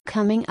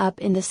Coming up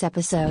in this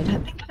episode.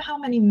 Think of how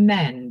many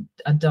men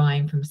are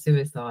dying from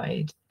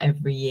suicide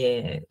every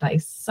year. That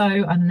is so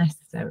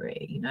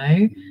unnecessary, you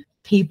know.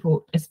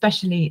 People,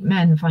 especially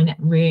men, find it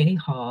really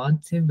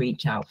hard to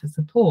reach out for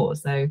support.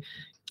 So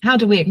how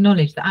do we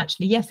acknowledge that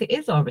actually, yes, it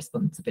is our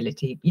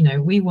responsibility? You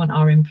know, we want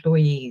our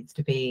employees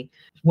to be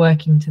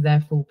working to their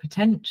full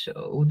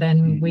potential.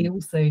 Then we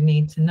also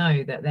need to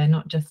know that they're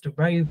not just a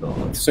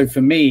robot. So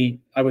for me,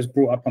 I was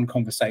brought up on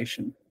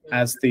conversation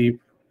as the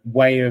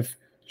way of,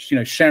 you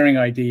know, sharing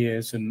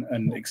ideas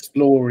and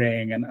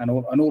exploring and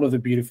all of the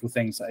beautiful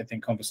things that I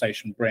think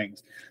conversation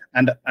brings.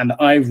 And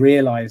I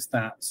realized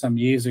that some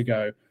years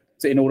ago,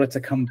 in order to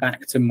come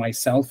back to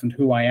myself and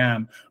who I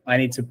am, I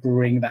need to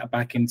bring that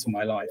back into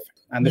my life.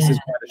 And this is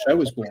why the show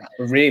was born.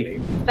 But really,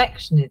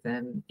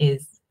 perfectionism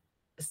is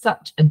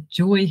such a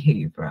joy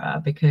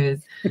hooverer,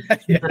 because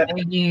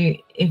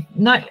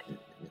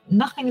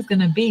nothing is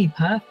going to be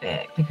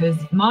perfect, because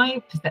my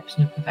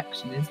perception of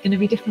perfection is going to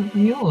be different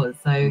from yours.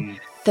 So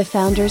The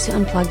Founders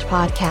Unplugged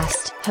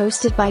podcast,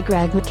 hosted by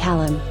Greg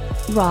McCallum.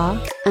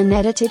 Raw,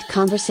 unedited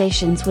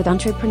conversations with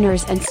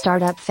entrepreneurs and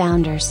startup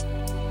founders.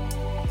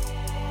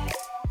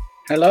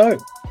 Hello.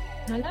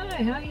 Hello,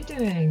 how are you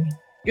doing?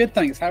 Good,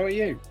 thanks. How are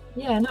you?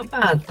 Yeah, not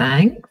bad,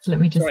 thanks. Let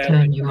me just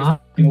turn you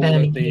up.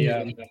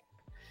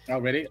 Oh,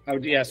 really? Oh,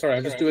 yeah, sorry. I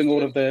was just doing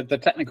all of the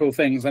technical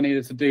things I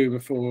needed to do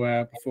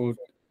before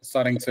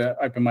starting to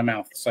open my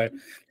mouth. So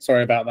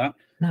sorry about that.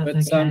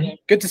 That's okay.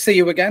 Good to see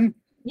you again.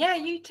 Yeah,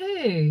 you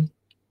too.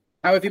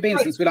 How have you been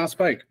since we last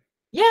spoke?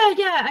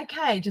 Yeah,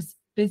 okay. Just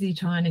busy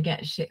trying to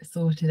get shit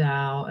sorted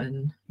out,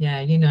 and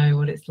you know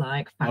what it's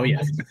like.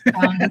 Founders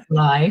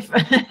life.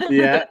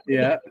 Yeah.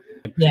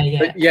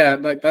 But yeah,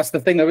 like that's the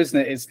thing though, isn't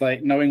it? It's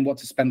like knowing what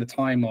to spend the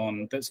time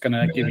on that's going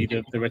to give you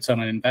the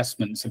return on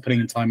investment. So putting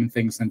the time in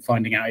things and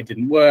finding out it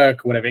didn't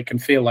work or whatever, it can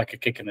feel like a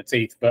kick in the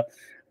teeth. But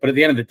at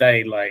the end of the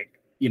day, like,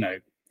 you know,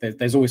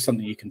 there's always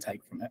something you can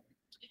take from it.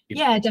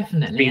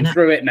 Definitely. Been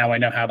through it now, I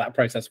know how that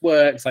process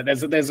works. Like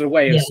there's a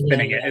way of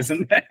spinning it,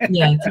 isn't there?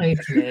 Yeah,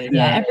 totally.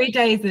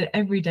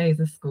 Every day is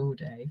a school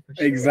day. For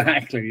sure.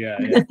 Exactly.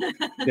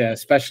 Yeah.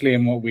 Especially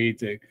in what we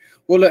do.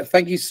 Well, look,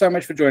 thank you so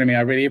much for joining me.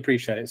 I really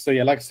appreciate it. So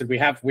like I said, we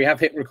have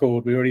hit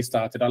record. We already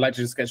started. I'd like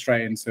to just get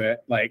straight into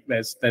it. Like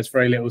there's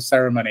very little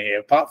ceremony here,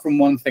 apart from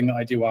one thing that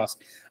I do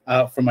ask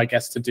from my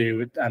guests to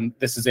do, and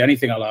this is the only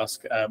thing I'll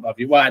ask of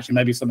you. Well, actually,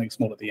 maybe something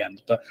small at the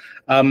end, but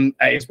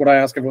it's what I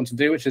ask everyone to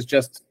do, which is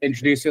just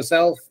introduce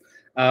yourself,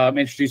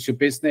 introduce your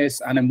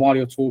business, and then while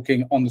you're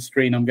talking on the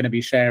screen, I'm going to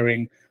be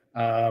sharing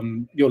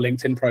your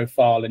LinkedIn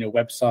profile and your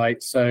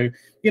website. So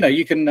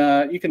you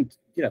can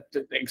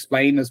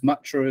explain as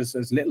much or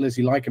as little as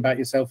you like about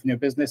yourself and your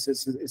business.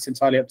 It's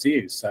entirely up to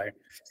you. So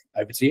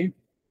over to you.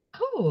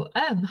 Cool.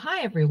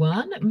 Hi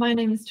everyone. My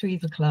name is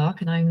Teresa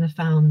Clark, and I'm the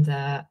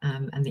founder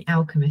and the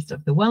alchemist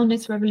of the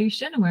Wellness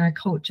Revolution. We're a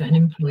culture and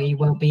employee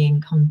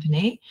wellbeing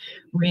company,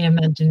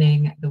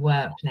 reimagining the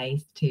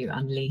workplace to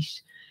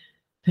unleash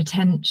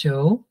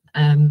potential.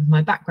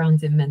 My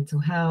background's in mental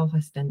health.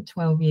 I spent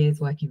 12 years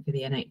working for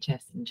the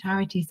NHS and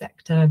charity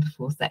sector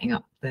before setting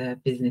up the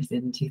business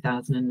in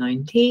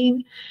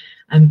 2019.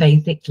 And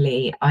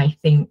basically, I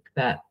think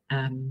that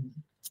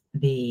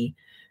the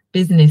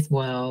business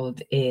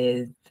world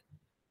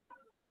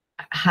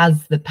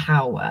has the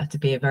power to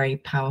be a very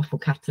powerful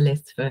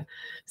catalyst for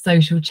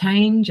social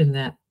change, and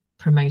that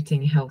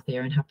promoting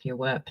healthier and happier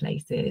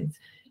workplaces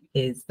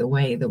is the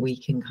way that we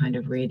can kind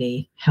of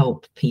really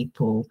help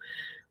people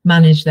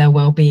manage their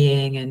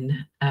well-being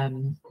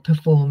and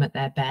perform at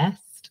their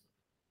best.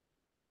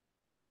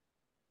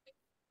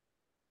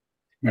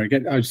 Very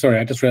good. Oh, sorry,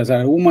 I just realized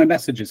all my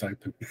messages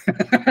open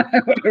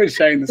when I was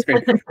showing the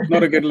screen.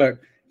 Not a good look.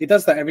 It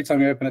does that every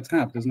time you open a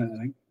tab, doesn't it? I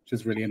think, which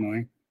is really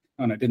annoying.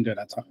 Oh no, it didn't do it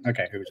that time.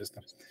 Okay, who was just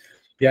done?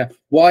 Yeah.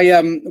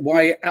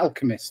 Why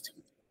Alchemist?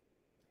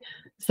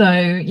 So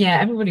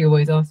everybody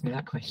always asks me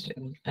that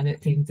question, and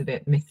it seems a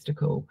bit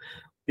mystical.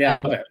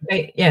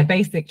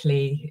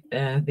 Basically,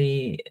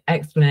 the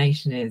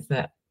explanation is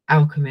that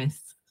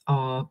alchemists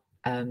are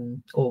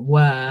or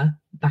were,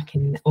 back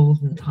in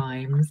olden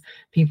times,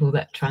 people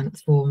that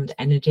transformed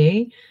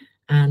energy,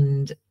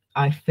 and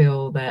I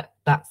feel that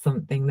that's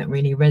something that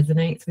really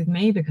resonates with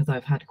me, because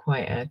I've had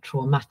quite a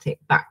traumatic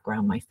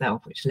background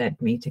myself, which led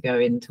me to go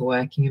into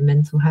working in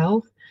mental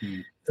health.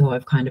 So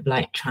I've kind of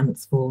like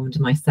transformed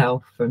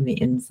myself from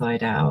the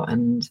inside out,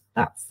 and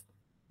that's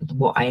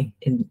what I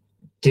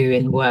do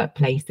in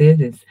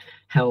workplaces, is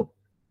help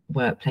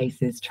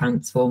workplaces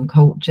transform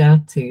culture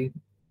to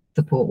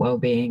support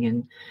well-being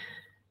and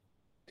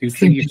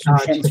you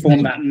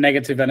transform that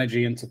negative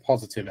energy into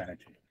positive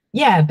energy.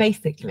 Yeah,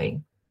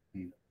 basically.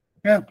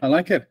 Yeah, I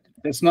like it.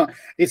 It's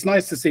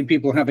nice to see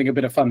people having a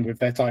bit of fun with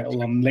their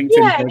title on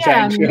LinkedIn for a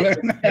change.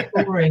 It's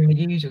boring, the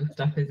usual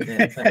stuff, isn't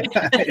it?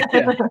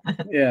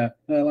 Yeah,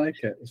 I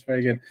like it. It's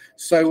very good.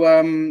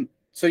 So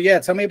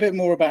tell me a bit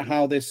more about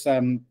how this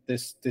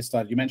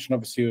started. You mentioned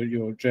obviously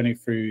your journey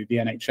through the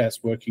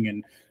NHS, working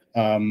in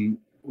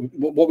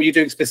what were you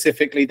doing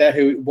specifically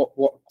there?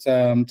 What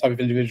type of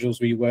individuals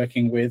were you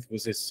working with?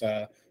 Was this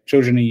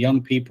children and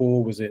young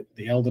people? Was it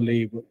the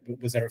elderly?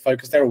 Was there a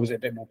focus there, or was it a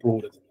bit more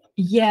broader than that?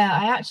 Yeah,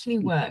 I actually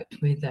worked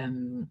with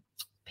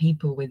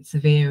people with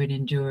severe and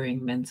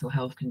enduring mental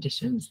health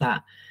conditions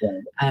that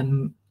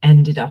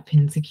ended up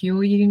in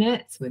secure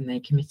units when they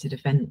committed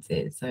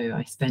offences. So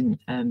I spent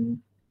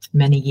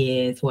many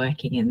years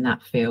working in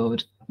that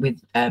field with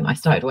I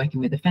started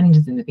working with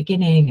offenders in the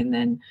beginning, and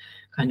then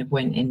kind of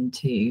went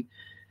into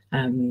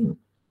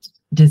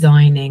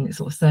designing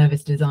sort of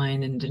service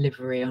design and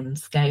delivery on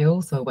scale.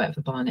 So I worked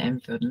for Barnet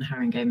Enfield and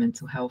Haringey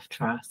Mental Health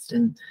Trust,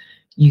 and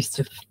used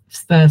to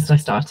first I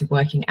started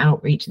working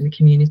outreach in the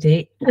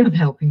community,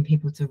 helping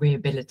people to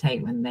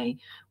rehabilitate when they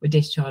were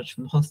discharged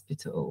from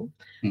hospital.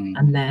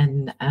 And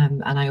then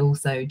and I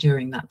also,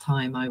 during that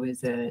time, I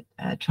was a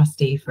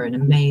trustee for an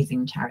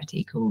amazing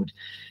charity called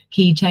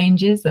Key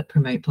Changes that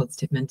promote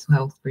positive mental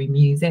health through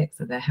music.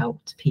 So they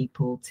helped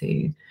people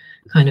to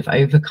kind of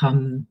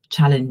overcome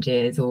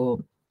challenges,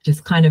 or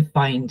just kind of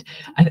find,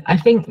 I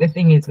think the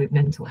thing is with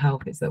mental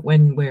health is that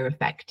when we're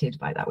affected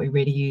by that, we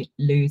really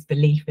lose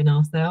belief in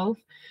ourselves.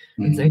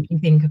 And so if you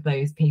think of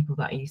those people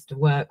that I used to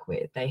work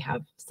with, they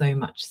have so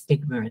much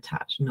stigma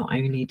attached. Not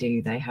only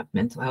do they have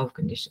mental health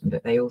condition,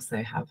 but they also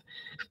have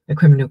a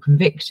criminal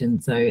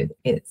conviction. So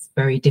it's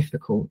very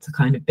difficult to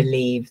kind of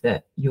believe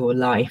that your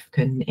life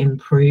can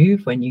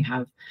improve when you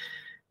have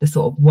the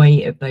sort of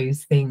weight of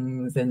those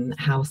things and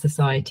how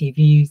society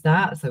views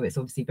that. So it's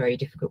obviously very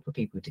difficult for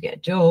people to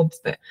get jobs,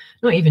 but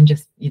not even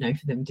just, you know,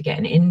 for them to get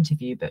an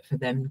interview, but for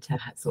them to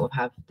sort of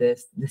have the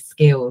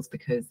skills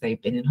because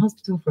they've been in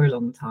hospital for a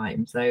long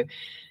time. So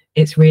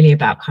it's really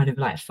about kind of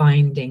like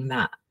finding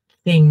that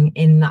thing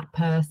in that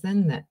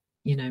person that,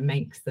 you know,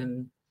 makes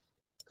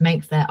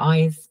their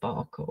eyes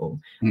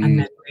sparkle, and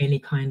then really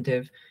kind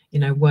of, you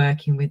know,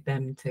 working with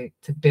them to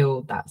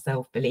build that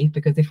self-belief.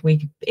 Because if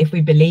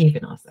we believe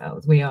in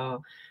ourselves,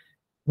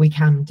 we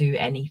can do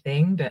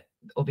anything, but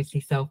obviously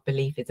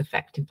self-belief is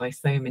affected by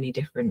so many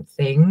different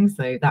things.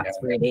 So that's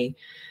really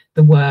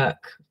the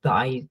work that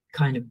I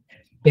kind of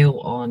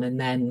built on. And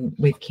then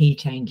with Key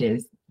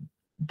Changes,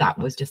 that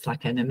was just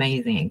like an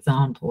amazing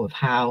example of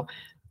how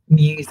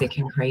music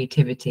and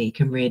creativity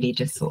can really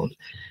just sort of,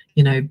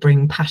 you know,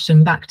 bring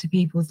passion back to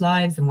people's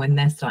lives. And when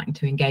they're starting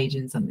to engage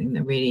in something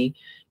that really,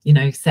 you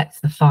know, sets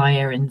the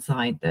fire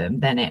inside them,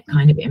 then it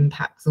kind of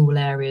impacts all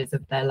areas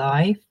of their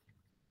life.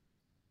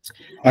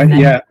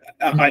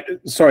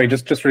 Sorry,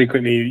 just really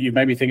quickly, you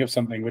made me think of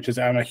something, which is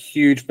I'm a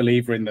huge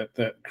believer in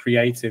the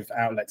creative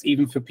outlets,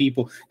 even for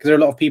people, because there are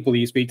a lot of people that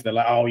you speak to, they're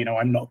like, oh, you know,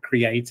 I'm not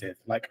creative.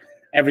 Like,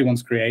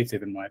 everyone's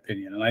creative, in my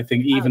opinion. And I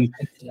think even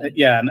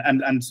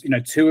and you know,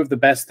 two of the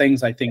best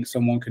things I think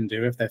someone can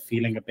do if they're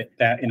feeling a bit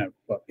down, you know,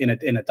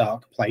 in a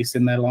dark place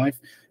in their life,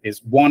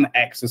 is one,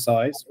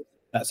 exercise.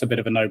 That's a bit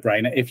of a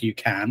no-brainer if you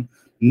can.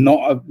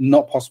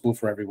 Not possible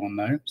for everyone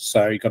though,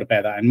 so you've got to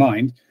bear that in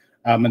mind.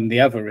 And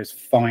the other is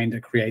find a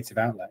creative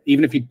outlet,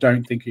 even if you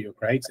don't think you're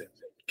creative.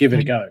 Give it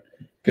a go,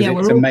 because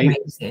it's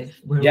amazing.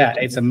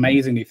 It's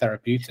amazingly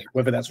therapeutic.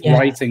 Whether that's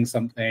writing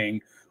something,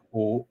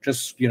 or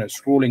just, you know,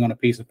 scrawling on a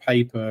piece of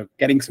paper,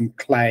 getting some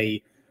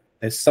clay.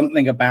 There's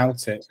something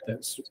about it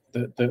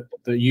that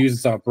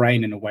uses our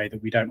brain in a way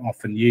that we don't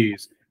often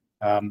use.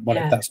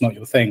 If that's not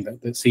your thing,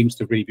 that seems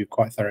to really be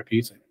quite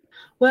therapeutic.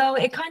 Well,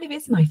 it kind of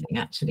is my thing,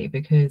 actually,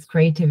 because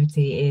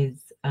creativity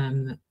is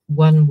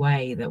one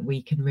way that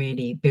we can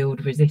really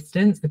build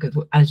resistance, because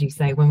as you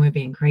say, when we're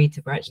being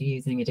creative, we're actually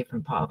using a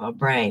different part of our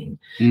brain.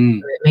 So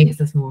it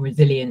makes us more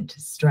resilient to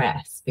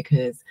stress,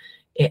 because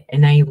it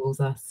enables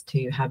us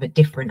to have a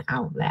different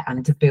outlet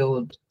and to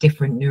build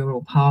different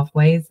neural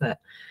pathways that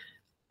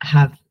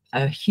have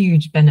a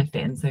huge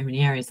benefit in so many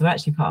areas. So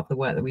actually part of the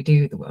work that we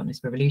do, the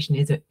Wellness Revolution,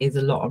 is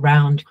a lot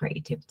around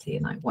creativity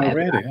and like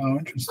whatever. Oh, really? Oh,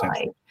 interesting.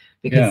 Like,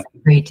 because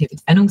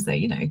creativity, and also,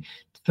 you know,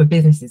 for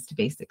businesses to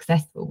be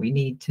successful, we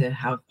need to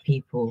have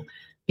people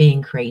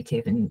being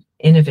creative and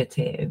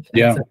innovative.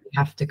 And so we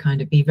have to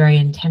kind of be very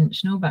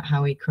intentional about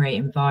how we create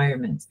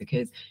environments,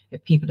 because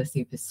if people are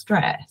super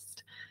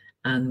stressed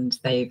and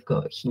they've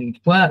got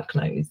huge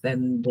workloads,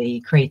 then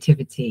the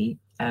creativity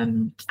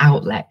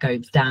outlet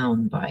goes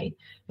down by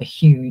a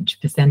huge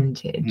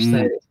percentage. So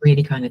it's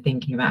really kind of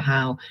thinking about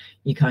how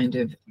you kind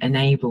of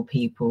enable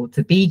people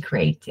to be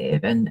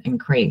creative and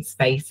create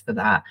space for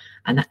that,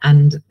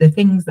 and the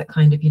things that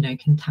kind of, you know,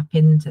 can tap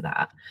into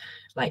that,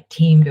 like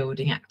team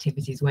building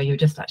activities where you're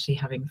just actually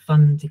having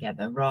fun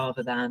together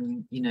rather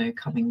than, you know,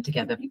 coming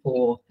together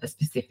for a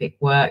specific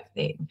work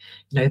thing.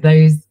 You know,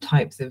 those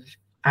types of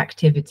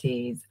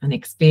activities and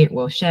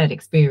shared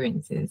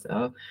experiences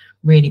are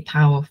really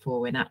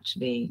powerful in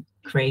actually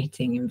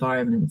creating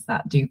environments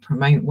that do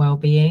promote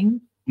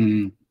well-being.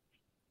 I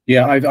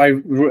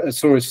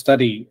saw a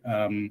study,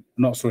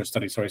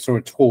 saw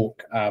a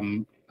talk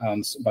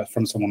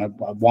from someone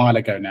a while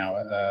ago now,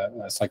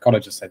 a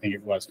psychologist, I think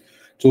it was,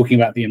 talking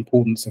about the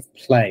importance of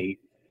play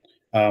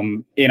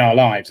in our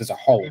lives as a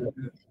whole,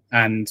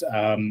 and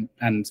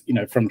you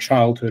know, from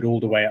childhood all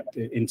the way up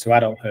into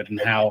adulthood,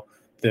 and how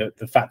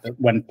the fact that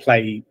when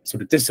play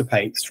sort of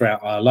dissipates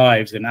throughout our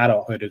lives in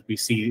adulthood, as we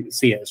see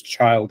it as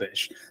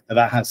childish,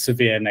 that has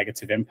severe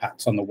negative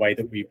impacts on the way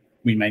that we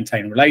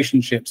maintain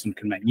relationships and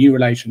can make new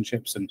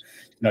relationships and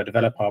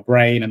develop our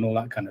brain and all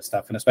that kind of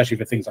stuff. And especially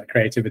for things like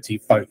creativity,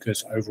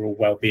 focus, overall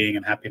well-being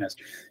and happiness,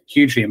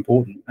 hugely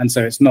important. And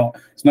so it's not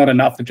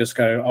enough to just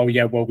go, oh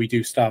yeah, well, we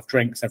do staff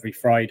drinks every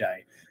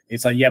Friday.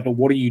 It's like, yeah, but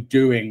what are you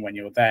doing when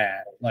you're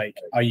there? Like,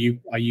 are you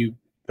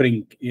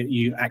putting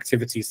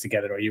activities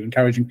together? Are you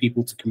encouraging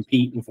people to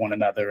compete with one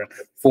another and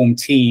form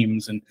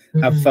teams and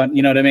have fun?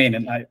 You know what I mean?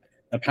 And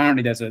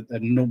apparently there's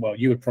well,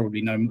 you would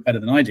probably know better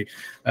than I do,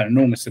 an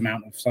enormous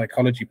amount of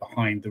psychology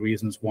behind the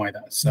reasons why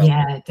that's so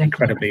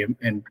incredibly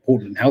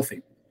important and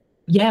healthy.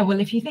 Yeah, well,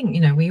 if you think,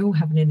 we all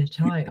have an inner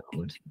child,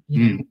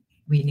 know,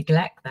 we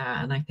neglect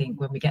that. And I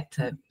think when we get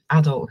to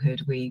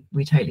adulthood, we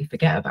totally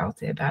forget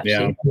about it. But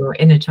actually, if your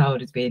inner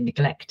child is being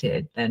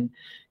neglected, then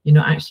you're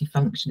not actually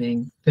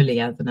functioning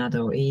fully as an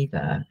adult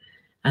either.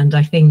 And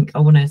I think I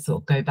want to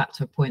sort of go back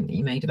to a point that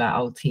you made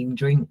about team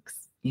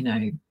drinks,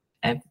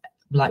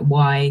 like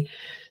why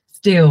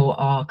still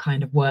our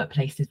kind of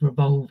workplaces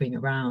revolving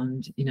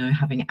around,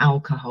 having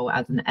alcohol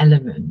as an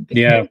element.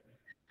 Because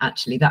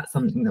actually that's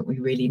something that we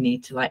really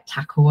need to like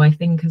tackle, I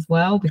think, as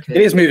well, because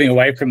it is moving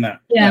away from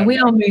that. We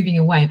are moving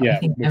away, but I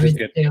think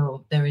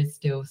there is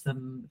still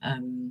some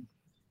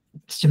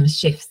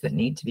shifts that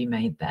need to be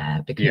made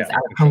there, because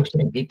alcohol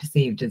shouldn't be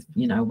perceived as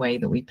a way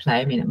that we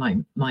play. I mean,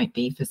 it might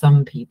be for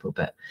some people,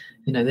 but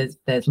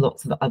there's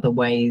lots of other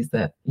ways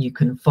that you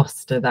can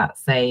foster that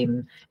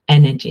same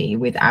energy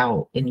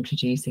without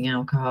introducing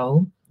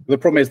alcohol. The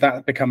problem is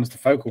that becomes the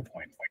focal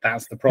point.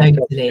 That's the problem.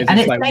 Totally. And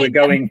it's like we're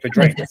going for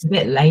drinks. It's a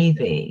bit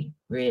lazy,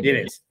 really.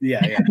 It is.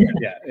 Yeah,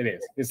 it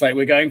is. It's like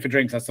we're going for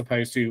drinks as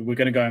opposed to we're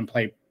going to go and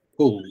play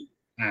pool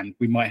and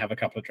we might have a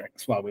couple of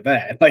drinks while we're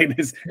there. Like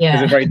there's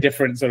a very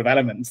different sort of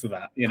elements to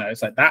that.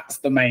 It's like that's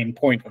the main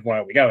point of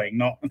where we're going,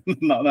 not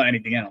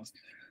anything else.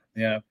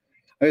 Yeah.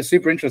 It's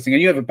super interesting.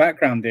 And you have a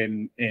background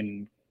in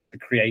the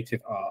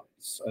creative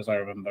arts, as I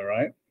remember,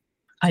 right?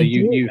 So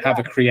you have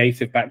a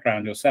creative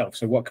background yourself.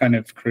 So what kind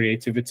of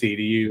creativity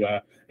do you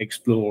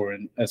explore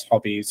as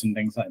hobbies and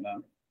things like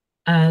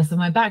that? So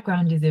my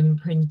background is in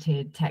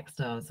printed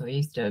textiles. So I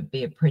used to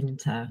be a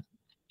printer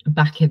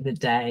back in the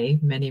day,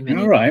 many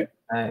years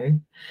ago.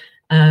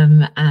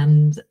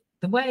 And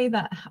the way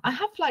that I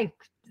have like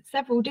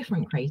several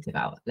different creative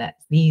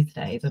outlets these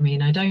days. I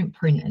mean, I don't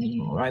print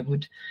anymore. I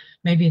would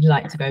maybe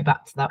like to go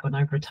back to that when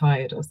I've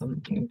retired or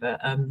something.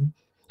 But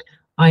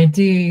I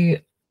do.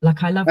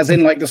 Like I love, as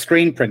in like the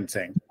screen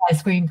printing. Yeah,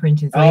 screen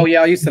printing. So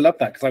I used to love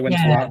that because I went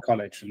to art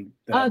college. And,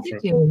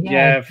 did you?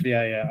 Yeah.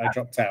 I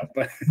dropped out,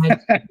 but I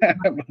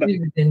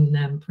was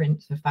in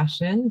print for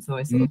fashion, so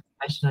I sort of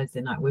specialised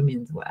in like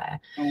women's wear.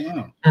 Oh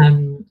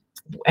wow.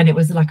 And it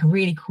was like a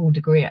really cool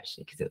degree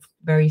actually, because it's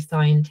very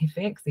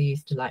scientific. So you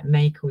used to like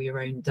make all your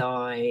own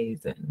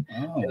dyes, and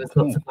there was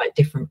lots of like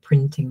different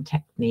printing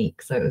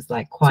techniques. So it was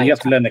like quite. So you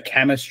have to learn the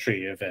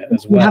chemistry of it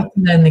as well. You have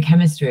to learn the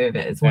chemistry of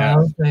it as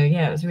well. So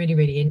it was really,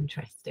 really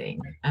interesting.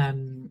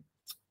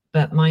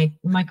 But my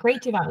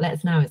creative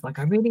outlets now is like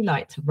I really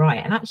like to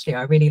write, and actually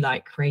I really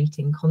like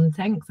creating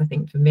content, because I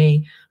think for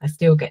me I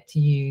still get to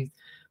use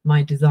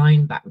my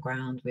design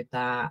background with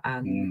that,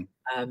 and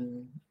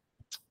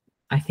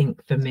I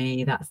think for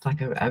me that's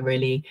like a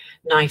really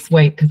nice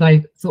way, because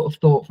I sort of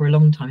thought for a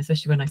long time,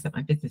 especially when I set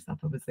my business up,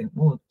 I was thinking,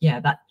 well, yeah,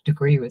 that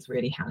degree was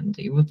really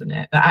handy, wasn't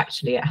it? But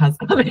actually it has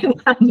come in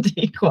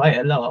handy quite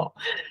a lot,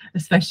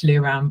 especially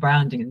around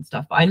branding and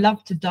stuff. But I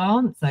love to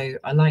dance, so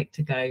I like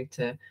to go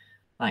to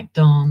like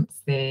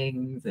dance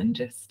things, and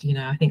just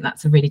I think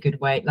that's a really good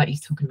way, like you're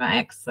talking about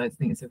exercise, I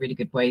think it's a really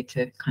good way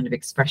to kind of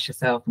express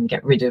yourself and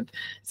get rid of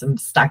some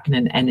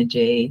stagnant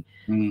energy.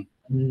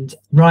 And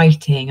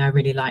writing, I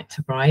really like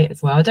to write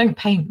as well. I don't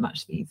paint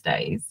much these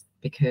days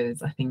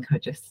because I think I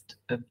just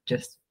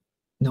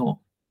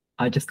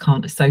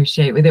can't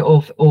associate with it,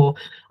 or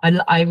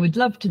I would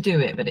love to do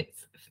it, but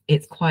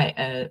it's quite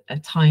a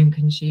time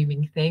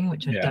consuming thing,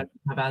 which I don't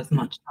have as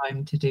much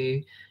time to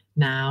do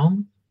now.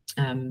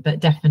 But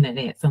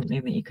definitely it's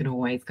something that you can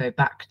always go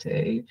back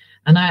to.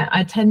 And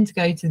I tend to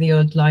go to the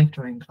odd life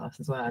drawing class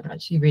as well. I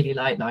actually really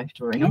like life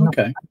drawing. I don't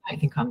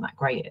think I'm that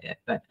great at it,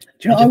 but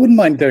I wouldn't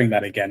mind doing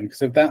that again, because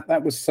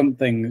that was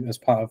something as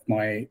part of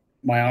my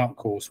art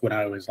course when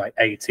I was like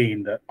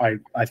 18 that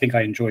I think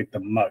I enjoyed the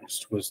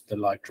most, was the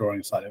life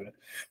drawing side of it,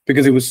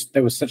 because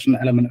there was such an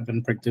element of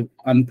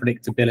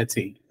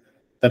unpredictability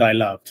that I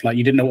loved. Like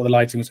you didn't know what the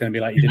lighting was going to be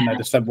like. You didn't know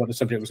what the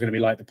subject was going to be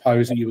like, the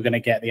pose that you were going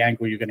to get, the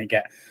angle you're going to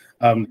get.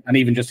 And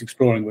even just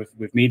exploring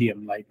with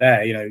medium like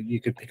there,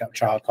 you could pick up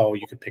charcoal,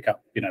 you could pick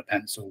up,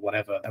 pencil,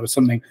 whatever. There was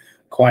something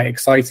quite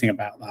exciting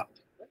about that,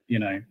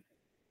 It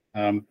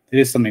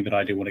is something that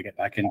I do want to get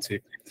back into.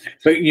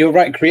 But you're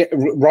right,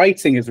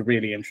 writing is a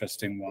really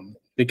interesting one,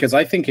 because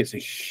I think it's a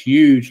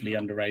hugely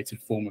underrated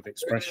form of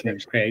expression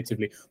and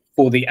creatively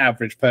for the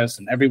average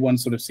person. Everyone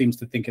sort of seems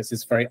to think it's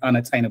this very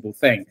unattainable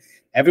thing.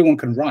 Everyone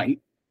can write,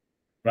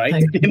 right?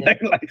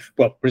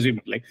 Well,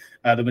 presumably,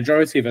 the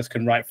majority of us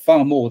can write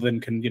far more than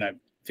can,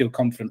 feel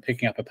confident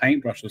picking up a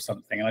paintbrush or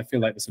something. And I feel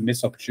like there's a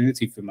missed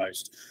opportunity for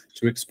most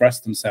to express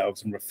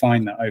themselves and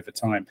refine that over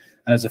time.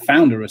 And as a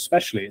founder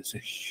especially, it's a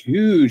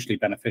hugely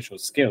beneficial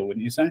skill,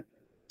 wouldn't you say?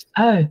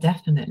 Oh,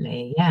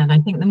 definitely. Yeah. And I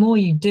think the more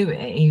you do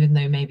it, even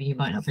though maybe you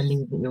might not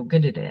believe that you're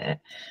good at it,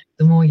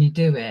 the more you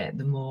do it,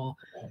 the more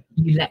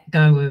you let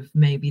go of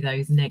maybe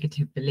those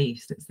negative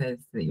beliefs that says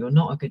that you're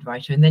not a good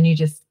writer, and then you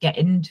just get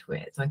into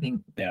it. So I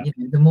think you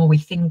know, the more we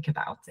think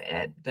about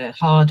it, the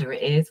harder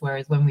it is.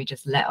 Whereas when we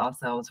just let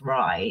ourselves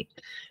write,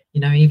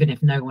 you know, even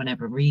if no one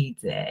ever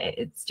reads it,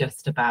 it's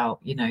just about,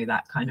 you know,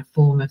 that kind of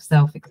form of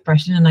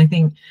self-expression. And I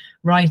think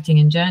writing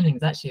and journaling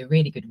is actually a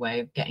really good way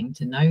of getting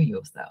to know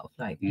yourself,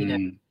 like, you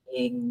know,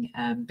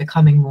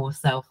 becoming more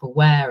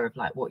self-aware of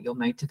like what your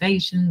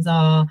motivations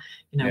are,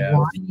 you know,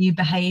 why you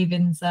behave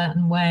in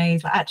certain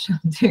ways. Like, actually,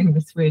 I'm doing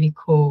this really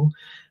cool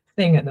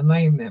thing at the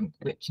moment,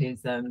 which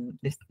is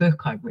this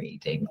book I'm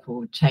reading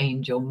called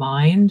Change Your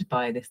Mind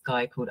by this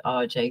guy called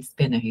RJ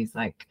Spinner, who's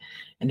like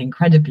an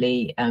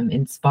incredibly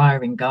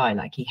inspiring guy.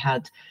 Like, he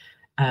had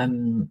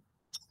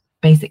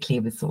basically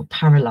was sort of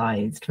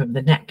paralyzed from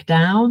the neck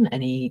down,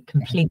 and he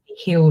completely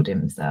healed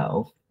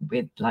himself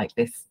with like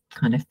this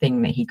kind of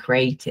thing that he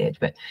created.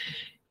 But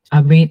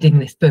I'm reading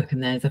this book,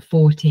 and there's a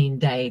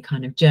 14-day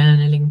kind of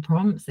journaling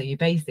prompt. So you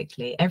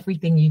basically,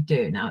 everything you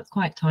do, now it's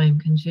quite time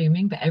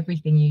consuming, but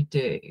everything you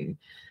do,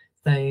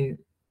 so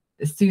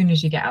as soon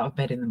as you get out of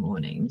bed in the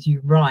mornings, you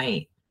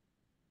write.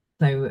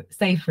 So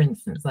say, for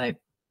instance, like,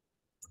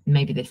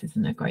 maybe this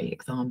isn't a great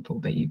example,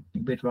 but you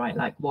would write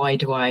like, why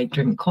do I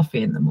drink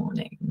coffee in the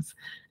mornings?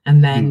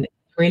 And then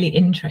it's really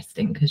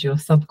interesting because your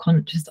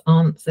subconscious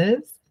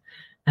answers,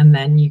 and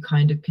then you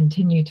kind of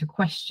continue to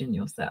question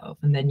yourself,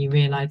 and then you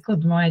realize,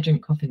 God, why I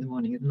drink coffee in the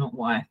morning is not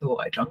why I thought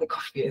I drank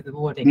coffee in the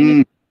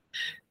morning.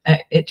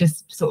 And it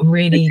just sort of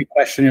really you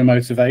question your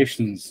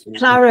motivations,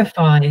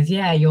 clarifies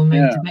your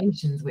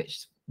motivations,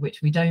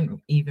 which we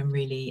don't even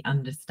really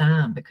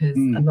understand, because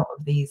a lot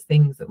of these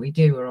things that we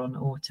do are on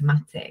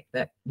automatic,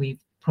 that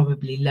we've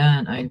probably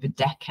learned over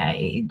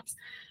decades.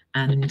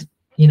 And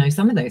you know,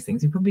 some of those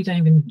things we probably don't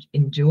even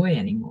enjoy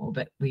anymore,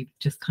 but we've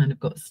just kind of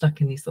got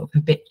stuck in these sort of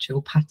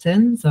habitual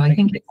patterns. So I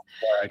think it's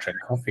why I drink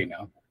coffee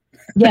now.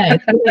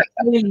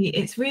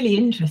 It's really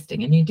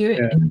interesting, and you do it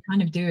and you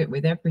kind of do it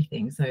with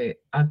everything. So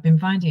I've been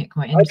finding it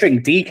quite interesting.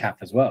 I drink decaf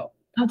as well.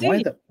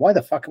 Why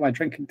the fuck am I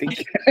drinking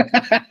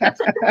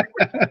decaf?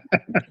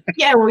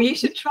 Yeah, well, you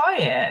should try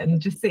it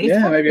and just see.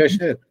 Maybe I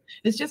should.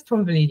 It's just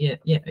probably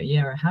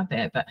a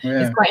habit, but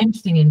it's quite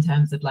interesting in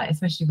terms of like,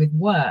 especially with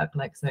work,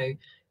 like, so,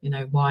 you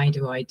know, why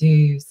do I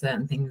do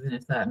certain things in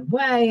a certain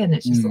way? And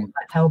it's just sort of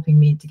like helping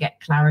me to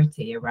get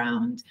clarity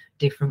around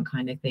different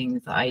kind of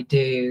things that I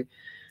do,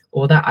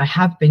 or that I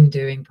have been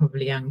doing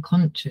probably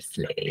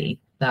unconsciously,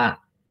 that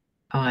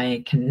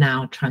I can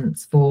now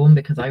transform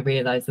because I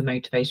realized the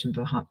motivation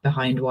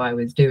behind why I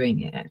was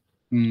doing it.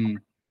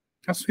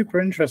 That's super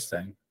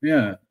interesting.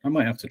 Yeah, I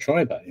might have to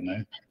try that, you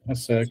know.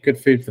 That's a good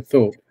food for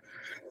thought.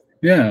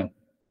 Yeah.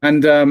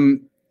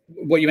 And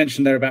what you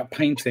mentioned there about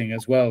painting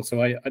as well.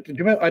 So I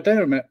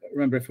don't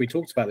remember if we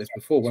talked about this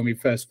before when we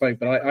first spoke,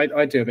 but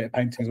I do a bit of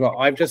painting as well.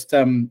 I've just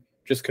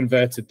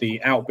converted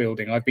the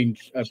outbuilding. I've been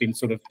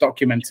sort of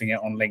documenting it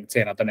on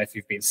LinkedIn. I don't know if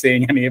you've been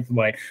seeing any of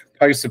my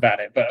posts about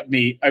it, but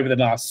me over the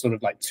last sort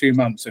of like 2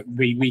 months at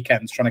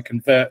weekends trying to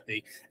convert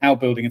the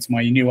outbuilding into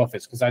my new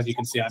office, because as you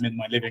can see, I'm in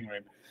my living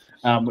room.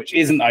 Which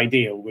isn't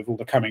ideal with all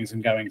the comings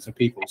and goings of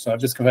people. So I've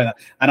just converted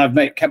that, and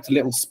I've kept a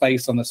little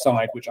space on the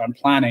side, which I'm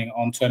planning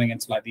on turning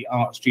into like the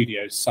art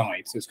studio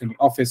side. So it's going to be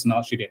office and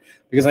art studio,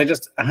 because I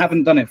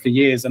haven't done it for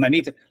years, and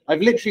I've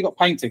literally got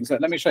paintings. So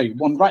let me show you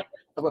one. I've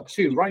got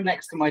two right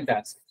next to my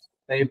desk.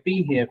 They have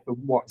been here for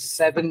what,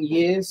 7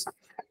 years,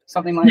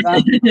 something like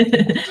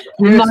that.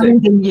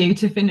 Reminding you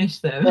to finish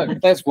them.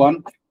 Look, there's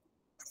one.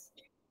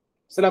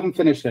 Still haven't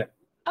finished it.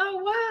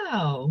 Oh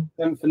wow!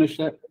 Don't finish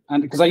it.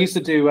 And because I used to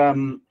do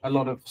a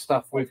lot of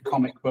stuff with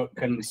comic book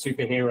and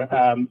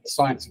superhero,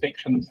 science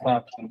fiction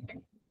stuff, and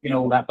you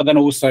know all that. But then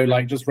also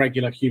like just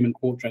regular human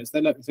portraits. They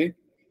look, see.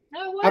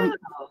 Oh wow!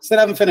 Still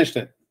haven't finished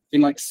it. It's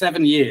been like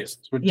 7 yeers.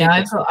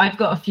 Yeah, I've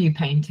got a few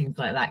paintings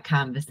like that,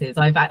 canvases.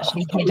 I've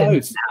actually hidden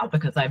them now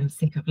because I'm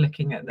sick of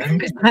looking at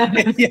them.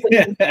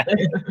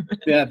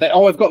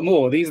 I've got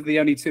more. These are the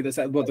only two that's.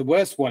 Well, the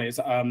worst one is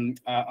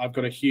I've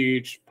got a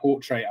huge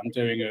portrait I'm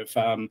doing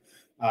of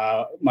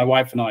my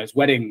wife and I's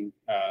wedding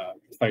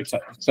photo.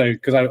 So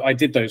because I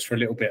did those for a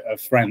little bit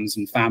of friends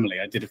and family.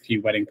 I did a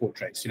few wedding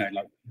portraits, you know,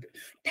 like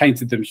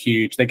painted them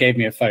huge. They gave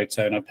me a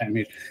photo and I painted them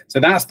huge. So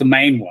that's the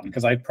main one,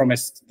 because I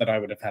promised that I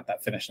would have had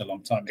that finished a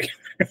long time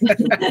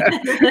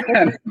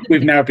ago.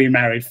 We've now been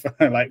married for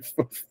like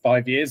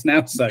 5 years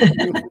now. So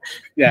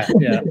yeah,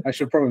 I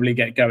should probably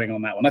get going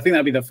on that one. I think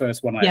that'll be the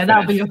first one.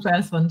 That'll be your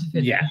first one to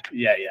finish.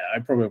 Yeah, I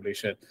probably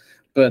should.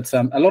 But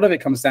a lot of it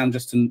comes down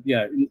just to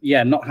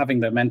not having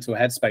the mental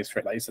headspace for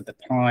it, like you said, the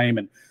time,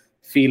 and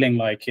feeling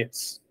like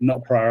it's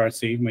not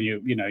priority when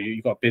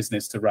you've got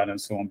business to run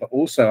and so on. But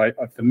also,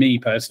 for me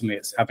personally,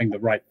 it's having the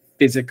right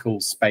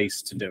physical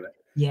space to do it.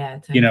 Yeah,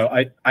 totally. You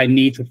know, I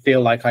need to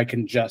feel like I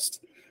can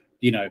just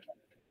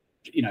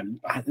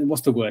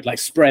what's the word, like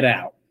spread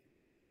out,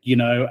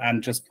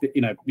 and just,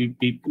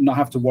 be not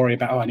have to worry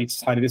about, I need to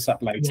tidy this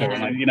up later.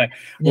 And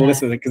all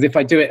this other, because if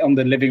I do it on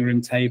the living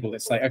room table,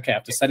 it's like, okay, I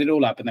have to set it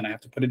all up and then I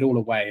have to put it all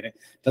away, and it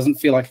doesn't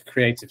feel like a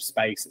creative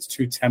space. It's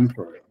too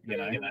temporary,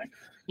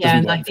 Yeah,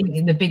 and I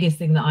think the biggest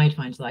thing that I'd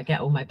find is that I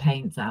get all my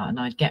paints out and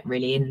I'd get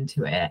really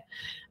into it,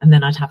 and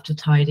then I'd have to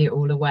tidy it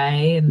all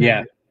away,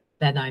 and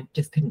then I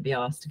just couldn't be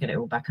asked to get it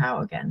all back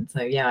out again.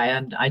 So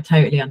yeah, I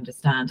totally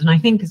understand. And I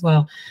think as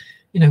well,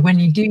 when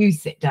you do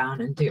sit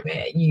down and do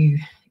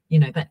it,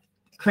 that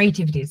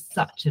creativity is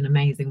such an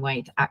amazing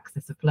way to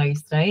access a flow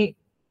state.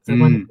 So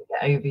once you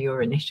get over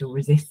your initial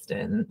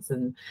resistance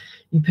and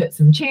you put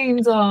some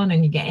tunes on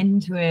and you get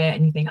into it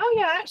and you think, oh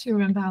yeah, I actually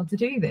remember how to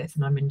do this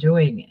and I'm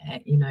enjoying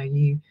it,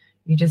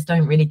 you just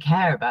don't really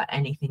care about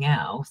anything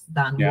else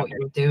than what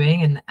you're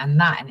doing, and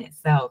that in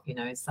itself,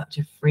 is such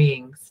a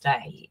freeing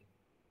state.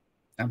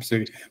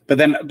 Absolutely.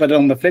 But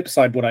on the flip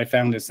side, what I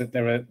found is that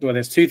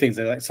there's two things.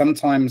 Like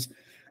sometimes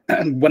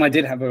when I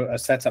did have a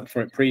setup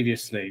for it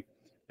previously,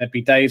 there'd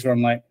be days where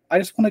I'm like, I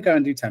just want to go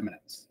and do 10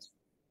 minutes.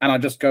 And I'll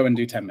just go and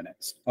do 10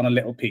 minutes on a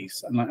little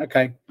piece. I'm like,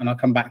 okay, and I'll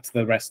come back to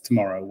the rest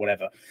tomorrow or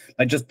whatever.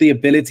 Like just the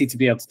ability to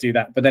be able to do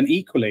that. But then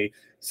equally,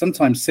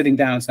 sometimes sitting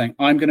down and saying,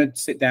 I'm going to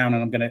sit down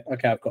and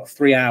I've got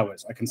 3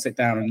 hours. I can sit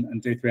down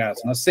and do 3 hours.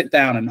 And I'll sit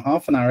down and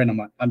half an hour in, I'm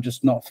like, I'm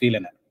just not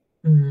feeling it.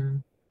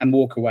 And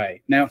walk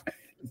away. Now,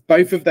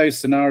 both of those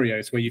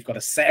scenarios where you've got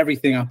to set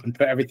everything up and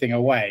put everything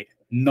away,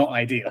 not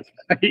ideal.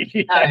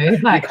 You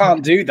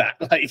can't do that.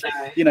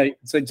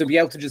 So to be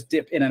able to just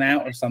dip in and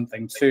out of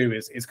something too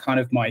is kind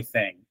of my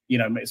thing.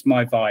 It's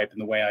my vibe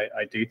and the way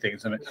I do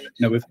things. And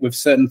with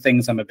certain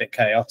things I'm a bit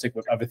chaotic.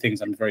 With other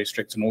things I'm very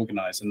strict and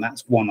organized, and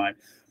that's one I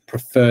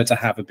prefer to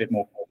have a bit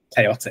more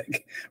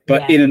chaotic,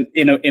 but in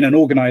an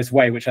organized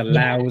way, which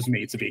allows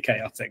me to be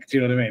chaotic. Do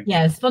you know what I mean?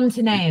 Yeah,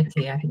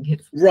 spontaneity. I think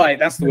it's right.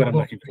 That's the word I'm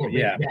looking for.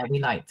 Yeah, we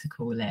like to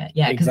call it.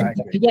 Yeah,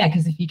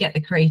 because if you get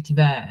the creative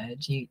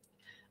urge,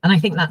 and I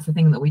think that's the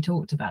thing that we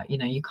talked about.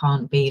 You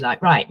can't be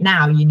like, right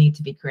now you need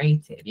to be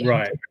creative. You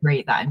have to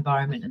create that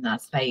environment and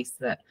that space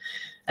that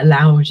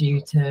allows you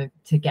to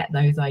get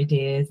those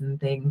ideas and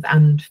things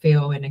and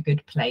feel in a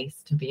good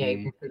place to be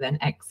able to then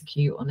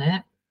execute on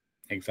it.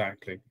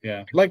 Exactly.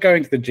 Yeah. Like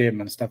going to the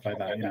gym and stuff like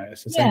that.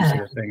 It's the same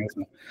sort of thing,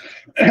 isn't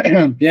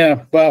it?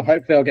 Yeah. Well,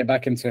 hopefully I'll get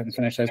back into it and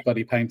finish those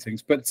bloody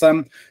paintings. But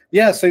So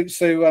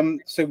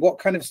what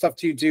kind of stuff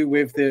do you do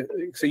with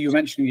so you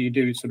mentioned you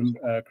do sort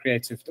of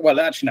creative. Well,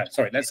 actually, no,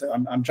 sorry.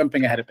 I'm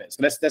jumping ahead a bit.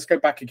 So let's go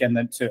back again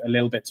then to a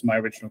little bit to my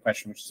original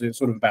question, which is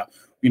sort of about,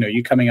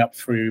 you coming up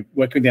through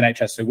working with the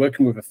NHS. So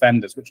working with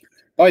offenders, which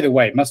by the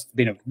way, must have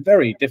been a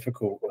very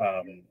difficult,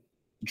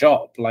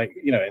 job. Like,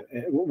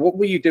 what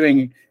were you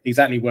doing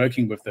exactly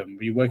working with them?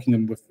 Were you working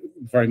them with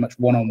very much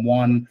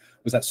one-on-one?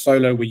 Was that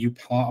solo? Were you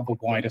part of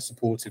a wider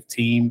supportive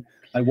team?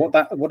 Like what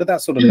did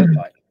that sort of look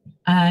like?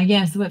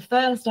 So at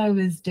first I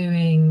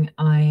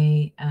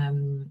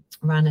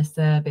ran a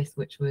service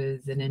which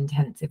was an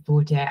intensive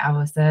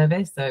 48-hour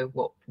service. So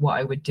what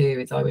I would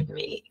do is I would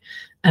meet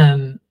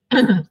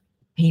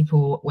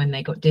people when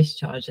they got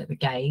discharged at the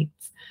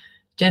gates,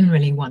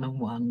 generally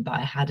one-on-one, but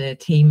I had a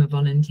team of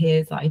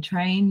volunteers that I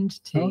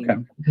trained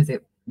because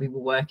we were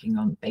working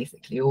on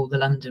basically all the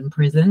London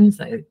prisons.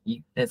 So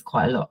there's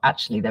quite a lot.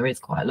 Actually, there is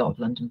quite a lot of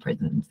London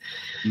prisons.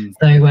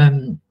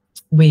 So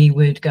we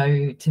would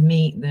go to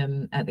meet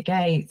them at the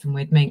gates, and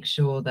we'd make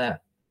sure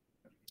that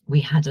we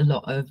had a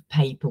lot of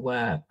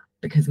paperwork,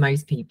 because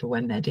most people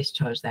when they're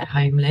discharged, they're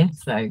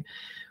homeless. So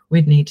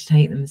we'd need to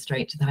take them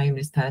straight to the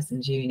homeless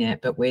persons unit,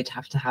 but we'd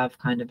have to have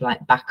kind of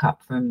like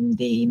backup from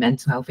the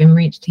mental health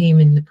in-reach team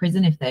in the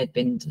prison if they'd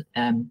been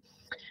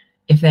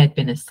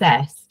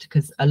assessed,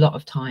 because a lot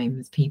of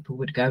times people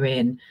would go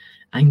in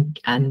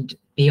and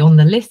be on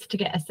the list to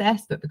get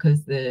assessed, but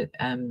because the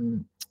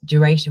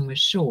duration was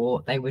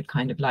short, they would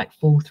kind of like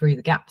fall through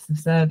the gaps of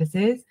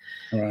services.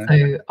 Right.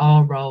 So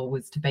our role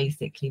was to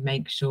basically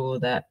make sure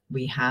that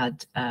we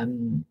had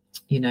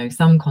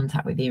some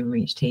contact with the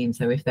in-reach team.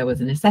 So if there was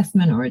an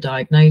assessment or a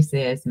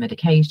diagnosis,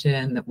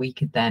 medication, that we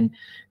could then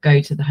go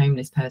to the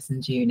homeless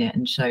persons unit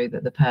and show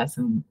that the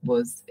person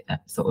was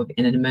sort of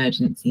in an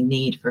emergency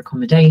need for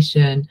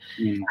accommodation,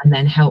 and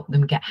then help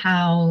them get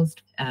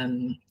housed.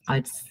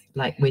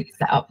 We'd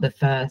set up the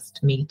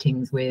first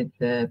meetings with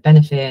the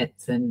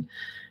benefits, and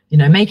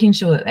making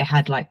sure that they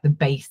had like the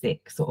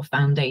basic sort of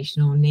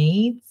foundational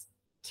needs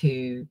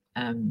to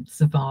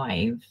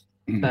survive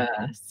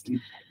first.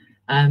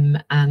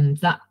 And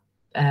that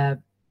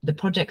the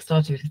project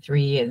started for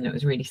 3 years, and it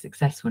was really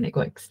successful, and it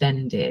got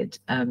extended.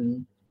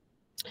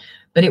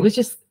 But it was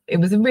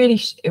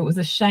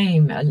a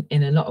shame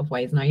in a lot of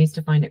ways, and I used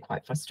to find it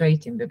quite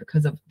frustrating. But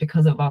because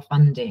of our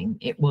funding,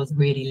 it was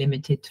really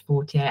limited to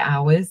 48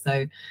 hours.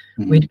 So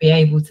we'd be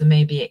able to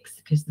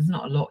because there's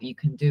not a lot you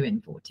can do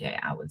in 48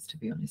 hours, to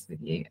be honest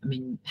with you. I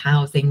mean,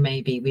 housing,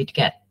 maybe we'd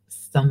get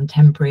some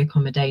temporary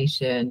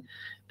accommodation,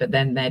 but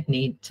then they'd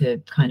need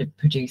to kind of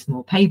produce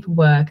more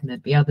paperwork and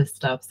there'd be other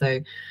stuff. So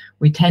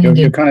we tended...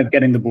 You're kind of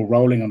getting the ball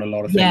rolling on a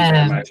lot of things, I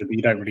yeah, imagine, but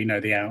you don't really know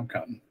the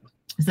outcome.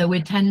 So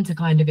we tend to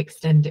kind of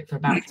extend it for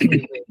about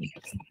 3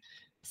 weeks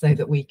so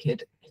that we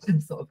could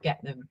sort of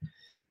get them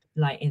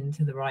like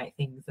into the right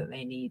things that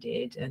they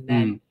needed, and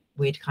then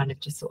we'd kind of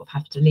just sort of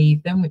have to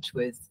leave them, which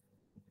was,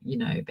 you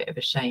know, a bit of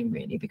a shame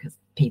really, because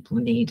people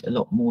need a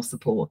lot more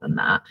support than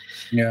that.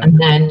 And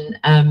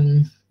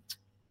then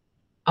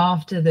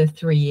after the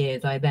 3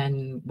 years, I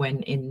then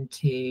went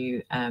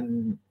into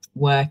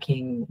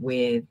working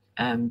with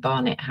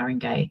Barnet,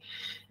 Haringey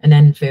and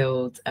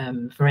Enfield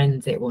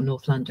Forensic, or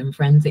North London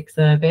Forensic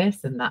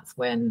Service, and that's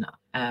when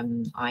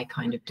I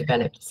kind of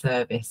developed a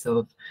service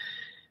of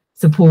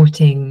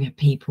supporting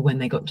people when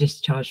they got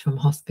discharged from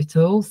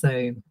hospital.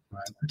 So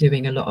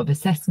doing a lot of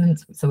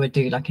assessments. So I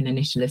do like an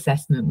initial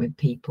assessment with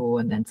people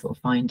and then sort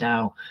of find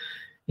out,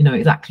 you know,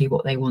 exactly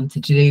what they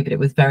wanted to do, but it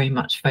was very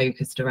much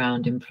focused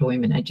around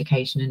employment,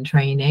 education and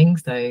training.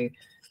 So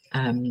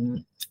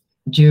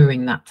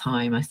during that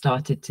time, I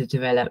started to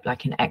develop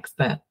like an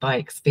expert by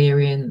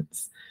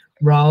experience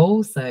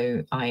role.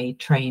 So I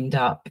trained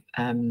up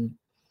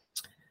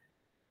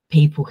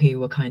people who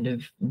were kind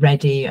of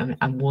ready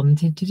and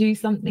wanted to do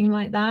something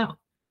like that,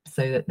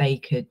 so that they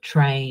could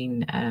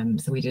train.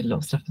 So we did a lot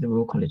of stuff with the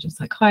Royal College of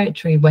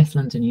Psychiatry, West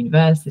London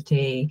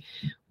University.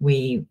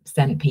 We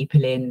sent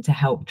people in to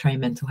help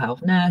train mental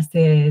health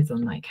nurses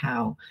on like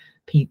how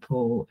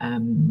people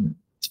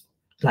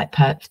like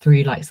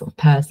through like sort of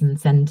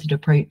person-centered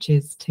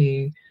approaches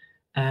to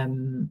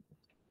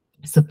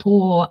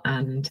support.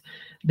 And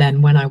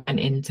then when I went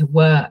into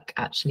work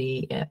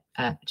actually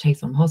at Chase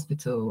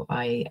Hospital,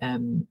 I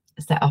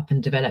set up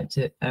and developed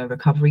a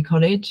recovery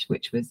college,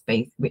 which is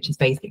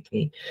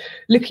basically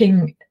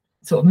looking,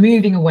 sort of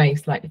moving away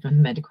slightly from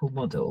the medical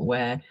model,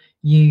 where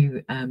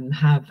you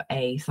have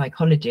a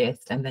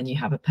psychologist and then you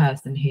have a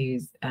person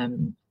who's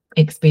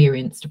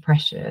experienced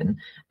depression,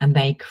 and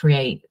they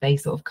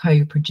sort of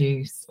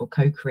co-produce or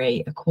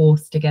co-create a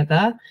course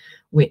together,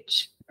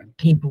 which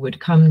people would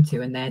come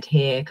to, and they'd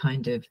hear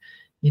kind of,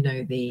 you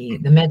know, the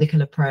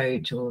medical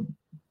approach or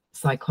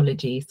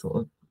psychology sort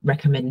of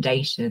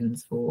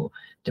recommendations for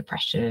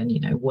depression,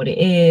 you know, what it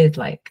is,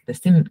 like the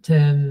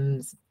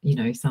symptoms, you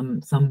know,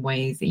 some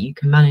ways that you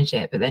can manage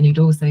it. But then you'd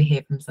also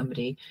hear from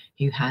somebody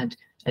who had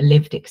a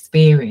lived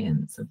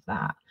experience of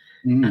that.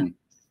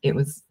 It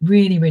was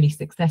really, really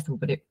successful,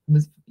 but it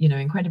was, you know,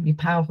 incredibly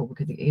powerful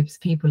because it gives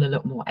people a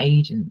lot more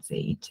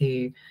agency to,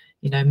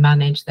 you know,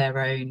 manage their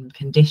own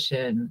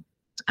condition,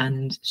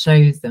 and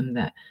shows them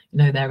that, you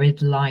know, there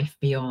is life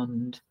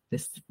beyond the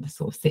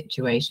sort of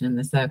situation and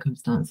the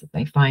circumstance that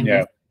they find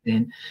themselves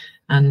in.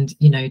 And,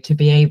 you know, to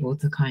be able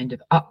to kind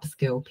of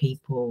upskill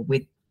people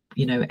with,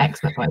 you know,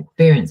 expert by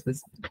experience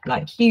was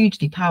like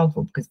hugely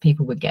powerful, because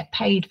people would get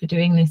paid for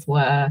doing this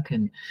work,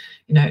 and,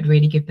 you know, it'd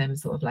really give them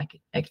sort of like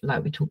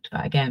we talked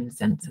about again,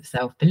 sense of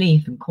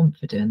self-belief and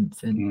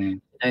confidence, and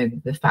you know,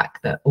 the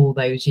fact that all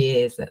those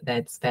years that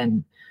they'd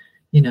spent,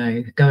 you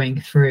know, going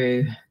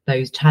through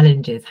those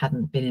challenges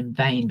hadn't been in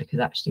vain, because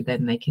actually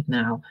then they could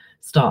now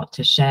start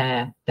to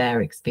share their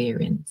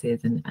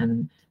experiences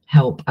and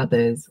help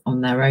others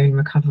on their own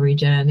recovery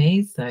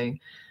journeys. So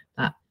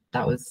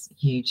that was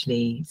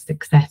hugely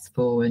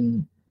successful,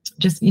 and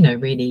just, you know,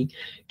 really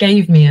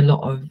gave me a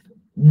lot of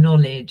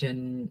knowledge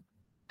and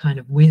kind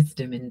of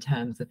wisdom in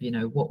terms of, you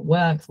know, what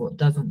works, what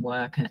doesn't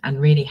work,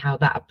 and really how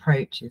that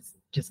approach is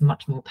just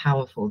much more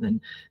powerful than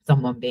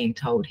someone being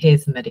told,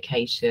 here's some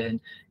medication,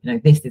 you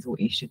know, this is what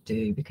you should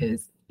do.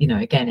 Because, you know,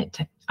 again,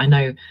 I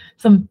know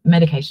some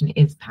medication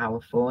is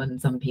powerful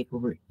and some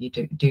people you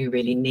do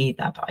really need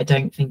that, but I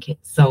don't think it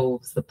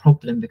solves the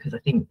problem, because I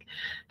think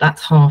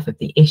that's half of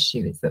the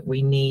issue, is that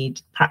we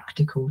need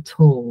practical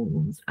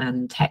tools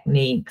and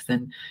techniques,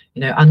 and,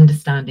 you know,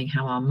 understanding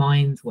how our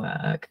minds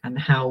work and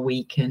how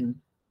we can,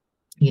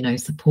 you know,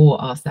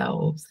 support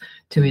ourselves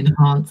to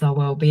enhance our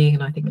well-being.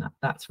 And I think that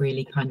that's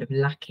really kind of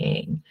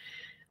lacking,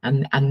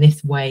 and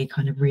this way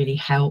kind of really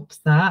helps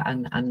that.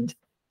 And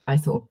I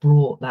sort of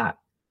brought that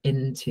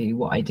into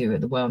what I do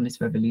at the Wellness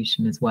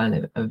Revolution as well,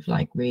 of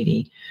like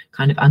really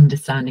kind of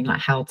understanding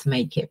like how to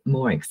make it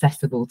more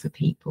accessible to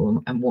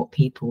people, and what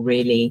people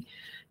really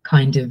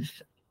kind of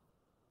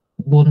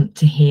want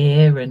to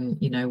hear, and,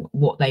 you know,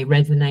 what they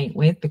resonate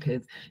with.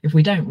 Because if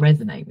we don't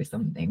resonate with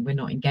something, we're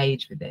not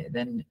engaged with it,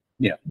 then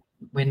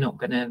we're not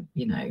going to,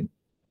 you know,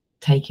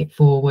 take it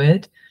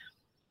forward.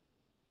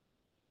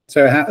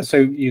 So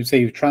you say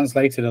you've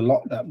translated a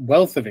lot, that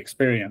wealth of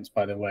experience,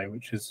 by the way,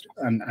 which is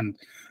and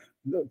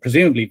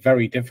presumably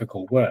very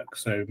difficult work.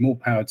 So more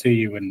power to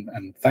you,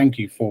 and thank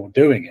you for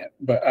doing it.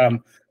 But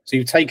so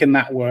you've taken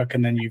that work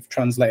and then you've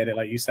translated it,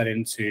 like you said,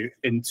 into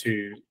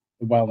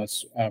the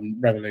wellness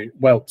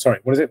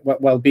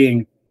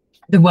well-being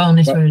The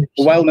wellness revolution.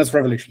 Wellness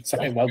revolution.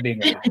 Sorry, well-being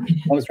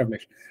revolution. Wellness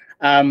revolution.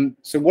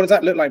 So what does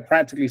that look like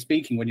practically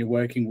speaking when you're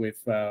working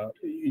with, do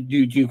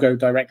you go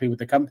directly with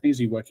the companies?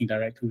 Are you working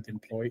directly with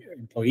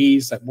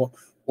employees? Like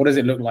what does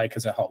it look like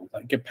as a whole?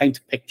 Like paint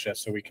a picture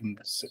so we can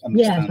understand.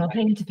 Yeah, so I'll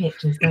paint a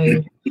picture.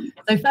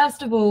 So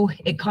first of all,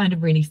 it kind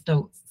of really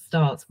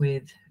starts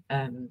with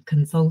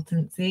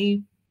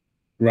consultancy.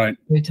 Right.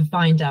 So to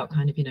find out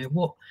kind of,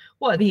 what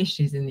are the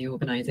issues in the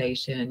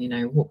organization,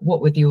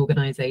 what would the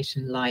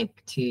organization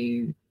like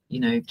to,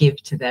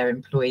 give to their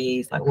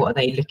employees, like what are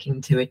they looking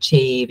to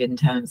achieve in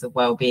terms of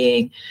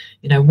well-being,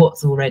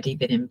 what's already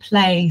been in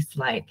place,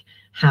 like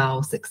how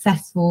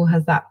successful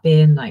has that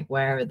been, like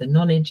where are the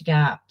knowledge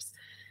gaps.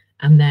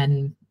 And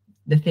then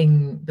the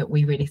thing that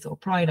we really sort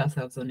of pride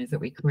ourselves on is that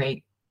we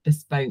create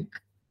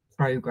bespoke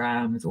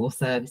programs or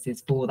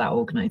services for that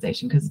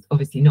organization, because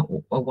obviously not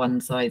a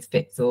one size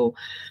fits all.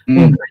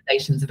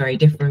 Organizations are very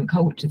different,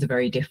 cultures are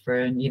very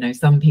different,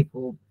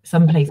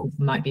 some places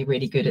might be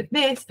really good at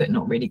this but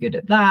not really good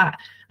at that,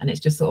 and it's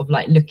just sort of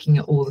like looking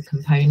at all the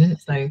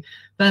components. So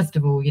first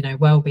of all,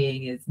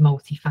 well-being is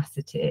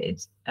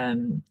multifaceted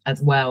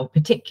as well,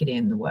 particularly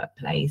in the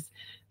workplace,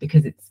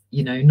 because it's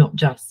not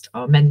just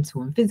our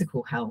mental and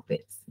physical health,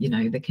 it's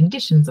the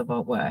conditions of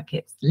our work,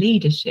 it's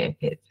leadership,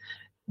 it's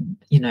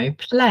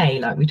play,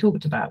 like we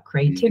talked about,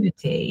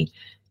 creativity,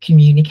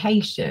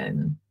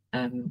 communication,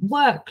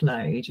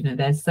 workload.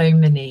 There's so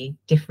many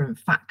different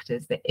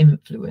factors that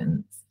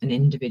influence an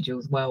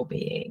individual's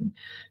well-being.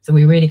 So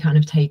we really kind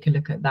of take a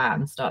look at that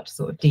and start to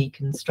sort of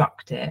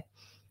deconstruct it,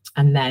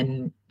 and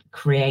then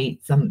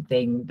create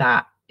something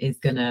that is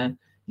going to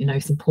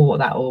support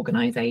that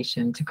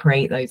organization to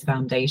create those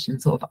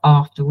foundations sort of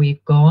after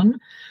we've gone.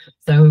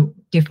 So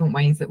different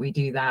ways that we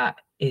do that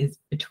is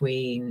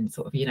between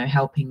sort of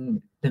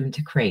helping them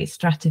to create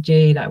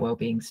strategy, like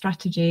well-being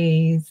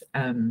strategies,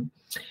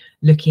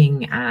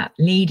 looking at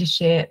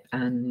leadership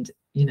and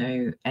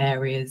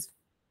areas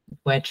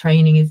where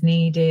training is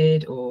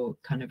needed, or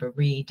kind of a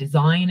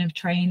redesign of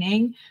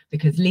training,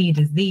 because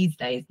leaders these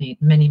days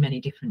need many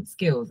different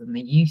skills than they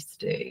used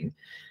to.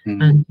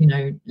 And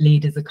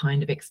leaders are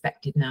kind of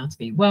expected now to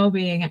be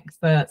well-being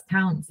experts,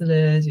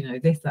 counselors,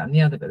 this, that and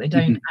the other, but they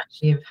don't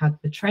actually have had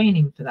the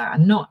training for that.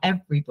 And not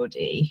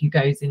everybody who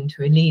goes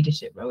into a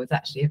leadership role is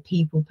actually a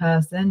people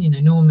person.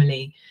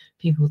 Normally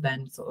people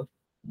then sort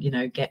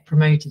of get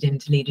promoted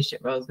into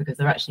leadership roles because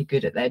they're actually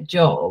good at their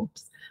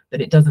jobs,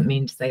 but it doesn't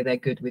mean to say they're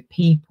good with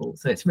people.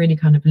 So it's really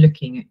kind of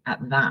looking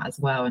at that as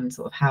well, and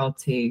sort of how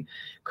to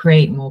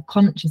create more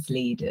conscious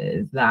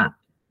leaders that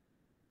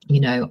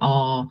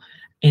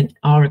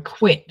are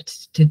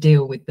equipped to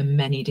deal with the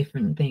many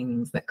different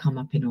things that come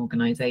up in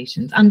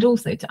organizations, and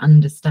also to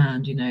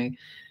understand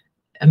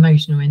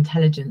emotional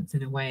intelligence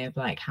in a way of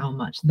like how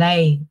much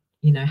they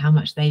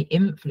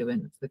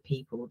influence the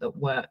people that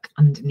work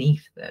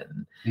underneath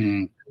them.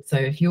 So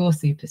if you're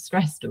super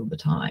stressed all the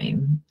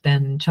time,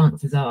 then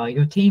chances are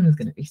your team is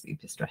going to be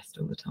super stressed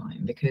all the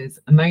time, because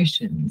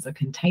emotions are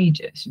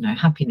contagious.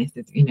 Happiness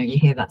is, you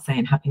hear that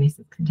saying, happiness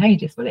is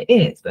contagious. Well, it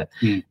is, but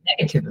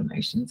negative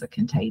emotions are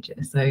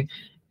contagious. So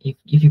if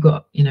you've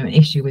got an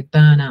issue with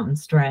burnout and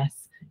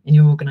stress in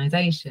your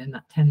organization,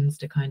 that tends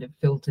to kind of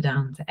filter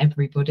down to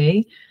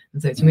everybody.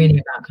 And so it's really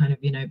about kind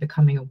of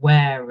becoming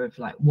aware of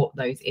like what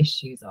those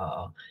issues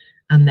are,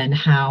 and then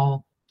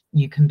how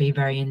you can be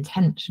very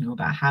intentional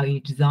about how you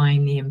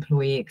design the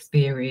employee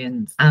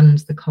experience and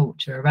the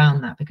culture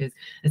around that, because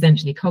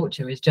essentially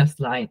culture is just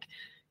like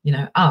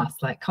us,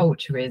 like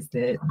culture is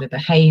the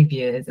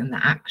behaviors and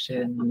the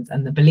actions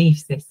and the belief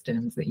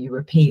systems that you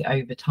repeat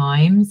over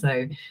time.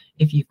 So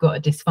if you've got a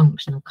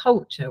dysfunctional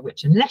culture,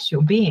 which unless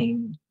you're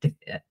being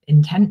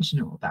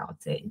intentional about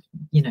it,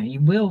 you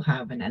will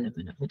have an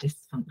element of a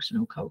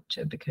dysfunctional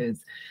culture, because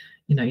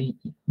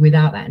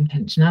without that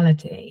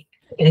intentionality,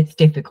 it's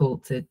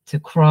difficult to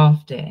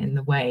craft it in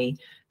the way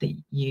that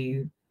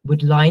you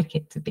would like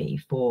it to be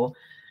for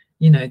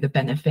the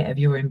benefit of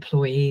your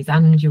employees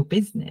and your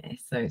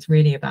business. So it's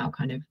really about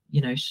kind of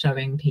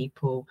showing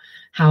people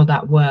how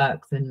that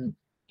works. And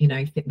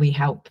we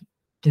help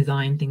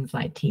design things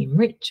like team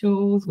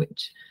rituals,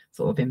 which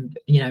sort of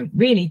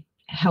really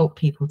help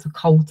people to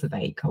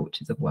cultivate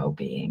cultures of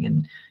well-being,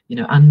 and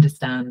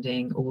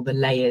understanding all the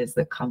layers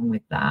that come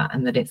with that,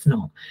 and that it's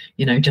not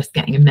just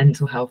getting a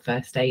mental health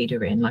first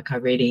aider in. Like, I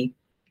really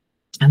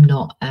am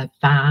not a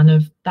fan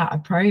of that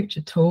approach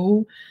at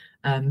all,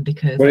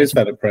 because what is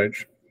that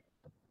approach?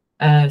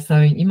 So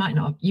you might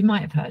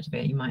have heard of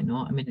it, you might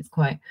not. I mean, it's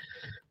quite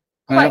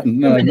no, I've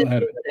not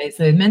heard of it.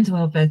 So mental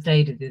health first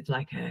aid is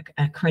like a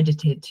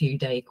accredited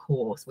 2-day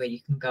course where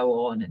you can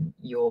go on, and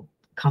your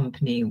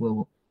company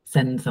will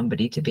send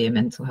somebody to be a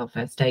mental health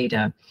first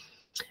aider,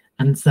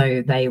 and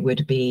so they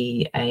would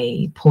be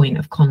a point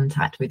of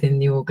contact within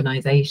the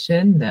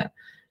organization, that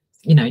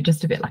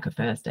just a bit like a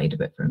first aider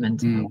but for a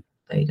mental health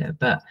aider.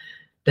 But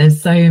there's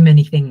so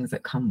many things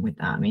that come with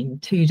that. I mean,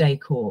 2-day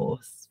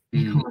course,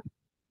 you can't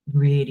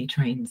really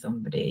train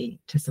somebody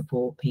to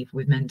support people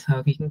with mental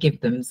health. You can give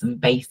them some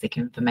basic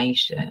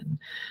information,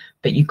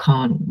 but you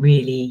can't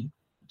really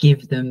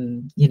give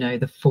them, you know,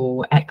 the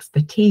full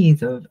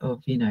expertise of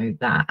you know,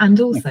 that. And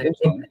also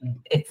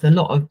it's a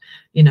lot of,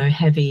 you know,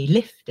 heavy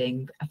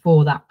lifting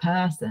for that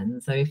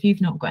person. So if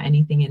you've not got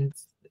anything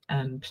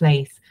in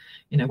place,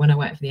 you know, when I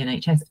worked for the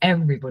NHS,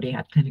 everybody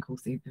had clinical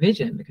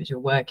supervision because you're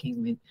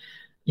working with,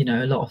 you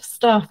know, a lot of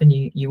stuff, and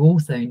you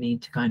also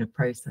need to kind of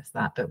process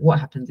that. But what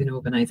happens in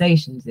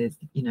organizations is,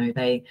 you know,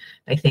 they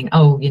think,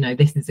 oh, you know,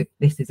 this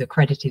is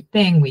accredited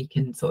thing, we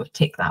can sort of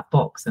tick that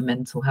box for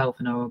mental health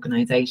in our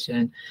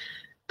organization.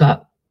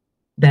 But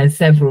there's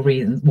several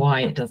reasons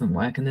why it doesn't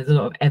work, and there's a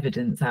lot of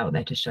evidence out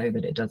there to show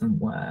that it doesn't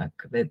work.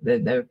 There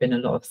have been a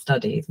lot of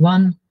studies.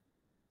 One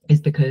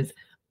is because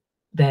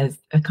there's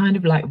a kind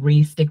of like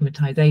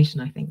re-stigmatization,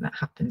 I think, that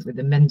happens with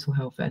the mental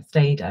health first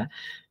aider.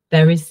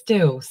 There is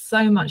still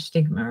so much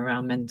stigma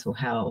around mental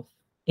health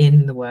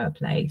in the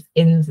workplace,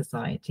 in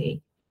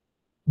society,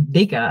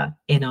 bigger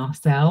in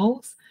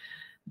ourselves,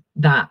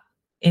 that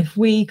if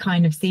we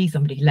kind of see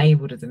somebody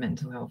labelled as a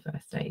mental health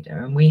first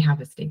aider and we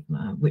have a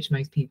stigma, which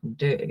most people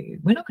do,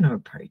 we're not going to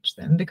approach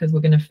them because we're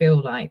going to feel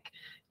like,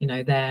 you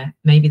know,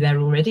 maybe they're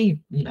already,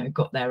 you know,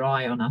 got their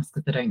eye on us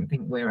because they don't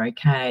think we're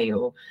okay,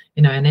 or,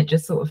 you know, and it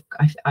just sort of,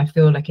 I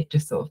feel like it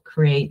just sort of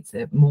creates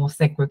a more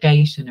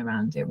segregation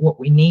around it. What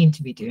we need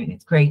to be doing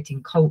is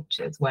creating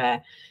cultures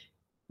where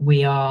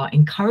we are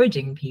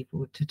encouraging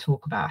people to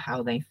talk about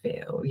how they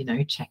feel, you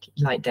know,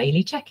 like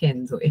daily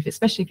check-ins, or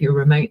especially if you're a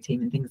remote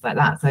team and things like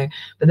that. So,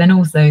 but then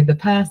also the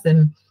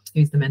person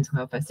who's the mental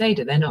health first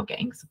aider, they're not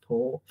getting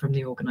support from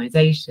the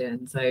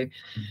organization. So, you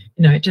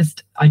know, I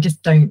just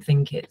don't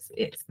think it's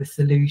the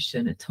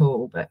solution at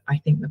all. But I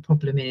think the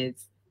problem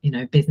is, you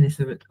know, business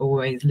are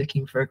always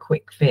looking for a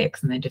quick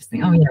fix, and they just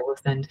think, oh yeah, we'll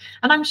send.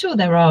 And I'm sure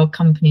there are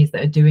companies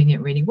that are doing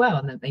it really well,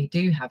 and that they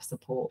do have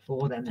support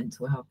for their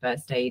mental health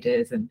first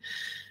aiders, and,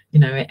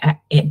 you know,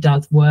 it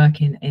does work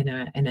in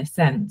a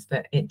sense,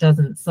 but it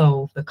doesn't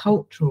solve the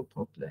cultural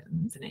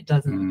problems, and it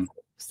doesn't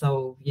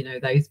solve, you know,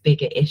 those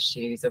bigger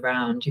issues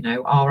around, you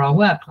know, are our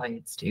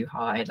workloads too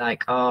high?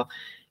 Like, are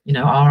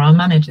our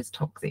managers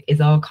toxic? Is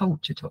our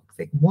culture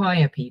toxic?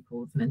 Why are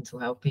people's mental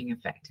health being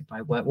affected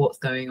by work? What's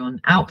going on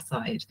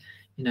outside?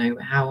 You know,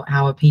 how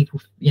are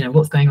people, you know,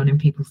 what's going on in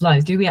people's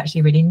lives? Do we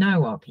actually really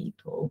know our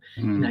people?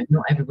 You know,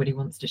 not everybody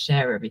wants to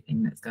share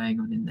everything that's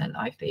going on in their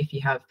life, but if you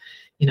have,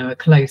 you know, a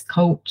close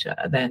culture,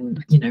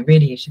 then, you know,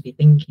 really you should be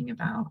thinking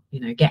about, you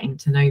know, getting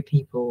to know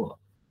people,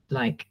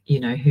 like,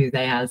 you know, who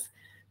they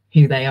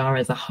are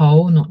as a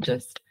whole, not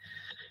just,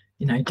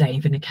 you know,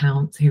 David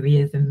accounts who he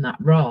is in that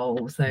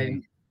role. So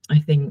I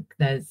think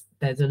there's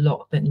a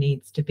lot that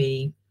needs to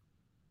be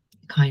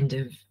kind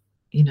of,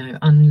 you know,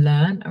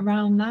 unlearn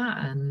around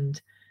that,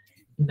 and,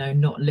 you know,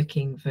 not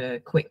looking for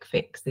quick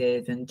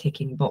fixes and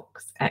ticking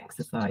box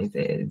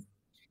exercises.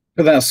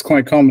 But that's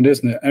quite common,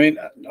 isn't it? I mean,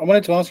 I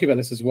wanted to ask you about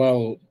this as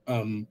well.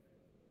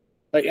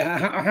 Like,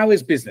 how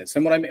is business?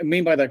 And what I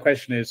mean by that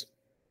question is,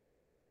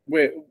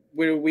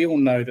 we all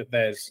know that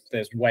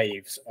there's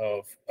waves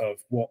of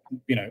what,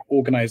 you know,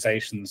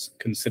 organizations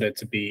consider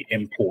to be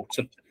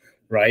important,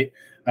 right?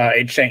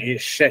 It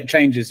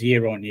changes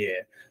year on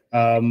year.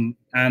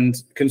 And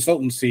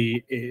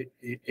consultancy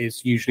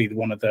is usually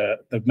one of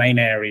the main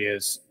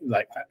areas.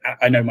 Like,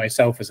 I know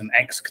myself as an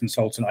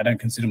ex-consultant, I don't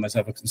consider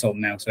myself a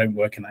consultant now, so I don't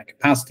work in that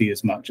capacity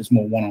as much. It's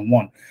more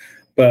one-on-one.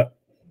 But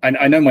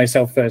I know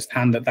myself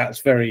firsthand that that's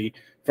very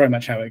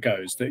much how it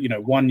goes. That, you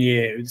know, 1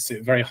 year it's a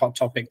very hot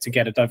topic to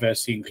get a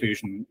diversity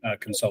inclusion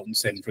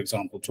consultants in, for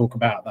example, talk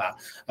about that.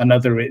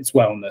 Another it's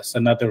wellness,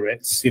 another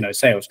it's, you know,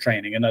 sales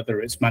training,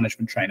 another it's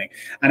management training,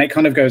 and it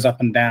kind of goes up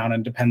and down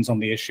and depends on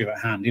the issue at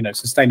hand. You know,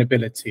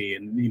 sustainability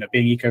and, you know,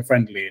 being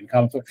eco-friendly and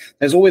kind of,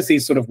 there's always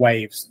these sort of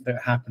waves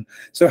that happen.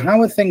 So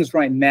how are things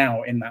right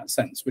now in that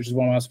sense? Which is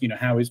why I'm asking, you know,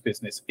 how is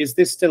business? Is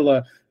this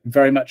still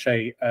very much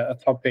a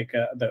topic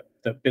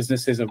that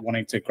businesses are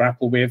wanting to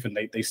grapple with, and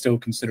they still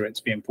consider it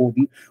to be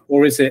important,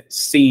 or is it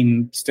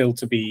seen still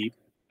to be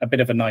a bit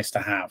of a nice to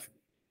have?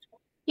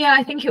 Yeah,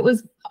 I think it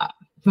was,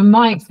 from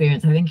my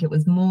experience, I think it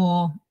was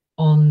more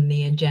on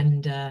the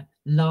agenda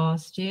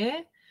last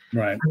year.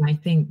 Right. And I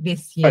think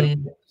this year,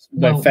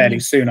 fairly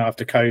soon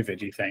after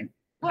COVID, you think?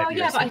 Well,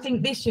 yeah, but I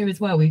think this year as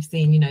well, we've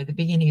seen, you know, the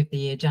beginning of the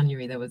year,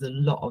 January, there was a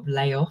lot of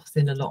layoffs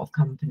in a lot of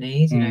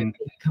companies. You know,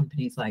 big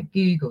companies like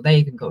Google, they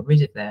even got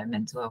rid of their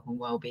mental health and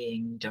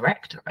wellbeing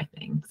director, I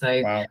think.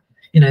 So, wow.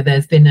 You know,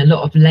 there's been a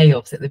lot of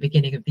layoffs at the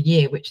beginning of the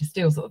year, which is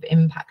still sort of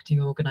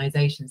impacting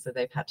organizations. So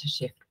they've had to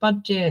shift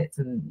budgets,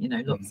 and, you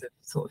know, lots of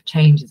sort of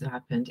changes have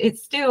happened.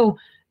 It's still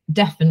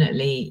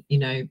definitely, you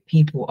know,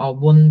 people are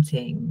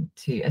wanting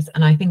to,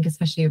 and I think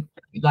especially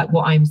like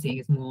what I'm seeing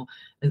is more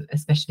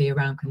especially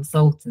around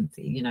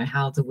consultancy. You know,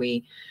 how do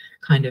we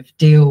kind of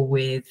deal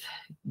with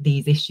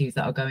these issues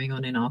that are going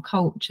on in our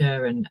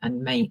culture and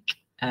make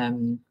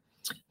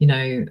you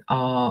know,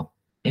 our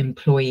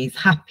employees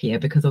happier?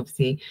 Because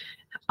obviously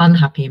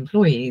unhappy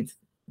employees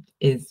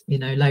is, you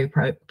know, low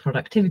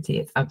productivity,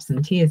 it's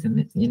absenteeism,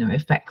 it's, you know,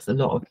 affects a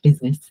lot of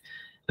business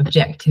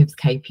objectives,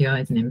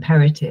 KPIs and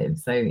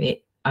imperatives. So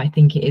I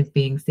think it is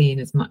being seen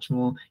as much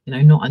more, you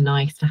know, not a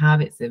nice to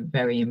have, it's a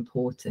very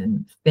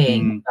important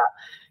thing. But,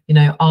 you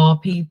know, are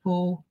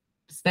people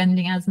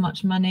spending as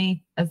much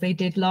money as they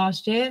did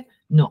last year?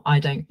 Not, I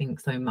don't think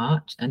so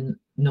much. And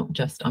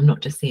I'm not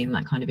just seeing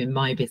that kind of in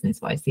my business,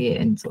 but I see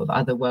it in sort of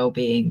other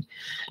well-being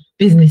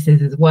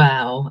businesses as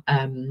well.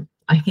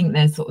 I think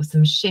there's sort of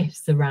some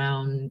shifts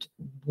around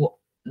what,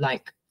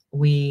 like,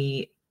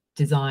 we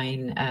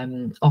design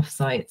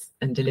offsites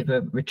and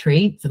deliver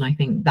retreats, and I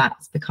think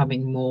that's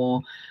becoming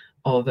more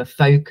of a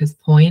focus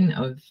point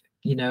of,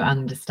 you know,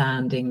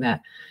 understanding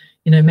that,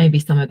 you know, maybe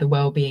some of the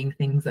well-being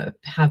things that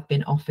have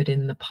been offered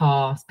in the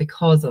past,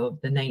 because of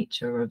the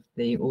nature of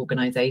the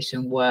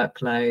organization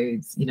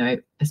workloads, you know,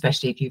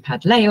 especially if you've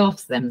had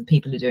layoffs, then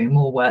people are doing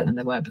more work than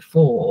they were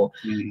before.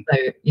 So,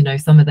 you know,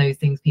 some of those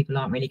things people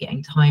aren't really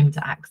getting time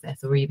to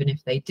access, or even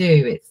if they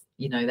do, it's,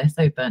 you know, they're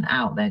so burnt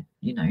out that,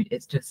 you know,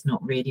 it's just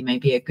not really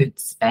maybe a good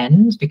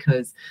spend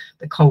because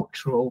the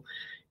cultural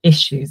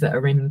issues that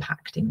are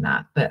impacting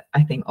that. But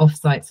I think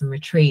offsites and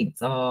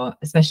retreats are,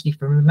 especially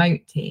for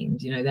remote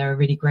teams, you know, they're a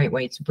really great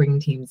way to bring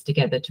teams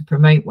together, to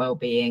promote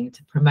well-being,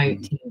 to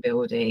promote team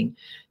building,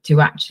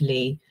 to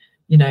actually,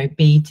 you know,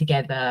 be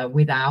together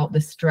without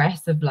the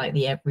stress of like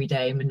the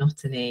everyday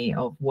monotony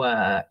of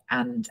work.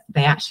 And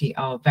they actually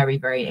are very,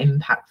 very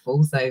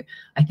impactful. So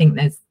I think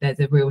there's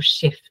a real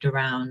shift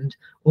around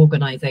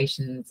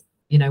organizations,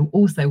 you know,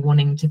 also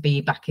wanting to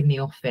be back in the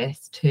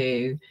office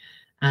too,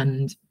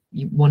 and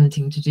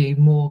wanting to do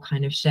more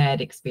kind of shared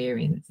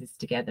experiences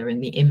together,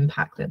 and the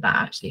impact that that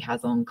actually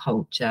has on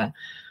culture,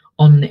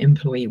 on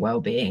employee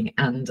well-being,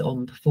 and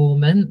on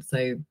performance.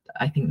 So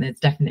I think there's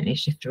definitely a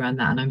shift around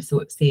that, and I'm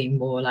sort of seeing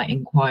more like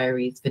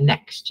inquiries for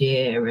next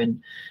year,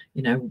 and,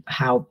 you know,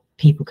 how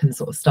people can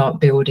sort of start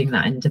building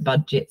that into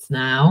budgets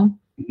now.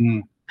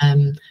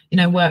 You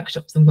know,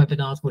 workshops and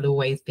webinars will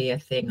always be a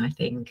thing, I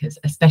think,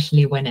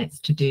 especially when it's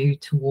to do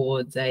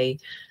towards a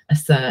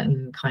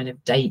certain kind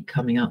of date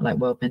coming up, like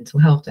World Mental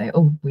Health Day.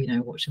 Oh, you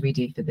know, what should we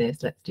do for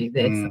this? Let's do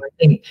this. So I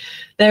think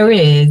there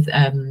is,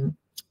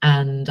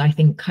 and I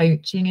think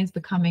coaching is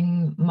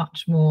becoming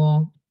much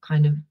more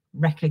kind of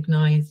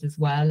recognized as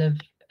well, of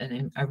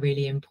a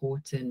really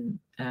important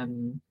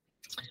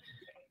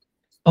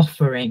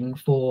offering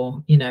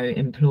for, you know,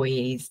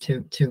 employees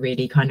to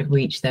really kind of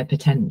reach their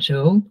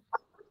potential.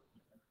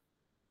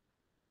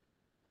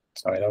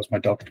 Sorry, that was my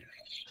dog.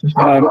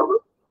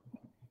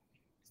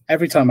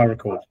 Every time I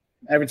record,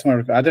 I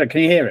don't know,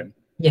 can you hear him?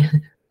 Yeah.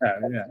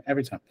 Yeah,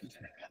 every time.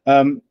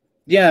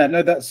 Yeah,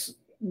 no, that's,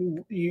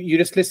 you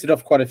just listed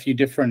off quite a few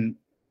different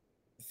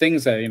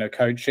things there, you know,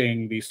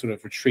 coaching, these sort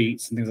of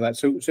retreats and things like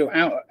that. So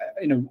out,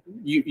 you know,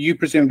 you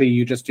presumably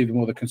you just do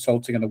more the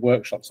consulting and the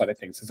workshop side of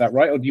things, is that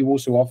right? Or do you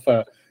also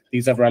offer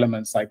these other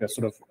elements, like the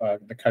sort of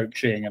the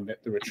coaching and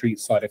the retreat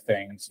side of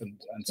things and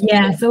so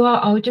yeah forth? So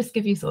I'll just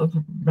give you sort of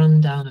a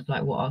rundown of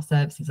like what our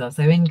services are.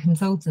 So in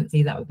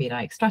consultancy, that would be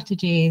like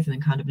strategies and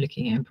kind of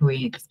looking at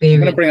employee experience.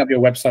 I'm going to bring up your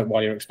website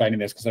while you're explaining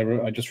this, because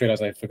I just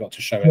realized I forgot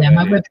to show it.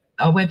 Yeah,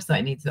 our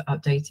website needs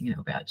updating a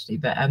little bit actually,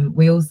 but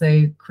we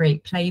also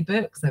create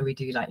playbooks. So we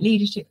do like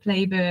leadership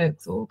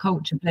playbooks or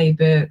culture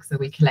playbooks. So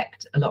we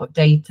collect a lot of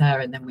data,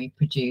 and then we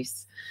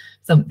produce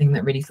something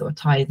that really sort of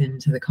ties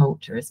into the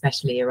culture,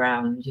 especially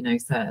around, you know,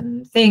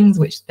 certain things,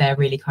 which they're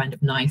really kind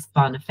of nice,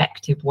 fun,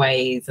 effective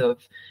ways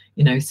of,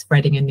 you know,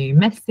 spreading a new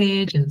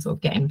message and sort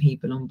of getting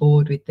people on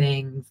board with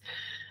things.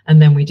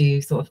 And then we do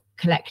sort of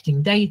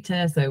collecting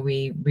data. So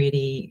we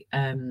really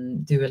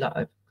do a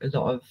lot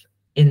of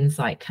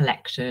insight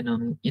collection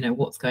on, you know,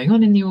 what's going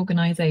on in the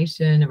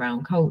organization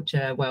around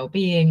culture,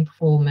 well-being,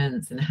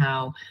 performance, and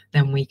how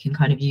then we can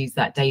kind of use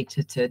that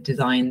data to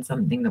design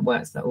something that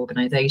works for the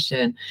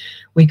organization.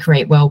 We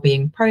create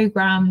well-being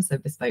programs, so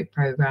bespoke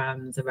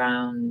programs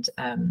around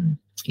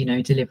you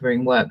know,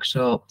 delivering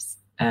workshops,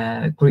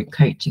 group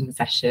coaching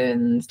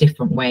sessions,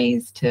 different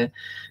ways to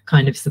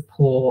kind of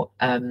support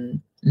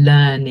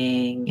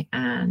learning.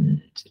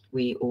 And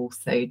we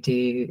also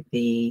do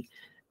the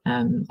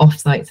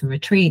offsites and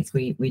retreats.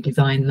 We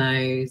design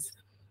those,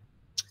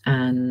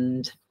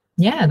 and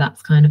yeah,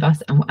 that's kind of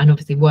us. And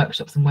obviously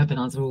workshops and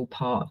webinars are all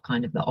part of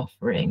kind of the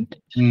offering.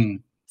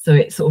 So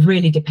it sort of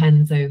really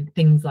depends. So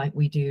things like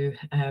we do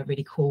a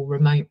really cool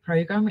remote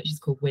program, which is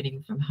called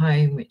Winning from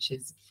Home, which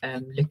is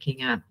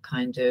looking at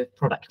kind of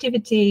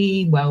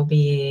productivity,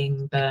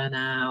 well-being,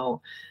 burnout,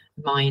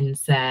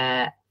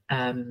 mindset,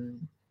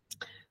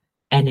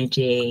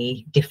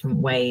 energy, different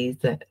ways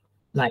that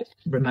like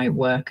remote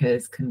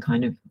workers can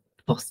kind of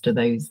foster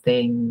those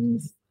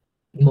things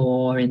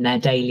more in their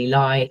daily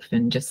life,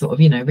 and just sort of,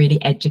 you know,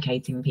 really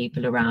educating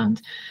people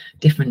around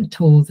different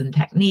tools and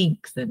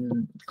techniques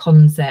and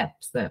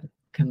concepts that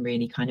can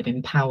really kind of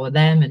empower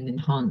them and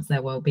enhance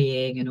their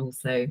well-being, and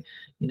also,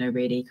 you know,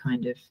 really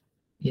kind of,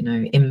 you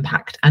know,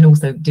 impact, and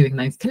also doing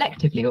those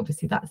collectively.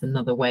 Obviously that's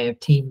another way of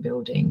team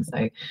building.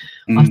 So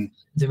our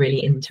sessions are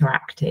really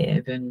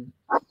interactive, and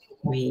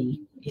we,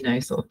 you know,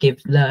 sort of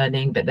give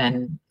learning, but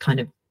then kind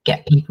of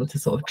get people to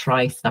sort of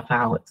try stuff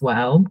out as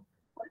well.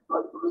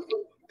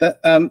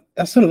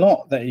 That's a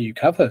lot that you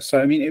cover. So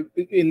I mean,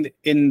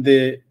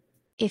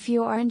 if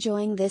you are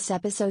enjoying this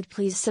episode,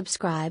 please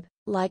subscribe,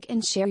 like,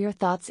 and share your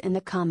thoughts in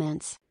the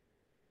comments.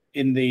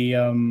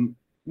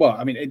 Well,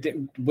 I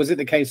mean, was it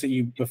the case that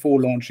you,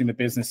 before launching the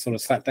business, sort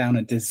of sat down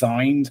and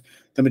designed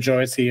the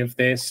majority of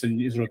this, and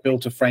you sort of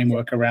built a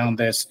framework around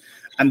this,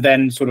 and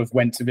then sort of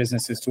went to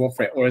businesses to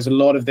offer it? Or is a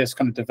lot of this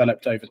kind of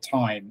developed over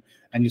time,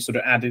 and you sort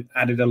of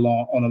added a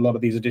lot on a lot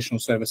of these additional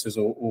services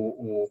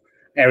or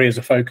areas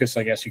of focus,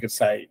 I guess you could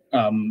say,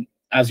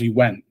 as you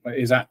went?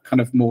 Is that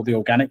kind of more the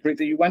organic route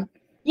that you went?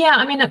 Yeah,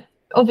 I mean,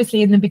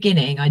 obviously in the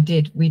beginning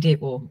we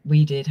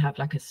did have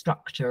like a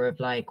structure of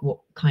like what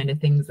kind of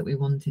things that we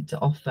wanted to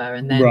offer,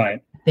 and then I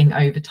think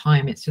over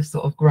time it's just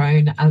sort of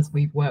grown as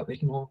we've worked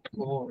with more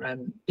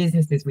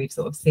businesses. We've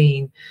sort of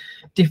seen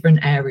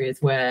different areas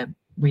where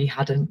we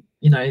hadn't,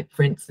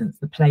 for instance,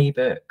 the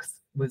playbooks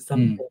was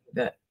something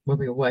that when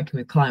we were working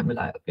with client, we're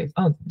like,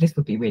 oh, this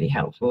would be really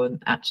helpful,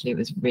 and actually it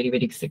was really,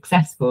 really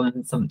successful,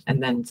 and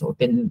then sort of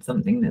been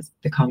something that's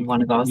become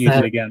one of our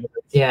services. Again.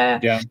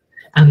 Yeah.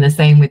 And the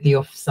same with the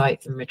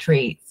off-sites and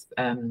retreats.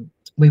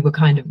 We were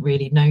kind of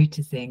really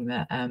noticing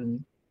that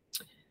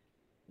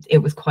it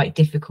was quite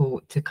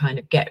difficult to kind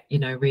of get,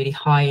 really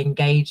high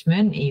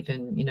engagement,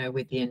 even,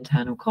 with the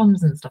internal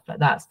comms and stuff like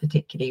that,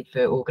 particularly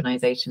for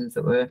organizations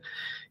that were,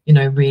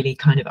 really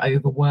kind of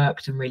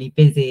overworked and really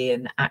busy.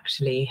 And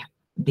actually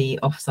the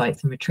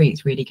off-sites and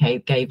retreats really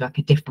gave like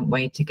a different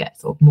way to get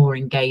sort of more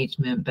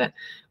engagement, but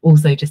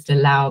also just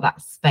allow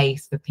that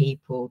space for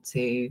people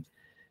to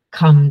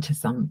come to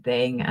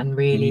something and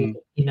really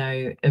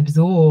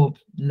absorb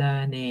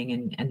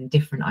learning and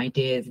different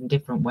ideas and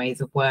different ways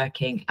of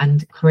working,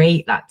 and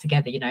create that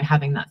together,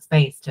 having that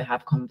space to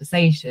have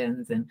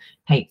conversations and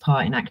take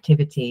part in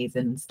activities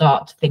and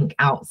start to think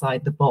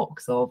outside the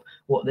box of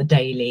what the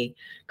daily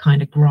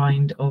kind of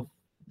grind of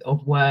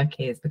work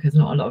is, because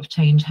not a lot of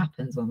change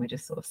happens when we're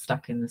just sort of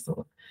stuck in the sort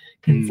of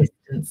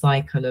consistent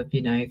cycle of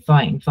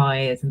fighting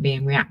fires and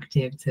being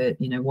reactive to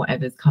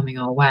whatever's coming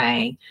our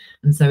way.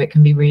 And so it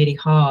can be really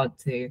hard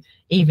to,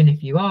 even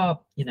if you are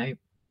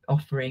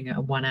offering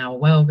a 1 hour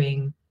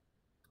wellbeing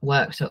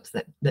workshops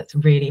that's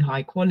really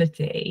high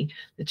quality,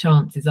 the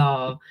chances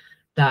are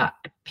that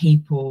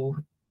people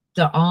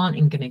that aren't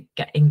going to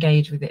get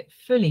engaged with it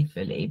fully,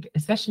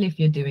 especially if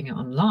you're doing it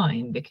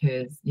online,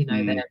 because they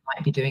might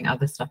be doing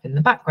other stuff in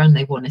the background,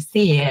 they want to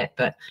see it,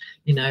 but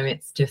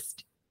it's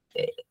just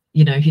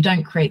if you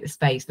don't create the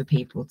space for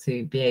people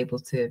to be able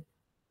to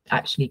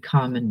actually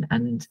come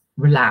and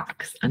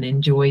relax and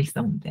enjoy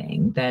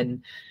something,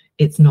 then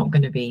it's not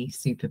going to be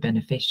super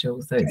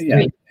beneficial. So it's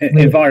really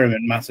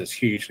environment matters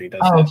hugely,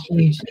 doesn't it?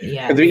 Hugely,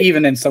 yeah.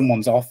 Even in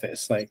someone's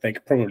office, like they're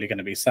probably going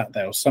to be sat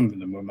there, or some of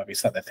them might be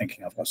sat there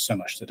thinking, I've got so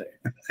much to do.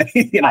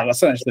 I've got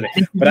so much to do.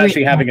 But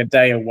actually having a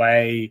day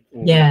away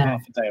or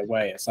half a day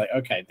away, it's like,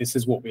 okay, this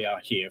is what we are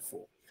here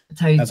for.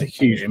 Totally. That's a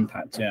huge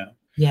impact.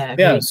 Yeah.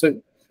 Really.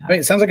 So I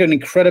mean, it sounds like an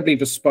incredibly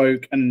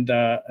bespoke and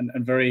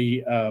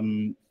very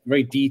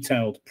very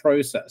detailed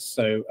process.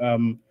 So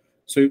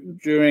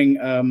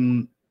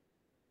during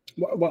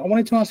well, I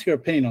wanted to ask your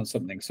opinion on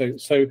something. So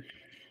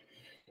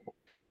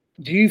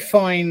do you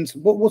find,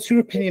 what's your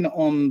opinion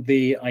on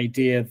the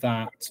idea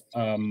that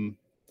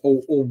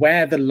or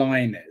where the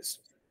line is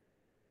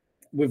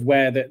with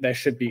where there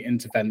should be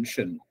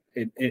intervention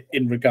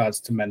in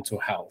regards to mental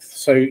health?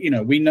 So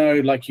we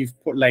know, like you've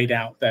laid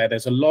out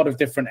there's a lot of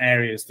different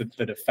areas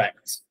that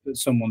affect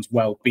someone's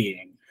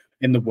well-being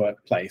in the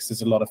workplace.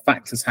 There's a lot of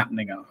factors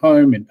happening at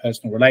home, in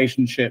personal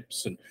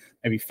relationships, and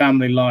maybe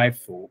family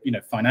life, or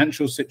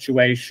financial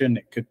situation.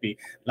 It could be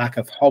lack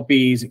of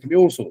hobbies. It could be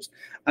all sorts.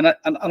 And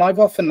I've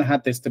often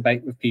had this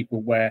debate with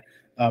people where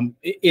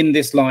in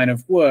this line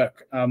of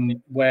work,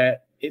 where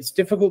it's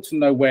difficult to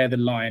know where the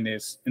line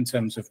is in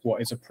terms of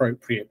what is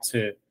appropriate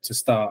to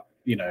start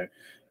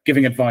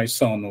giving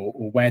advice on,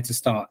 or where to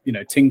start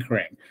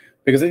tinkering,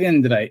 because at the end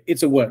of the day,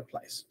 it's a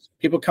workplace.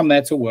 People come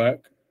there to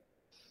work,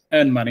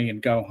 earn money,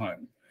 and go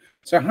home.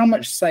 So how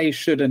much say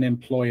should an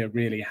employer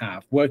really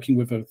have, working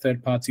with a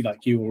third party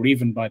like you, or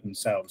even by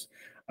themselves,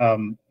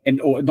 or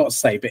not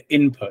say, but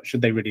input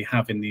should they really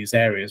have in these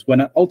areas,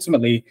 when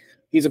ultimately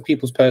these are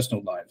people's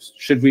personal lives?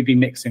 Should we be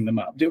mixing them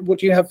up?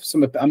 Would you have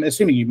some, I'm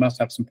assuming you must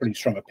have some pretty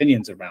strong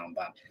opinions around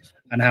that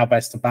and how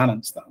best to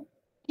balance that?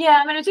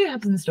 Yeah, I mean, I do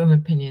have some strong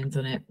opinions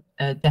on it,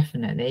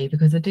 definitely,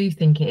 because I do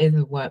think it is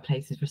a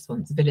workplace's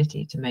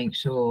responsibility to make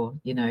sure,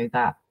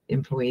 that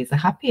employees are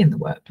happy in the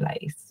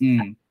workplace.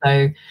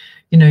 So,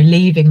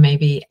 leaving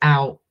maybe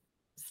out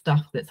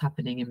stuff that's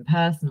happening in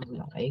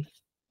personal life,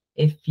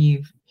 if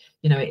you've,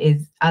 it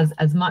is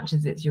as much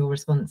as it's your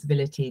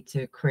responsibility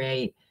to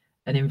create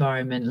an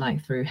environment,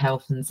 like through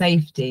health and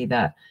safety,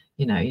 that,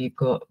 you've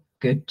got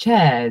good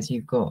chairs,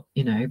 you've got,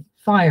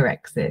 fire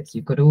exits,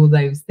 you've got all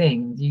those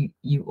things.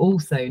 You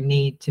also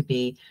need to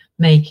be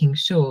making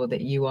sure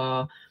that you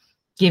are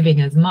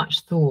giving as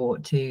much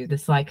thought to the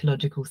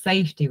psychological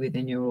safety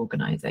within your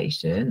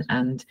organization,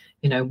 and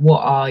what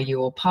are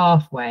your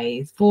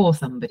pathways for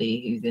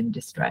somebody who's in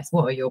distress?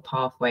 What are your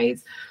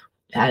pathways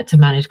to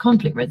manage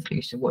conflict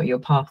resolution? What are your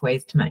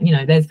pathways to you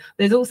know,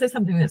 there's also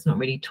something that's not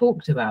really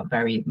talked about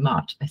very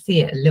much. I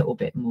see it a little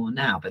bit more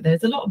now, but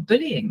there's a lot of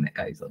bullying that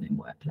goes on in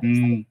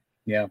workplaces.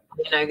 Yeah,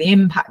 you know, the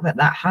impact that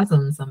that has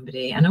on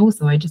somebody. And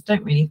also I just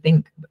don't really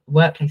think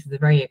workplaces are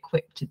very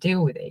equipped to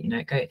deal with it. You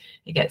know,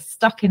 it gets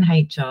stuck in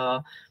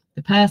HR.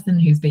 The person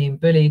who's being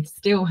bullied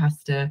still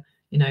has to,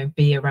 you know,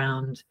 be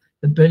around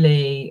the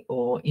bully,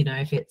 or, you know,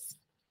 if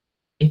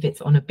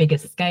it's on a bigger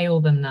scale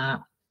than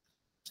that,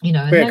 you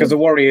know. Yeah, because the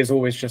worry is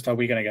always just, are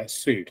we going to get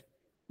sued?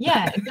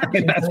 Yeah,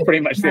 exactly. That's pretty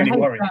much the only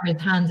worry. HR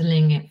is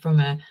handling it from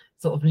a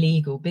sort of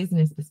legal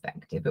business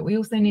perspective, but we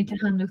also need to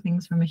handle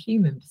things from a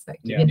human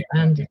perspective. I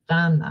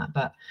understand that,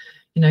 but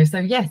you know, so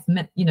yes,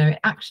 you know, it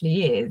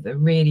actually is a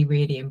really,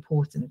 really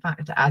important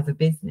factor as a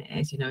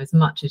business. You know, as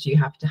much as you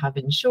have to have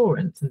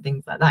insurance and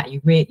things like that,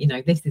 you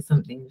know, this is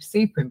something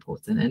super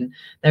important. And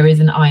there is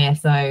an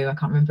ISO, I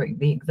can't remember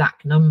the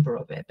exact number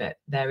of it, but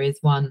there is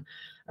one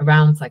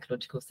around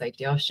psychological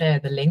safety. I'll share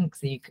the link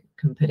so you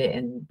can put it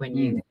in when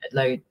you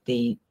load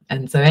the,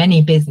 and so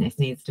any business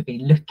needs to be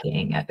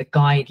looking at the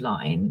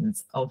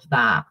guidelines of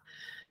that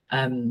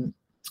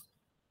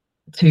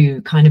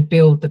to kind of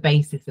build the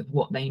basis of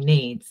what they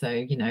need. So,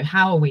 you know,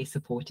 how are we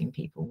supporting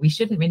people? We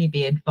shouldn't really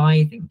be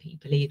advising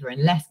people either,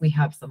 unless we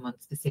have someone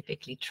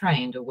specifically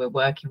trained or we're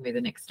working with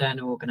an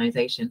external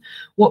organization.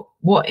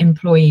 What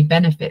employee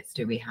benefits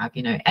do we have?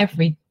 You know,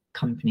 every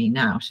company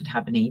now should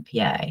have an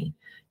EPA.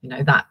 You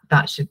know,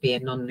 that should be a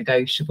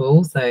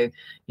non-negotiable. So,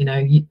 you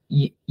know,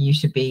 you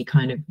should be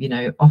kind of, you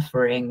know,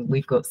 offering,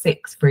 we've got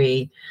 6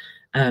 free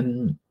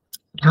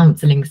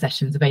counselling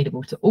sessions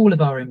available to all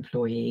of our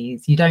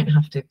employees. You don't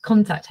have to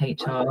contact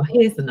HR.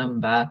 Here's the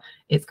number.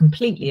 It's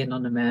completely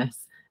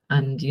anonymous.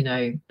 And, you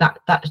know,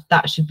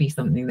 that should be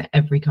something that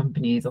every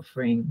company is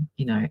offering,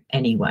 you know,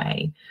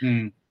 anyway.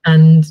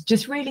 And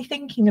just really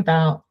thinking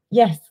about,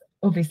 yes,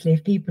 obviously,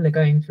 if people are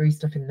going through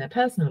stuff in their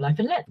personal life,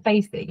 and let's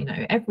face it, you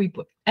know,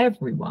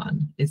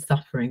 everyone is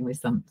suffering with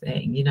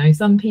something. You know,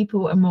 some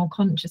people are more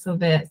conscious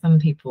of it, some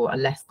people are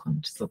less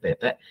conscious of it,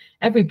 but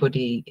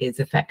everybody is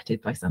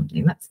affected by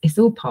something. It's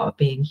all part of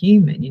being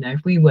human. You know,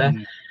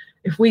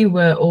 if we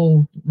were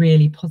all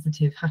really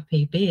positive,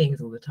 happy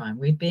beings all the time,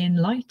 we'd be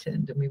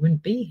enlightened and we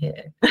wouldn't be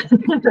here. So,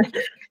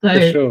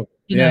 for sure.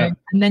 You know,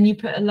 and then you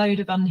put a load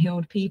of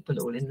unhealed people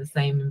all in the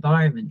same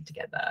environment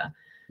together.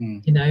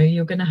 You know,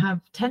 you're going to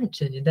have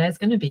tension. There's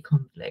going to be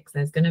conflicts.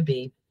 There's going to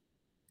be,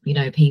 you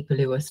know, people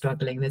who are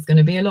struggling. There's going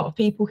to be a lot of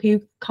people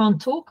who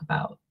can't talk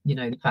about, you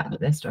know, the fact that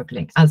they're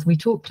struggling. As we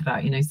talked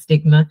about, you know,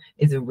 stigma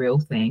is a real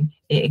thing.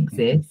 It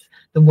exists.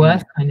 The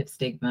worst kind of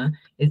stigma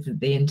is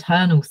the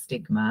internal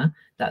stigma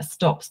that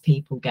stops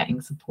people getting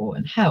support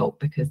and help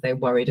because they're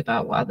worried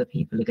about what other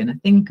people are going to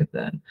think of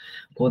them,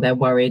 or they're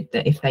worried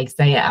that if they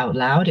say it out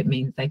loud, it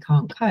means they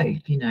can't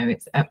cope. You know,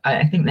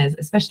 I think there's,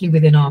 especially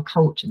within our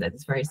culture, there's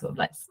this very sort of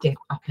like stiff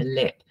upper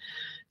lip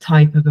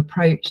type of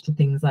approach to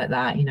things like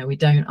that. You know, we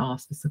don't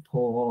ask for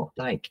support,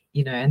 like,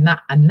 you know, and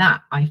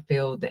that I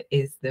feel that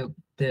is the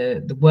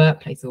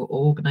workplace or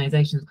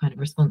organization's kind of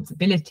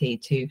responsibility,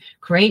 to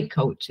create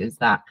cultures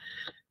that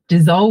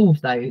dissolve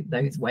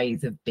those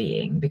ways of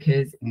being.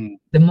 Because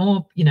the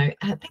more, you know,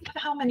 think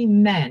of how many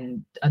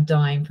men are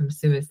dying from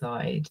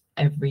suicide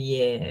every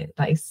year.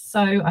 That is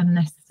so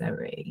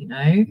unnecessary, you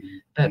know.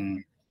 But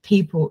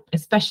people,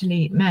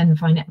 especially men,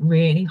 find it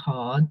really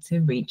hard to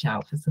reach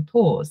out for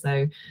support.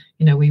 So,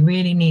 you know, we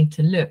really need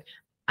to look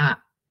at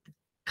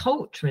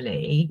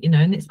culturally, you know,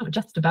 and it's not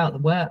just about the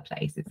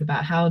workplace, it's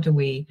about how do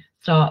we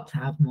start to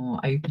have more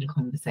open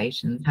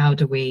conversations, how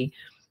do we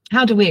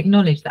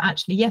acknowledge that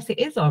actually, yes, it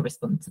is our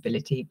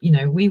responsibility. You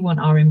know, we want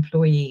our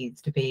employees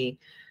to be,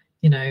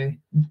 you know,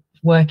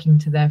 working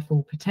to their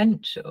full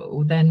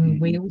potential. Then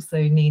we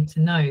also need to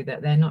know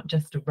that they're not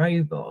just a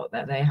robot,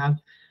 that they have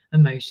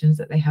emotions,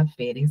 that they have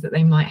feelings, that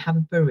they might have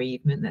a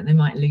bereavement, that they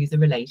might lose a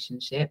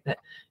relationship, that,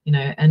 you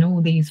know, and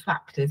all these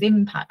factors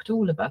impact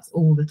all of us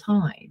all the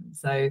time.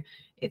 So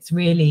it's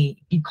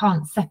really, you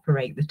can't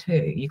separate the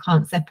two. You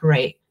can't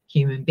separate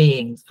human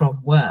beings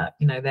from work.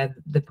 You know,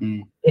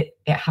 it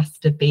has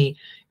to be,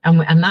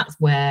 and that's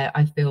where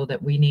I feel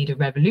that we need a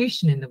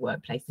revolution in the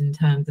workplace in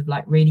terms of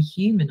like really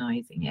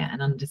humanizing it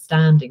and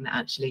understanding that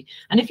actually.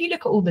 And if you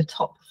look at all the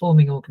top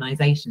performing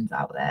organizations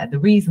out there, the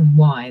reason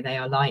why they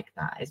are like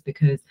that is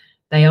because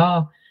they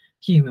are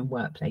human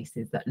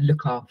workplaces that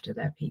look after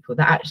their people,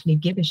 that actually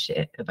give a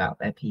shit about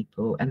their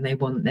people, and they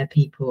want their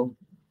people,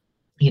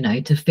 you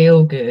know, to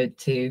feel good,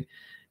 to,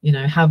 you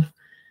know, have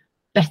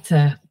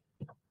better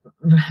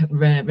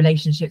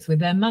relationships with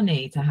their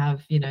money, to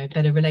have, you know,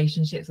 better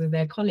relationships with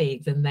their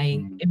colleagues, and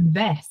they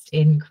invest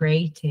in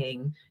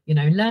creating, you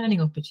know,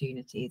 learning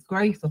opportunities,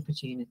 growth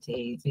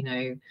opportunities, you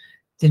know,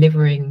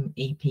 delivering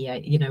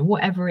EPA, you know,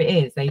 whatever it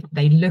is,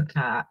 they look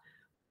at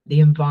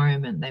the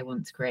environment they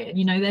want to create. And,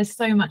 you know, there's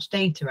so much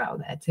data out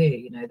there too,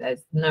 you know,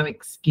 there's no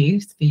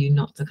excuse for you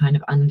not to kind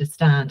of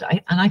understand.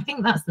 And I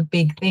think that's the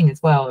big thing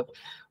as well,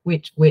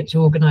 which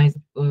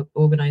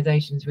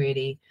organizations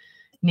really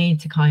need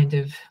to kind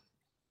of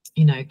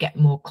get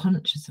more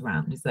conscious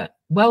around, is that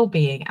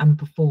well-being and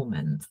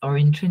performance are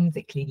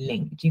intrinsically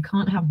linked. You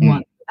can't have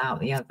one without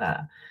the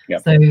other.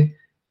 Yep. So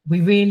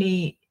we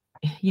really,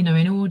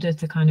 in order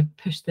to kind of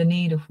push the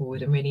needle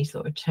forward and really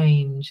sort of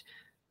change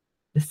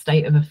the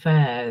state of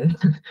affairs,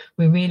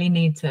 we really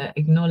need to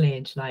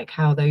acknowledge like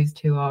how those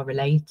two are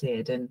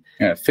related. And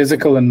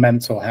physical and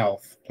mental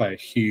health play a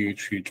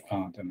huge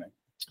part, don't they?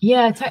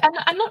 Yeah,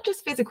 and not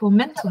just physical,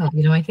 mental health.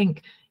 I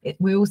think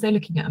we're also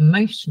looking at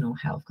emotional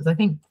health, because I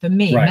think for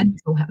me,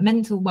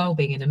 mental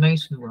well-being and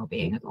emotional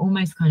well-being are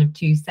almost kind of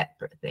two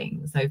separate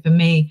things. So for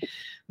me,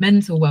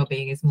 mental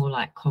well-being is more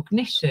like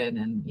cognition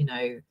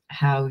and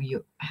how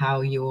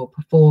you're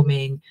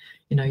performing,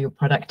 your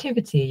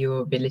productivity,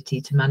 your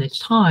ability to manage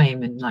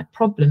time and like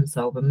problem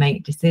solve and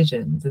make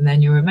decisions. And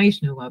then your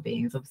emotional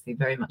well-being is obviously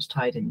very much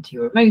tied into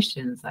your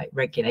emotions, like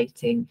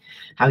regulating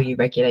how you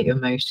regulate your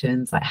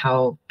emotions, like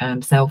how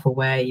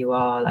self-aware you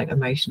are, like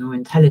emotional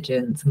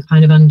intelligence, and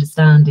kind of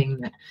understanding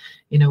that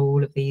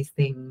all of these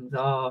things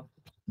are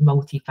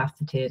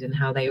multifaceted and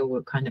how they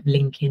all kind of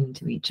link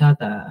into each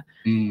other.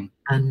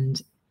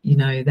 And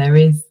there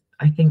is,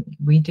 I think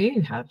we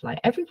do have, like,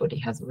 everybody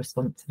has a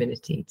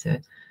responsibility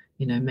to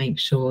make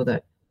sure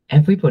that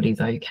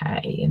everybody's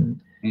okay, and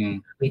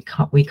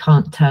we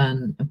can't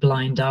turn a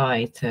blind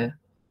eye to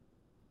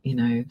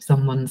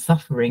someone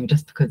suffering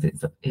just because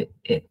it's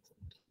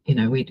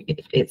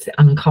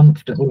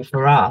uncomfortable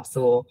for us,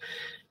 or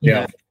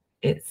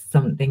it's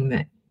something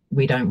that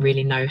we don't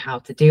really know how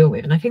to deal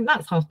with. And I think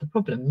that's half the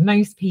problem.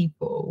 Most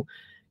people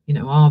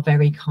are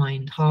very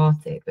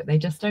kind-hearted, but they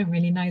just don't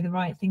really know the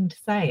right thing to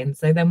say. And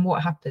so then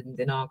what happens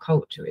in our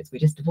culture is we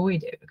just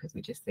avoid it, because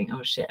we just think,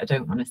 oh shit, I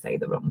don't want to say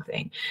the wrong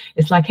thing.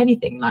 It's like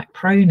anything, like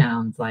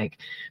pronouns, like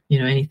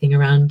anything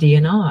around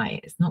D&I.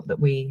 It's not that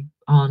we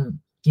aren't,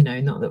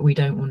 not that we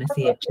don't want to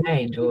see a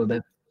change, or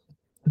the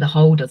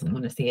whole doesn't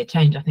want to see a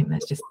change. I think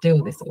there's just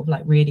still this sort of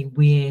like really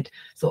weird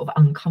sort of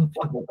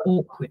uncomfortable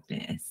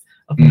awkwardness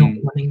of not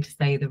wanting to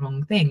say the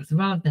wrong thing. So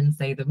rather than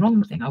say the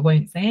wrong thing, I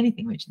won't say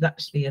anything, which is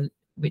actually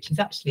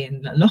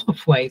in a lot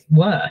of ways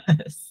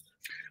worse.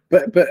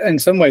 But in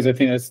some ways, I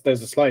think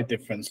there's a slight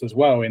difference as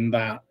well, in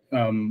that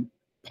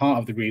part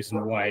of the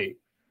reason why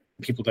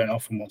people don't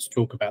often want to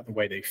talk about the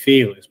way they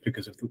feel is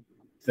because of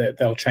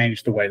they'll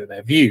change the way that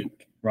they're viewed,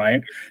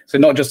 right? So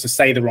not just to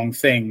say the wrong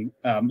thing,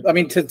 I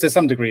mean, to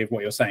some degree of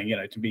what you're saying,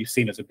 to be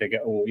seen as a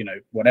bigot or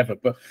whatever,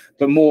 but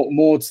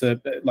more to,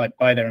 like,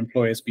 by their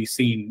employers be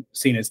seen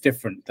as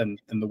different than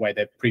the way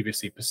they're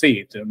previously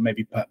perceived, and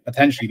maybe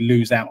potentially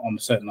lose out on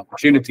certain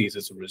opportunities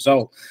as a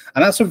result.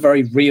 And that's a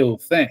very real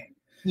thing.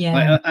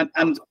 Yeah.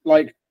 And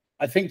like,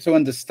 I think to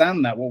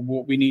understand that,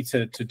 what we need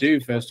to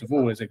do first of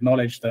all is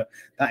acknowledge that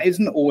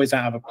isn't always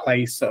out of a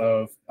place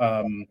of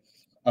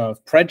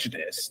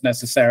prejudice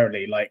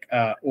necessarily, like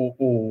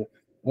or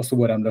what's the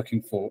word I'm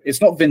looking for?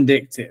 It's not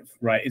vindictive,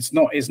 right? It's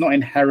not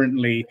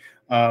inherently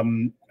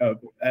an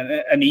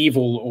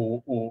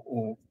evil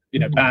or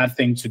bad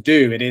thing to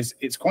do.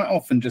 It's quite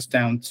often just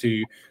down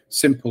to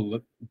simple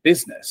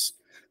business.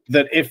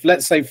 That if,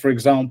 let's say, for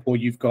example,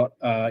 you've got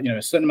a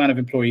certain amount of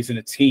employees in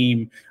a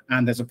team,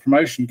 and there's a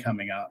promotion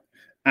coming up,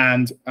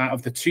 and out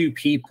of the two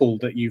people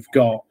that you've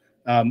got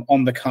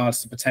on the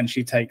cards to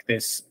potentially take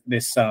this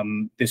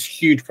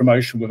huge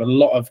promotion with a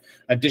lot of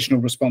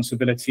additional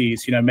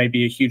responsibilities,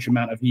 maybe a huge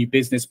amount of new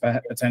business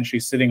potentially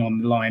sitting on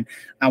the line,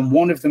 and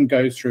one of them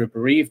goes through a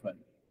bereavement,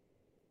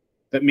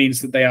 that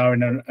means that they are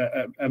in an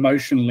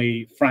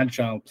emotionally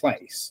fragile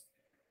place.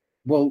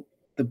 Well,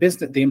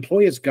 the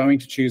employer is going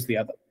to choose the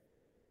other.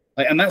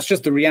 And that's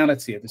just the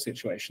reality of the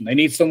situation. They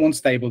need someone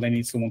stable. They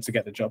need someone to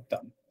get the job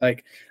done.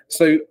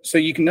 So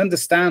you can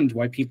understand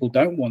why people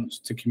don't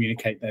want to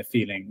communicate their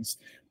feelings.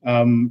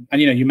 And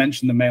you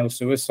mentioned the male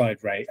suicide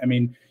rate. I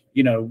mean,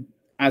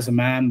 as a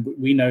man,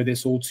 we know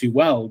this all too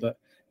well, that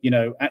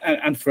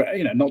and for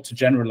not to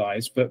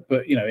generalize, but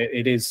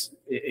it is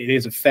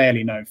a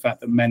fairly known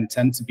fact that men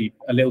tend to be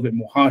a little bit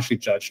more harshly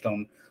judged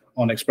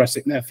on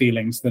expressing their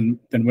feelings than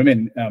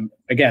women.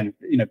 Again,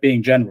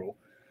 being general.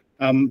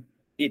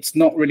 It's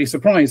not really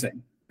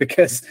surprising,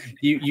 because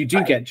you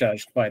do get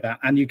judged by that,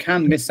 and you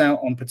can miss out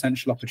on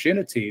potential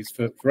opportunities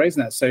for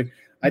raising that. So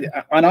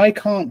I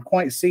can't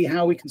quite see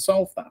how we can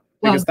solve that,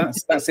 because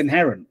that's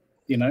inherent,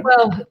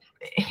 Well,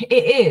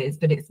 it is,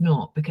 but it's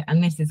not, because,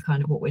 and this is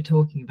kind of what we're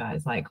talking about.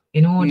 It's like,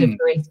 in order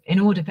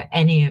for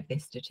any of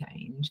this to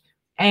change,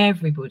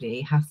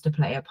 everybody has to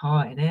play a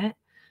part in it.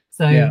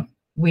 So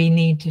we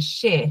need to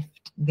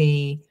shift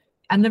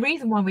and the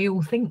reason why we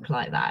all think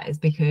like that is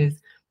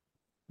because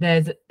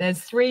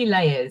there's three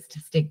layers to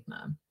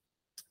stigma.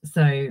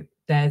 So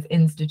there's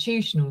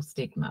institutional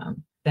stigma,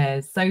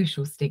 there's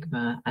social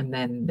stigma, and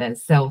then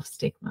there's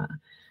self-stigma.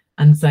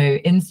 And so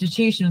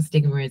institutional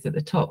stigma is at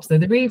the top. So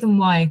the reason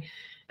why,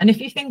 and if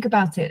you think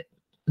about it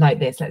like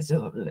this, let's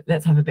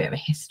have a bit of a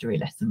history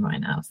lesson right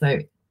now. So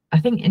I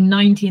think in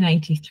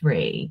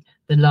 1983,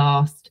 the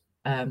last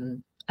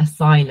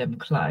asylum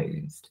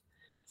closed.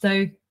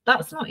 So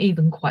that's not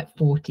even quite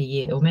 40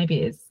 years, or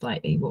maybe it's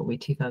slightly,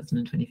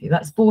 2023,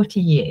 that's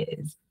 40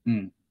 years.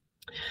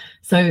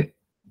 So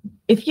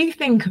if you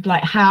think of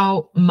like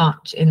how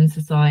much in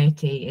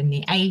society in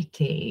the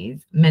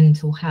 80s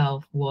mental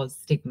health was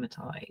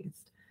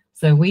stigmatized.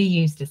 So we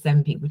used to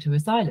send people to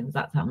asylums.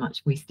 That's how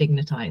much we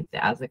stigmatized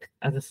it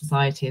as a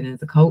society and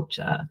as a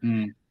culture.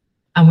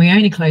 And we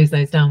only closed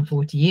those down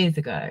 40 years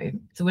ago.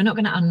 So we're not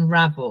going to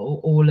unravel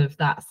all of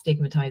that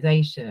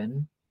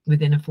stigmatization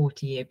within a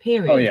 40-year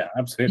period. Oh yeah,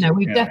 absolutely. You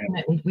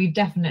know, we've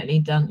definitely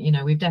done, you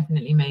know, we've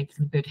definitely made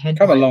some good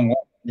headway. Come a long way.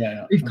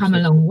 Yeah, we've come a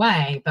long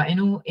way, but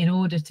in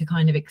order to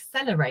kind of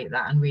accelerate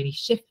that and really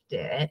shift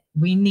it,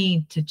 we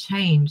need to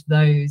change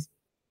those,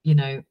 you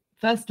know,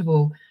 first of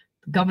all,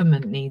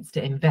 government needs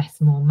to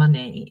invest more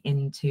money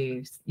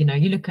into, you know,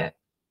 you look at,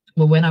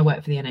 well, when I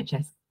worked for the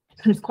NHS,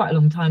 it's quite a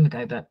long time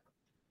ago, but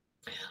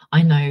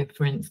I know,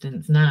 for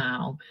instance,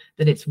 now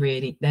that it's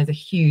really, there's a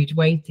huge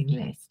waiting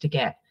list to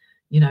get,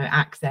 you know,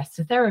 access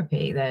to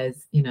therapy.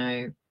 There's, you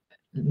know,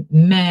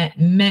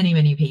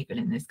 many people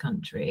in this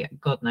country,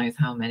 God knows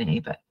how many,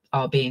 but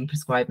are being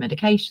prescribed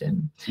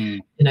medication.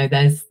 You know,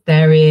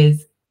 there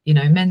is, you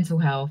know, mental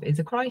health is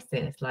a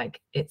crisis.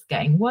 Like, it's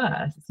getting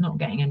worse, it's not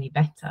getting any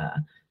better.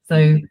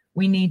 So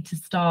we need to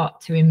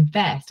start to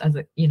invest as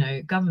a, you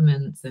know,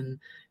 governments and,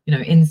 you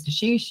know,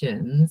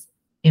 institutions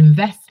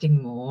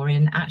investing more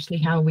in actually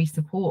how we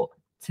support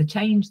to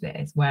change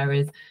this.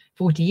 Whereas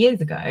 40 years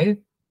ago,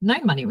 no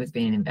money was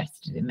being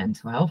invested in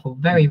mental health, or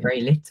very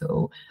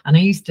little. And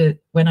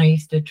when I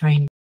used to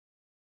train,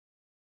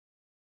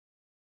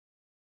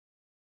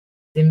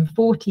 in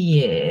 40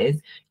 years,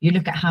 you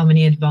look at how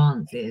many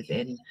advances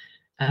in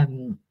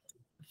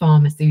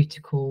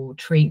pharmaceutical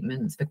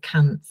treatments for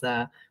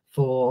cancer,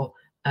 for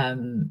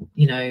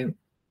you know,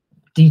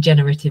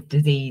 degenerative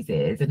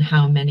diseases, and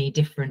how many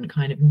different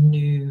kind of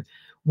new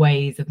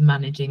ways of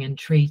managing and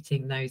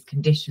treating those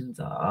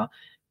conditions are.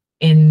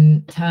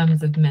 In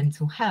terms of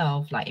mental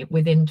health, like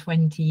within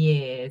 20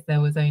 years,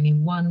 there was only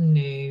one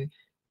new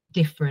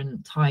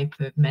different type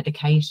of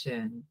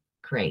medication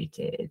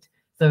created.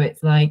 So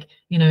it's like,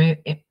 you know,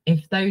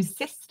 if those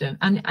systems,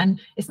 and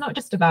it's not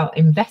just about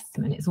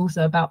investment, it's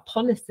also about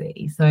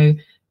policy. So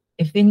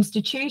if the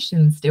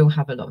institutions still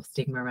have a lot of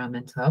stigma around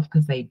mental health,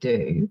 because they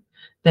do,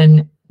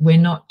 then we're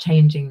not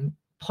changing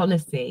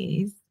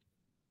policies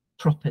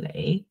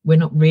properly. We're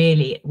not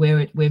really,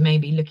 we're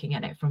maybe looking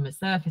at it from a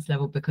surface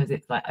level because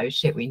it's like, oh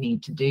shit, we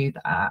need to do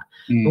that.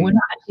 But we're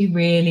not actually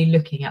really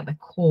looking at the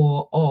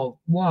core of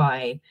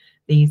why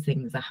these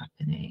things are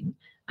happening,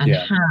 and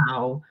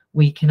how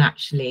we can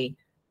actually,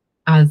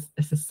 as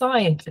a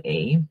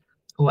society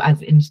or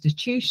as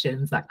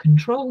institutions that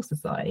control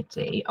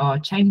society, are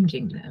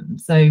changing them.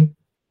 So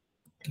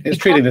it's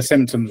treating the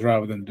symptoms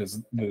rather than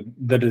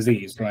the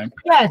disease, right?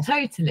 Yeah,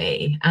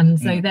 totally. And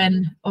so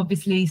then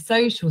obviously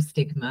social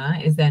stigma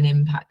is then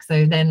impact.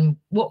 So then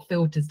what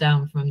filters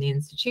down from the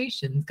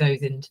institutions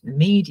goes into the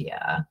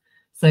media.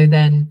 So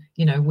then,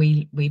 you know,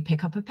 we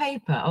pick up a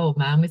paper, oh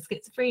man with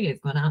schizophrenia has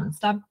gone out and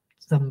stabbed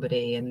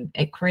somebody, and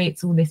it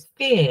creates all this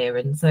fear.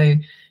 And so,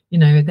 you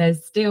know,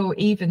 there's still,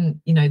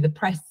 even, you know, the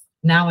press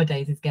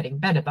nowadays is getting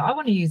better. But I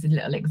want to use a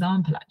little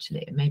example,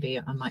 actually, and maybe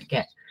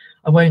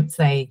I won't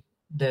say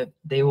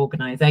the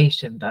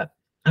organization, but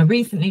I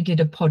recently did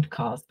a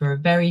podcast for a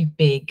very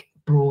big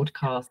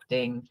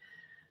broadcasting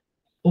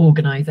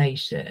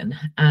organization,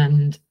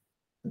 and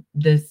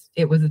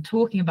it was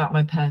talking about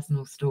my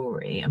personal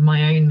story and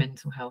my own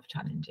mental health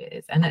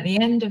challenges. And at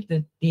the end of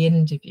the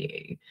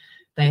interview,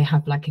 they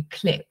have like a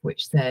clip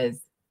which says,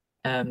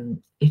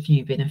 if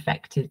you've been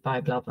affected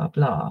by blah blah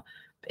blah.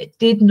 It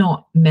did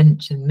not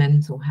mention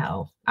mental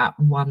health at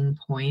one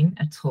point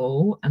at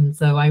all. And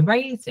so I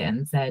raised it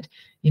and said,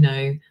 you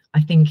know, I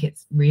think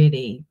it's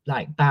really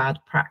like bad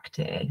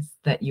practice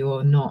that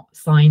you're not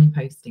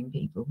signposting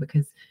people,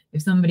 because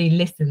if somebody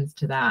listens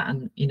to that,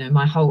 and, you know,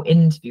 my whole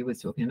interview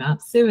was talking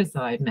about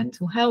suicide,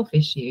 mental health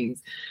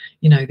issues,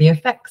 you know, the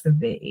effects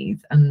of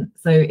these. And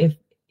so if,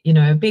 you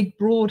know, a big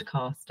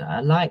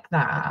broadcaster like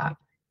that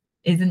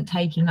isn't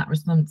taking that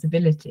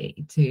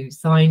responsibility to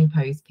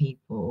signpost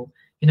people,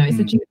 you know, it's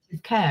a duty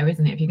of care,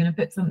 isn't it? If you're going to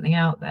put something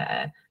out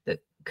there that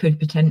could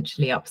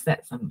potentially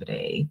upset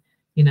somebody,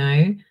 you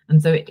know.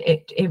 And so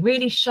it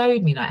really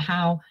showed me like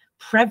how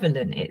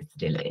prevalent it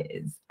still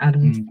is.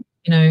 And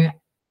you know,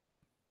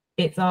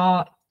 it's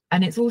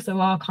also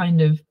our kind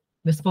of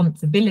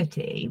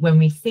responsibility when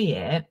we see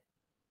it,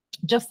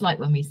 just like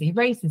when we see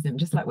racism,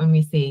 just like when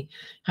we see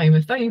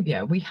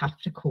homophobia, we have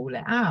to call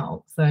it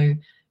out. So,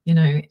 you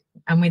know,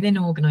 and within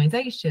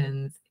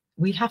organizations,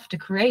 we have to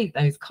create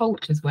those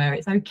cultures where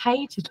it's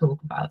okay to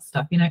talk about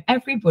stuff. You know,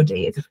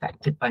 everybody is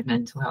affected by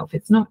mental health.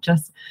 It's not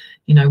just,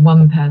 you know,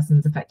 one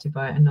person's affected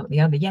by it and not the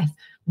other. Yes,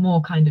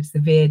 more kind of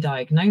severe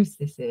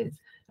diagnoses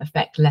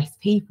affect less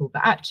people,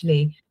 but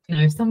actually, you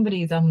know, if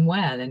somebody is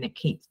unwell and it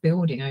keeps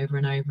building over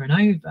and over and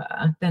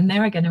over, then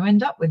they're going to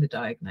end up with a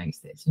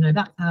diagnosis. You know,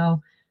 that's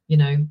how, you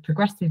know,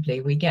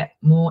 progressively we get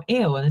more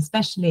ill, and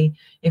especially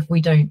if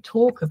we don't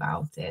talk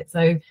about it.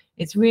 So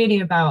it's really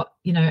about,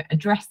 you know,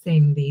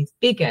 addressing these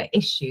bigger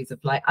issues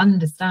of like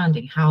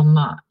understanding how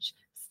much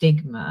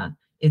stigma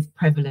is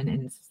prevalent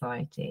in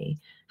society,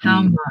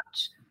 how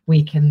much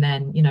we can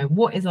then, you know,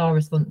 what is our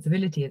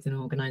responsibility as an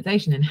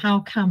organization, and how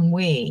can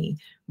we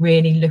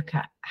really look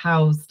at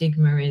how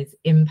stigma is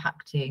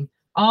impacting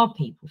our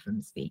people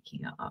from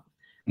speaking up.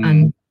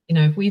 And you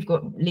know, if we've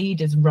got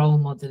leaders role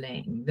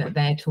modeling that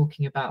they're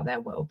talking about their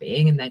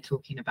well-being, and they're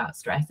talking about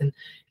stress, and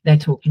they're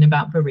talking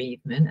about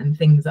bereavement and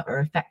things that are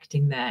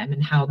affecting them,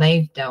 and how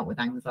they've dealt with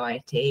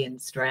anxiety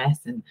and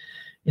stress and,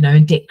 you know,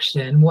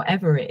 addiction,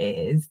 whatever it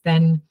is,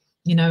 then,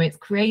 you know, it's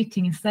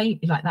creating a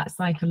safety, like that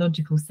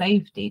psychological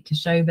safety, to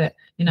show that,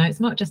 you know, it's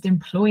not just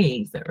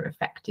employees that are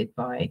affected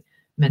by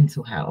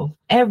mental health,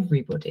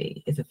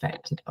 everybody is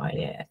affected by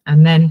it.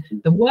 And then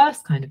the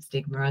worst kind of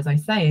stigma, as I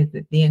say, is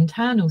that the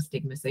internal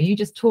stigma. So you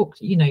just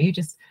talked, you know,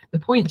 the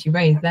points you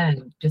raised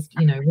then just,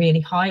 you know,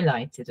 really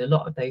highlighted a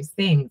lot of those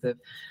things of,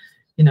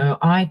 you know,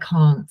 I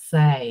can't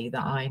say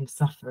that I'm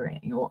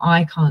suffering, or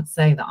I can't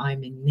say that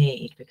I'm in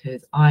need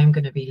because I'm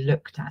going to be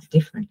looked at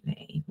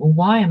differently. Well,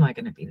 why am I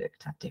going to be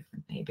looked at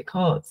differently?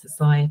 Because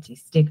society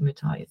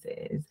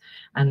stigmatizes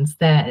and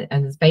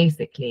has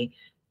basically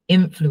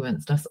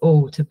influenced us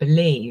all to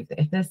believe that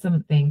if there's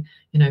something,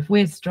 you know, if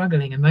we're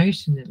struggling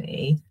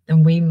emotionally,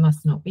 then we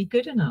must not be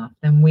good enough,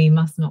 then we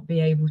must not be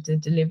able to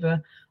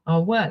deliver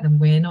our work, then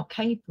we're not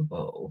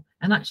capable.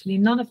 And actually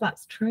none of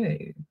that's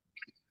true.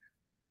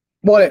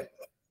 While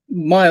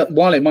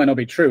it might not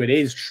be true, it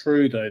is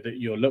true though that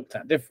you're looked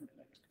at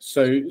differently.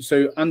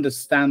 So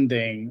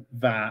understanding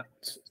that,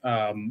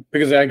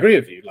 because I agree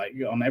with you, like,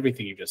 on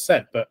everything you just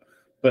said, but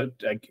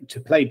to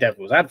play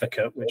devil's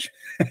advocate, which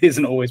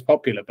isn't always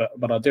popular,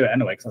 but I'll do it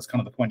anyway because that's kind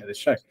of the point of this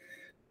show.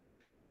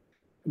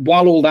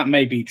 While all that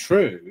may be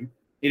true,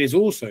 it is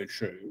also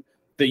true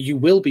that you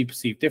will be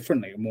perceived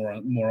differently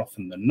more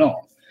often than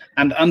not.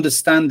 And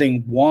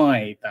understanding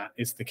why that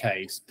is the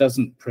case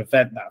doesn't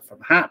prevent that from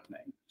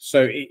happening.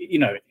 So, you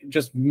know,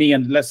 just me,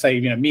 and let's say,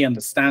 you know, me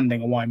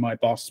understanding why my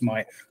boss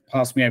might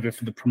pass me over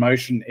for the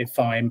promotion if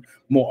I'm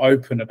more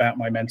open about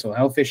my mental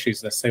health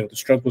issues, let's say, or the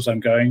struggles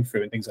I'm going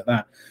through and things like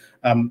that.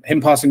 Him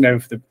passing me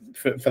over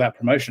for that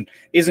promotion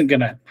isn't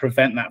going to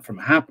prevent that from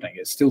happening.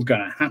 It's still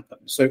going to happen.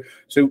 So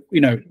you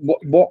know,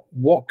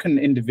 what can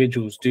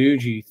individuals do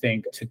you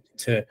think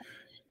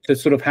to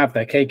sort of have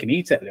their cake and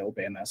eat it a little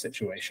bit in that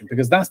situation?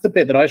 Because that's the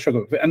bit that I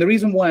struggle with. And the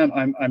reason why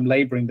I'm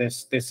laboring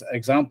this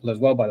example as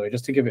well, by the way,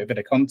 just to give it a bit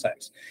of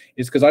context,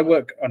 is because I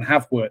work and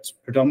have worked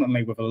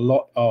predominantly with a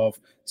lot of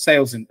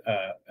sales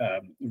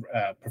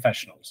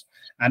professionals,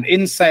 and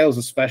in sales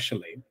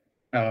especially.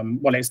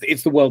 Well,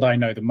 it's the world I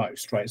know the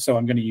most, right? So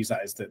I'm going to use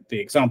that as the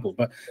example.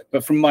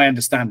 But from my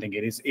understanding,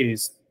 it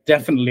is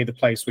definitely the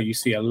place where you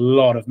see a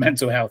lot of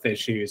mental health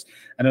issues,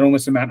 an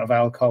enormous amount of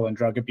alcohol and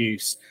drug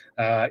abuse,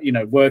 you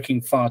know, working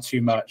far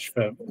too much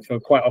for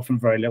quite often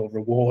very little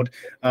reward,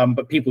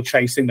 but people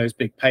chasing those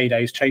big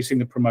paydays, chasing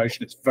the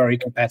promotion. It's very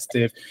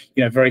competitive,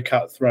 you know, very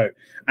cutthroat.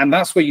 And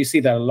that's where you see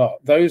that a lot.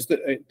 Those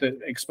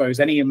that expose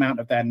any amount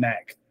of their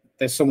neck,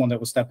 there's someone that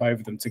will step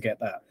over them to get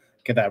that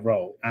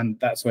role. And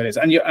that's what it is.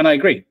 And I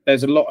agree,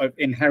 there's a lot of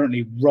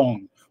inherently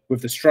wrong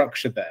with the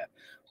structure there.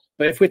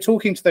 But if we're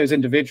talking to those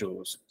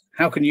individuals,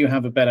 how can you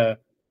have a better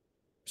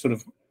sort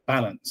of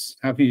balance?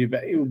 How can you,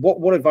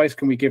 what advice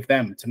can we give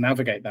them to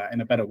navigate that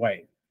in a better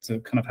way, to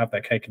kind of have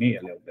their cake and eat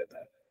a little bit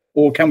there?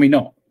 Or can we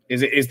not?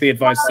 Is the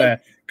advice there,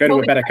 go to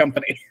a better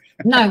company?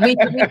 No, we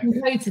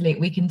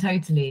can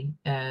totally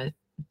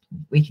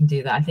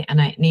do that, I think. And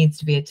it needs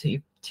to be a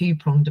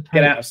two-pronged approach.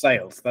 Get out of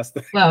sales. That's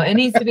the well, it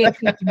needs to be a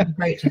two-pronged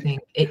approach, I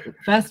think.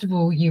 First of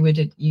all, you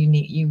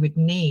would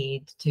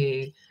need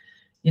to,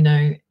 you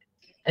know,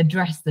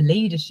 address the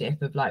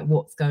leadership of like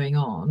what's going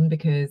on,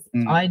 because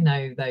I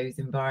know those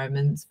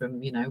environments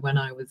from, you know, when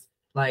I was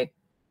like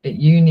at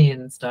uni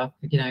and stuff,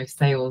 you know,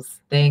 sales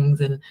things,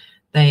 and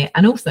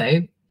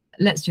also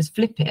let's just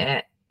flip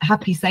it.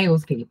 Happy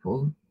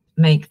salespeople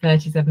make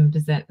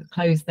 37%,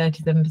 close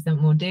 37%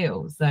 more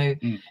deals. So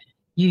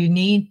you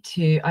need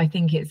to, I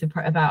think it's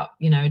about,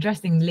 you know,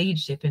 addressing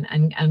leadership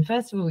and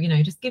first of all, you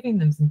know, just giving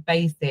them some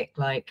basic,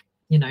 like,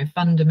 you know,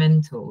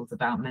 fundamentals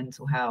about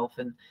mental health,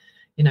 and,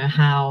 you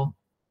know,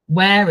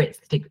 where it's,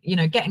 you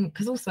know,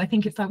 because also I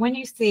think it's like when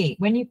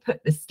you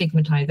put the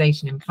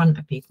stigmatization in front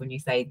of people and you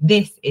say,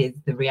 this is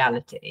the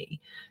reality.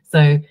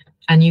 So,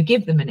 and you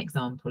give them an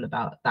example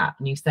about that,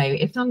 and you say,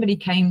 if somebody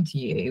came to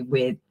you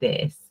with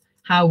this,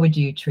 how would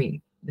you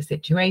treat the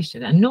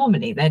situation? And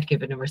normally they'd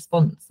given a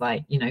response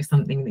like, you know,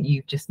 something that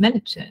you've just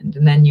mentioned,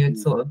 and then you would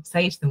sort of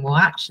say to them, well,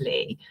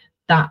 actually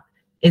that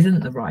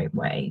isn't the right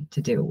way to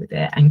deal with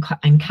it,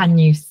 and can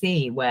you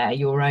see where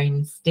your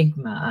own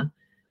stigma,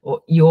 or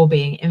you're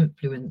being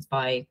influenced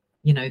by,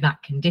 you know,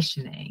 that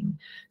conditioning?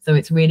 So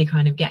it's really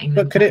kind of getting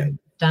them.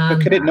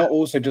 But could it not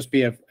also just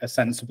be a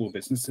sensible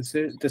business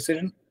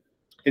decision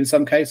in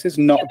some cases,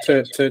 not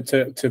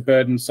to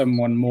burden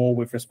someone more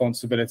with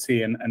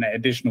responsibility and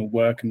additional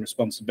work and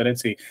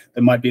responsibility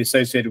that might be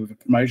associated with a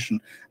promotion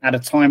at a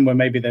time where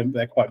maybe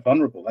they're quite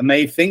vulnerable and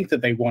they think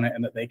that they want it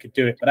and that they could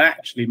do it, but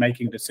actually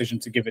making a decision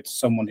to give it to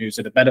someone who's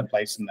at a better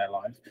place in their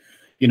life,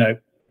 you know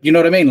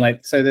what I mean?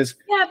 Like, so there's,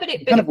 but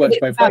it kind of works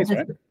both ways,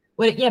 right?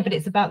 Well, yeah, but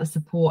it's about the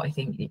support. I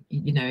think,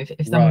 you know,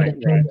 if somebody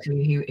came to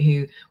you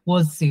who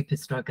was super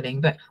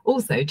struggling, but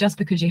also just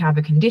because you have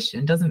a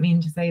condition doesn't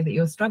mean to say that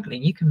you're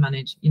struggling. You can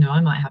manage, you know, I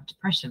might have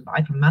depression, but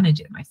I can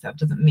manage it myself.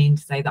 Doesn't mean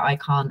to say that I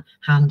can't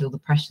handle the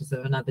pressures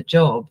of another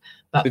job.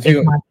 But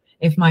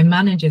if my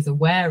manager's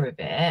aware of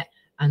it,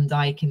 and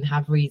I can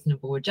have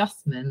reasonable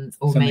adjustments,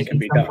 or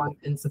maybe someone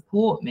can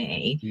support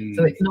me.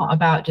 So it's not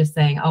about just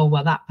saying, oh,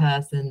 well, that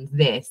person's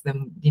this,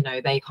 then, you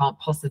know, they can't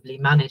possibly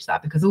manage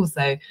that, because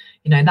also,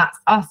 you know, that's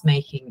us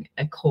making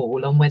a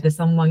call on whether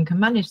someone can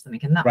manage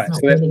something, and that's right. Not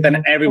so really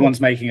then everyone's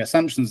making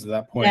assumptions at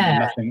that point.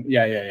 Yeah. And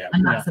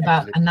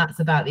nothing. And that's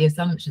about the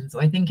assumptions.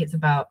 So I think it's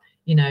about,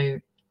 you know,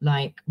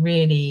 like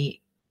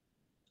really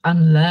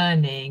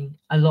unlearning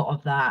a lot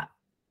of that.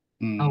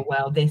 Oh,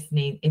 well, this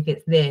needs,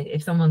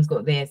 if someone's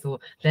got this or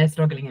they're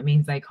struggling, it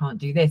means they can't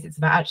do this. It's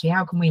about actually,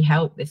 how can we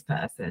help this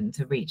person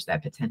to reach their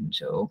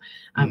potential?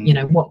 You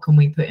know, what can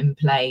we put in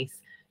place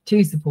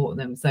to support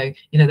them? So,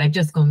 you know, they've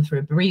just gone through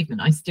a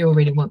bereavement. I still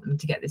really want them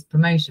to get this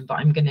promotion, but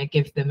I'm going to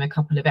give them a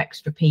couple of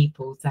extra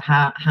people to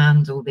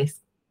handle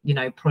this, you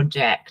know,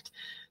 project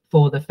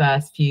for the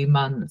first few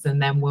months,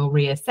 and then we'll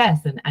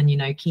reassess and you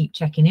know, keep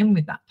checking in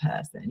with that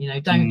person. You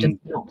know, don't just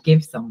not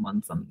give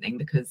someone something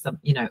because some,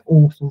 you know,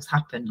 awfuls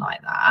happen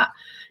like that.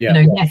 You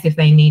know, yes, if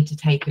they need to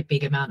take a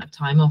big amount of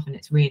time off and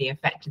it's really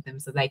affected them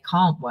so they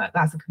can't work,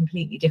 that's a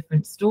completely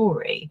different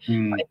story. But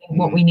I think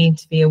what we need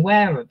to be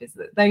aware of is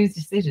that those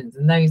decisions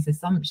and those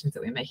assumptions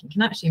that we're making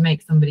can actually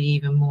make somebody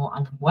even more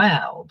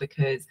unwell,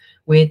 because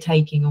we're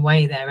taking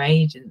away their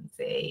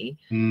agency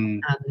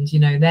and, you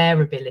know,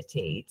 their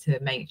ability to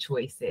make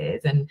choices.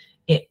 And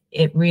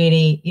it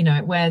really, you know,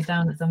 it wears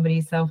down at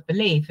somebody's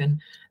self-belief. And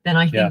then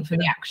I think for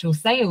the actual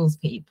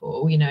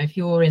salespeople, you know, if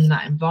you're in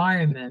that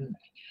environment,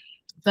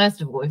 first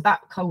of all, if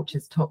that culture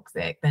is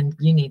toxic, then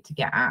you need to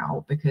get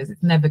out, because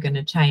it's never going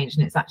to change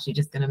and it's actually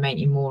just going to make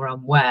you more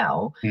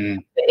unwell.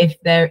 But if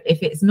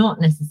it's not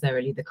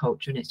necessarily the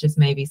culture and it's just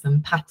maybe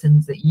some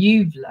patterns that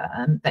you've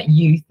learned that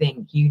you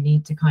think you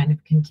need to kind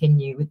of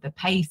continue with the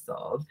pace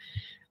of,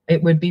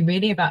 it would be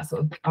really about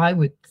I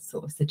would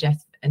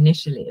suggest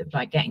initially of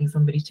like getting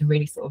somebody to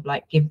really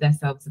like give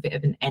themselves a bit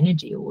of an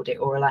energy audit,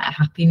 or like a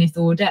happiness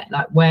audit,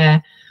 like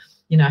where,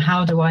 you know,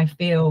 how do I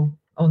feel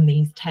on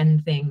these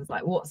 10 things?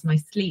 Like, what's my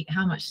sleep?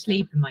 How much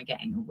sleep am I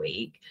getting a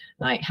week?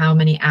 Like, how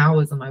many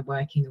hours am I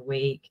working a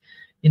week?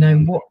 You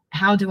know,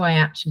 how do I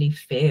actually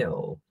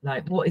feel?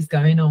 Like, what is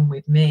going on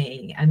with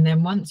me? And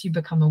then once you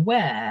become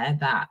aware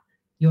that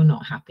you're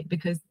not happy,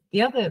 because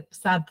the other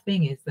sad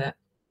thing is that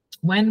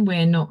when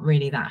we're not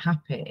really that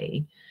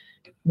happy,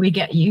 we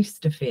get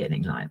used to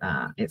feeling like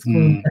that. It's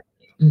called,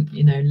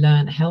 you know,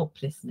 learned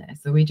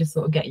helplessness. So we just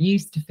sort of get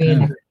used to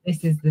feeling that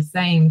this is the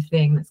same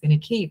thing that's going to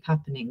keep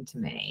happening to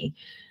me.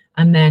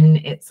 And then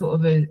it sort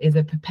of is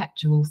a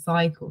perpetual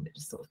cycle that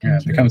just sort of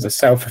continues. It becomes a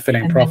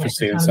self-fulfilling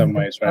prophecy in some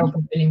ways, right?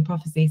 Self-fulfilling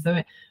prophecy.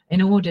 So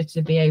in order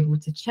to be able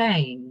to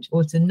change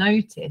or to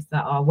notice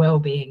that our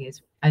well-being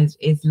is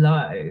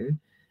low,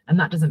 and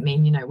that doesn't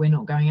mean, you know, we're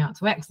not going out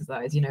to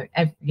exercise, you know,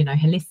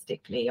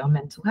 holistically, our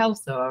mental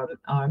health, so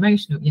our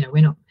emotional, you know,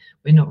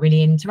 we're not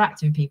really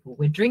interacting with people,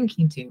 we're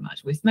drinking too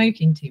much, we're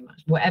smoking too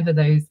much, whatever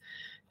those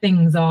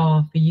things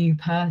are for you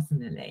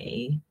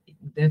personally,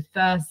 the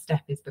first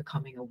step is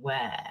becoming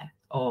aware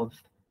of,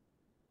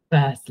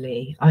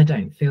 firstly, I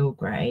don't feel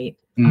great.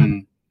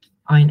 And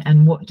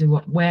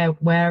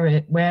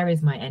where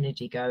is my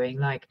energy going?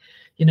 Like,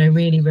 you know,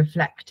 really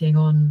reflecting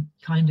on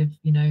kind of,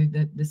 you know,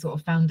 the sort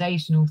of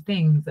foundational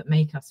things that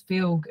make us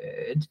feel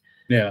good.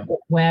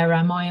 Where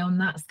am I on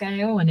that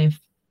scale? And if,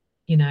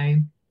 you know,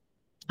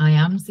 I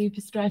am super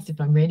stressed, if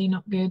I'm really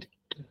not good,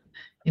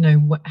 you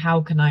know,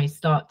 how can I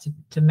start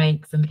to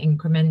make some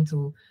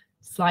incremental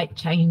slight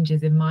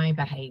changes in my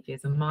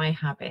behaviors and my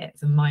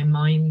habits and my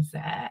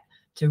mindset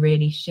to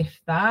really shift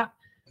that?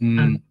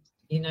 And,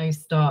 you know,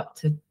 start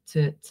to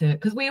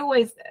because we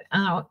always,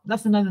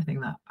 that's another thing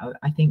that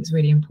I think is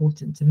really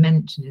important to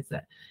mention, is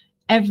that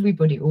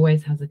everybody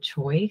always has a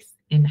choice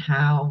in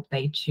how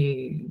they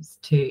choose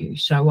to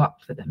show up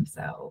for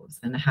themselves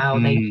and how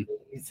they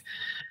choose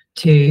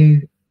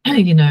to,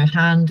 you know,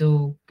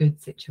 handle good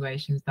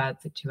situations,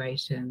 bad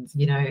situations,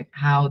 you know,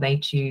 how they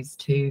choose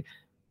to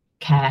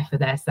care for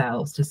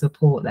themselves, to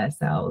support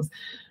themselves.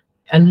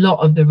 A lot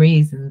of the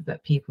reasons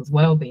that people's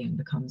well-being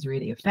becomes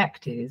really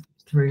affected is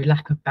through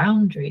lack of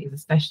boundaries,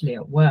 especially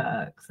at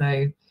work.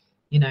 So,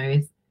 you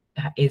know,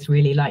 is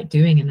really like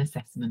doing an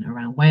assessment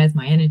around, where's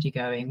my energy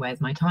going,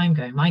 where's my time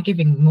going, am I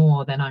giving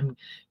more than I'm,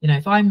 you know,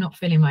 if I'm not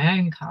filling my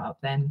own cup,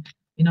 then,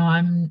 you know,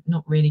 I'm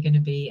not really going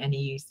to be any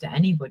use to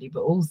anybody.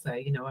 But also,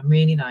 you know, I'm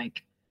really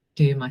like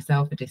doing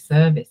myself a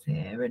disservice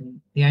here, and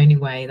the only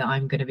way that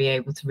I'm going to be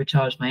able to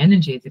recharge my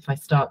energy is if I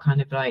start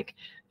kind of like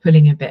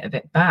pulling a bit of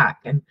it back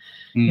and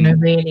you know,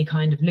 really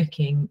kind of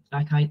looking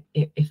like,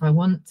 if I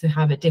want to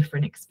have a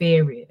different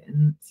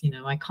experience, you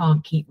know, I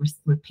can't keep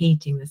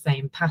repeating the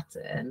same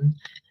pattern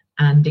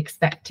and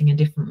expecting a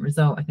different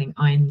result. I think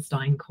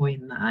Einstein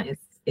coined that.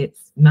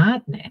 It's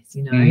madness,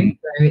 you know.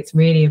 So it's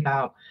really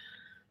about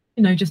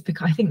just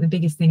because I think the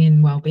biggest thing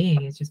in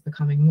well-being is just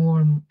becoming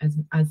more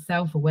as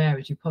self-aware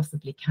as you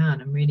possibly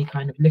can, and really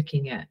kind of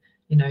looking at,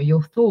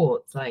 your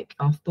thoughts. Like,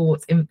 our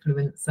thoughts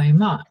influence so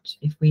much.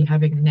 If we're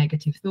having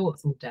negative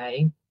thoughts all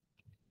day,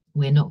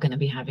 we're not going to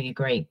be having a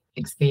great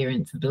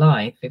experience of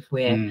life. If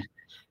we're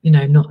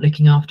not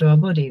looking after our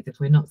bodies, if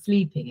we're not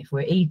sleeping, if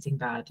we're eating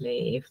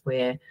badly, if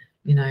we're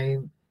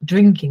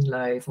drinking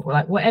loads, or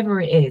like whatever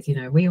it is,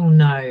 we all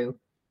know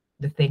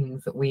the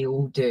things that we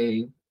all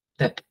do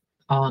that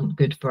aren't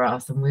good for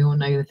us, and we all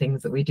know the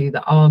things that we do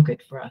that are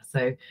good for us.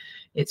 So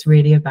it's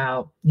really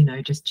about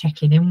just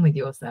checking in with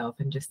yourself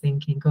and just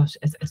thinking, gosh,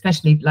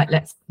 especially like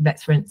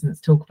let's for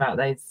instance talk about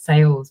those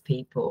sales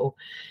people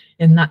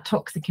in that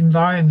toxic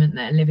environment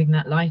that are living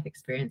that life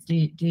experience. Do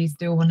you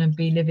still want to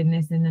be living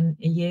this in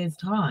a year's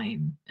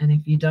time? And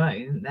if you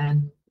don't,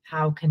 then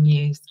how can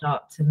you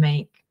start to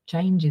make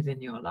changes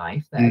in your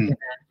life that are going to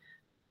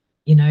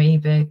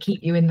either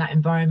keep you in that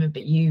environment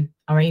but you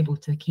are able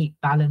to keep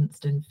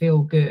balanced and feel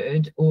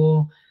good,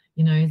 or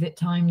is it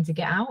time to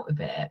get out of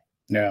it?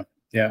 Yeah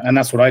And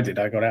that's what I did.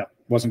 I got out.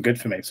 It wasn't good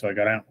for me, so I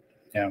got out.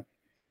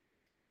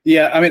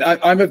 I mean,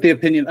 I'm of the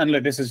opinion, and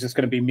look, this is just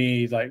going to be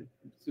me like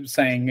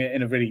saying it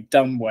in a really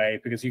dumb way,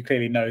 because you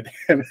clearly know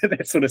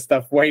this sort of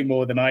stuff way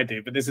more than I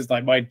do, but this is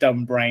like my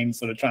dumb brain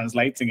sort of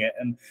translating it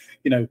and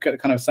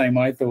kind of saying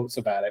my thoughts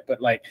about it. But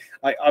like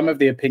I'm of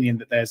the opinion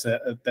that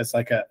there's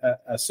like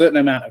a certain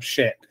amount of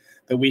shit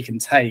that we can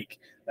take,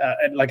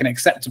 like an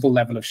acceptable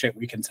level of shit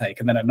we can take,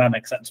 and then an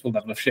unacceptable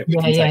level of shit we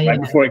can take, right,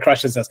 before it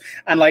crushes us.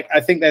 And like I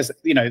think there's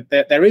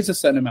there is a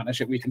certain amount of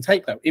shit we can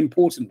take, though,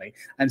 importantly,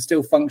 and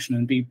still function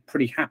and be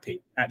pretty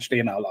happy actually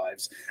in our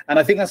lives. And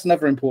I think that's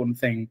another important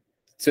thing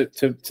to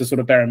sort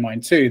of bear in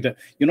mind too, that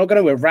you're not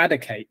going to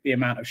eradicate the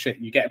amount of shit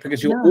you get,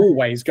 because you're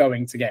always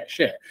going to get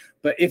shit.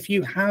 But if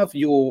you have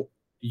your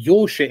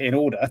shit in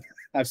order,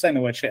 I'm saying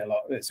the word shit a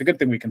lot, it's a good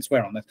thing we can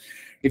swear on this.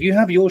 If you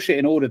have your shit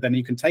in order, then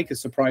you can take a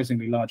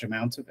surprisingly large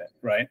amount of it,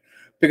 right?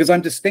 Because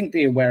I'm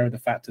distinctly aware of the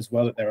fact as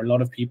well that there are a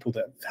lot of people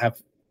that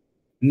have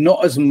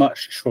not as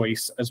much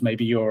choice as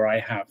maybe you or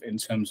I have in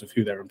terms of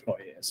who their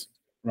employer is,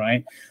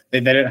 right? They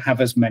don't have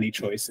as many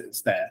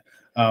choices there.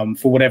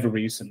 For whatever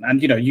reason. And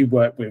you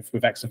work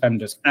with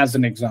ex-offenders as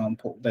an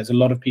example. There's a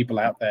lot of people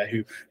out there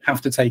who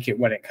have to take it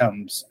when it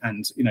comes,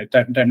 and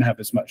don't have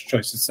as much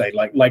choice as say,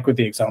 like with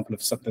the example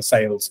of some of the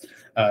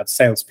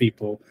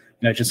salespeople,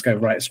 just go,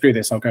 right, screw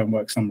this, I'll go and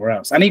work somewhere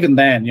else. And even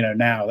then,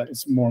 now that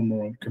it's more and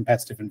more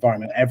competitive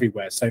environment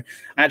everywhere, so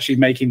actually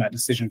making that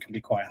decision can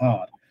be quite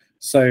hard.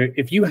 So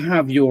if you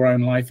have your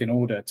own life in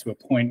order to a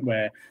point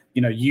where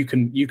you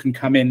can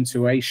come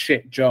into a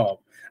shit job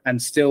and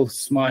still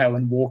smile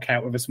and walk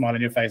out with a smile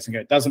on your face and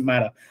go, it doesn't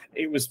matter,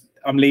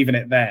 I'm leaving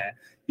it there.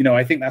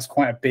 I think that's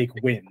quite a big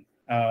win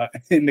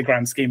in the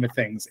grand scheme of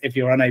things. If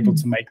you're unable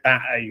to make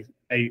that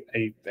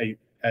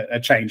a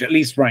change, at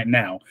least right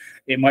now,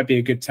 it might be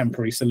a good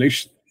temporary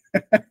solution.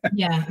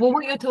 Yeah, well,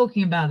 what you're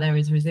talking about there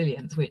is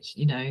resilience, which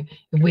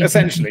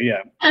essentially,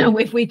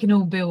 if we can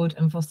all build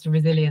and foster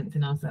resilience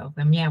in ourselves,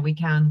 then we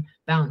can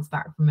bounce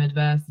back from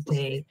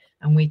adversity,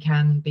 and we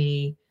can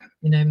be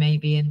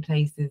maybe in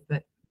places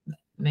that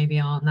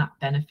maybe aren't that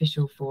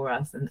beneficial for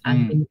us,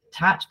 and be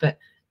attached. But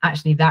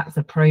actually that's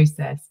a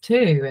process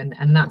too,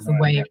 and that's a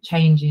way of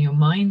changing your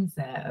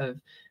mindset, of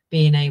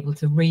being able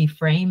to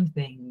reframe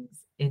things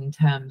in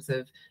terms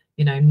of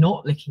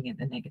not looking at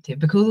the negative.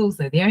 Because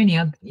also the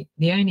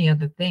only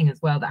other thing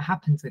as well that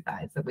happens with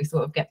that is that we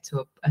sort of get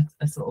to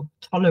a sort of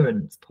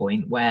tolerance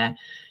point where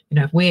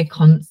if we're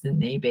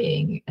constantly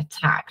being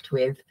attacked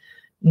with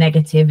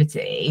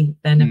negativity,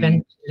 then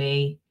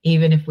eventually,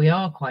 even if we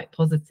are quite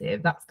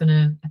positive, that's going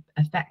to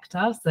affect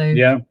us. So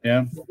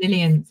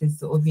resilience is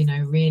sort of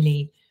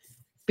really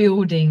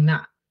building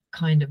that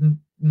kind of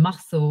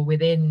muscle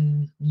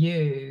within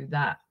you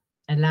that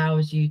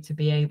allows you to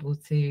be able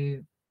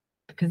to,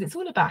 because it's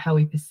all about how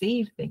we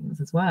perceive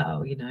things as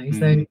well,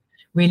 so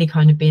really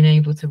kind of being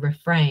able to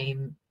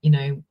reframe,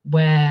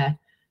 where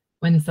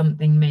when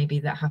something maybe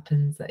that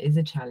happens that is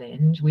a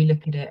challenge, we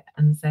look at it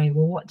and say,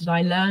 well, what did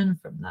I learn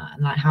from that?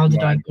 And like, how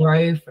did I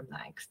grow from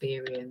that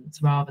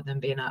experience, rather than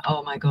being like,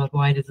 oh my God,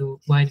 why does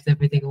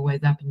everything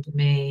always happen to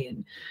me?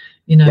 And,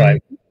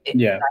 like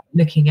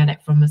looking at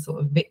it from a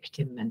sort of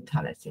victim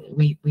mentality.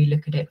 We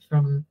look at it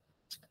from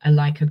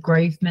a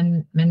growth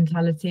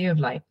mentality of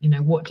like,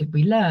 what did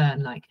we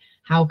learn? Like,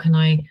 how can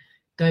I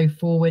go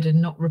forward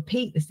and not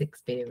repeat this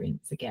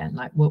experience again?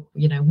 Like,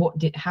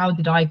 how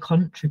did I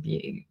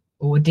contribute?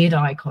 Or did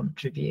I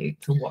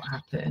contribute to what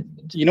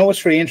happened?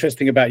 What's really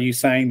interesting about you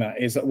saying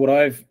that is that what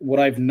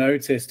I've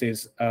noticed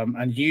is,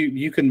 and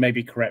you can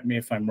maybe correct me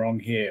if I'm wrong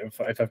here,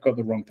 if I've got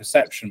the wrong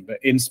perception, but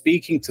in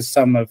speaking to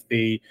some of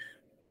the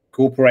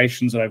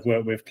corporations that I've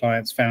worked with,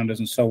 clients, founders,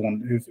 and so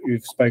on,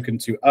 who've spoken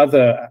to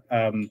other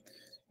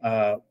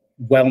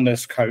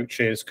wellness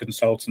coaches,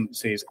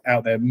 consultancies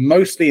out there,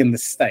 mostly in the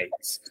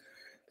States,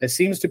 there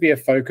seems to be a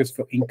focus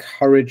for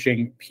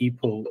encouraging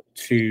people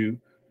to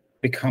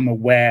become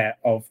aware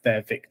of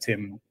their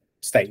victim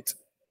state.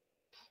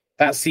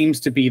 that seems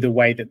to be the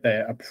way that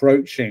they're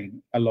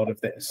approaching a lot of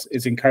this,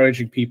 is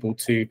encouraging people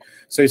to,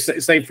 so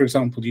say for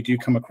example, you do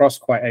come across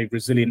quite a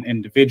resilient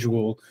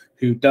individual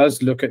who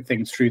does look at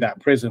things through that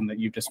prism that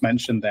you've just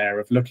mentioned there,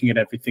 of looking at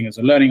everything as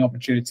a learning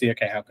opportunity.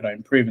 Okay, how could I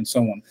improve, and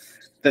so on.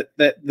 That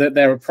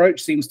their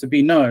approach seems to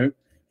be, no,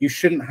 you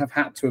shouldn't have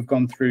had to have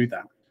gone through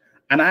that,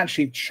 and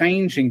actually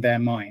changing their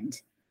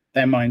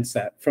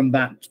mindset from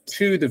that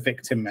to the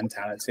victim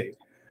mentality,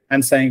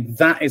 and saying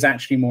that is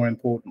actually more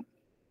important.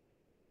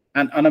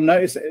 And I'm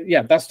noticing,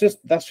 yeah, that's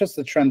just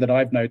the trend that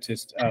I've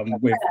noticed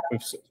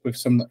with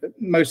some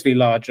mostly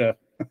larger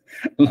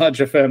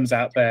firms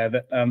out there,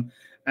 that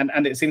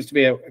and it seems to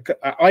be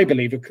I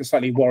believe a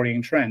slightly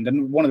worrying trend.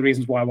 And one of the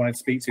reasons why I wanted to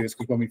speak to you is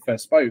because when we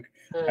first spoke,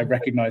 I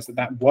recognized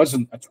that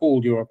wasn't at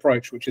all your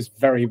approach, which is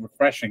very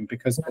refreshing,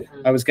 because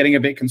I was getting a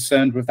bit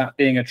concerned with that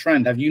being a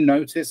trend. Have you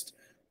noticed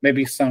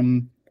maybe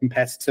some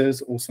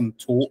competitors or some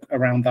talk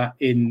around that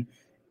in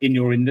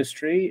your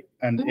industry?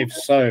 And if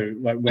so,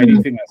 like, where do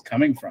you think that's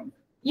coming from?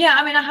 Yeah,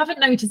 I mean, I haven't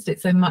noticed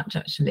it so much,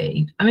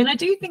 actually. I mean, I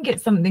do think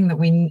it's something that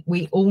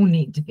we all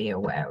need to be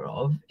aware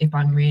of, if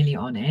I'm really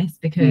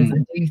honest, because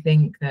I do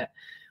think that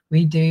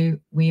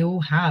we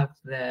all have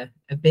the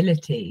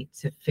ability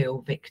to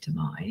feel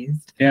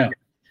victimized. Yeah.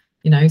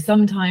 You know,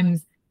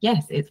 sometimes,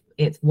 yes,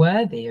 it's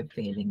worthy of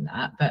feeling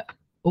that, but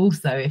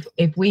also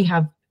if we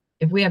have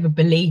a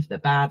belief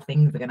that bad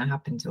things are going to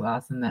happen to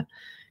us, and that,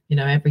 you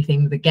know,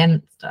 everything's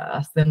against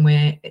us, then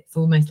it's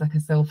almost like a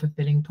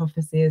self-fulfilling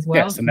prophecy as well.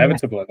 Yeah, it's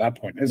inevitable at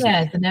that point, isn't it?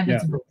 Yeah, it's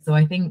inevitable. Yeah. So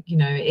I think, you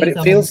know,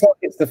 it feels like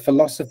it's the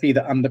philosophy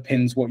that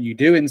underpins what you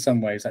do in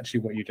some ways, actually,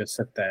 what you just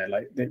said there.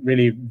 Like, it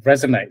really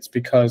resonates,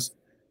 because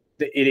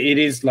it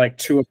is like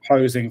two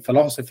opposing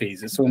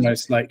philosophies. It's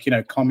almost like, you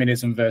know,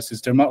 communism versus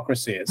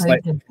democracy. It's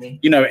like,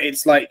 you know,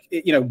 it's like,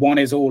 you know, one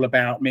is all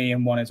about me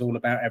and one is all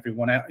about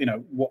everyone else. You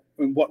know, what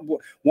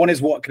one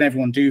is what can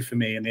everyone do for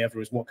me, and the other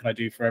is what can I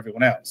do for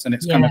everyone else. And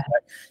it's kind of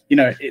like, you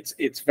know,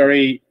 it's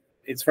very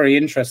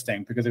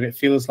interesting, because it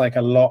feels like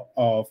a lot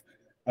of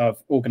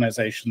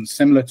organizations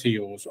similar to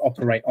yours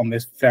operate on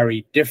this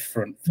very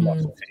different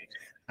philosophy.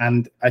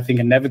 And I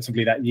think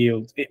inevitably that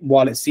yields,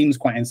 while it seems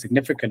quite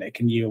insignificant, it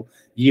can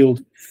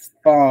yield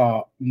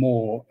far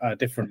more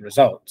different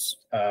results,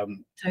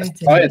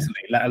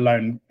 societally, let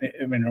alone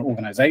in an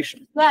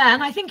organization. Yeah,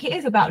 and I think it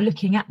is about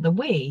looking at the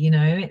we. You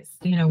know, it's,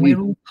 you know,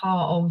 we're all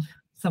part of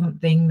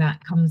something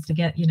that comes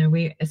together. You know,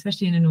 we,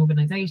 especially in an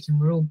organization,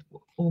 we're all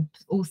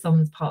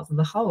some parts of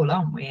the whole,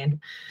 aren't we? And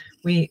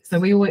we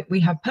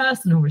have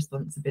personal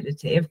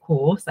responsibility, of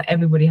course, that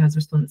everybody has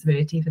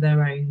responsibility for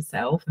their own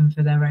self and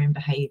for their own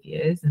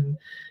behaviors, and,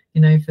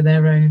 you know, for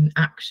their own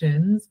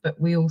actions.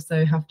 But we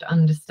also have to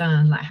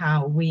understand, like,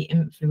 how we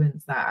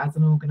influence that as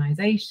an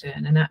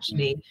organization, and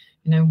actually,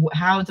 you know,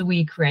 how do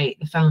we create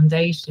the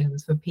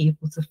foundations for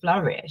people to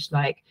flourish?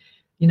 Like,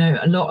 you know,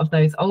 a lot of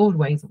those old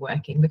ways of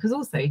working, because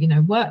also, you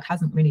know, work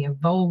hasn't really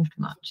evolved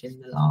much in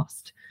the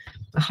last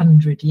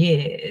 100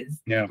 years.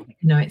 Yeah,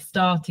 you know, it's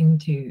starting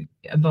to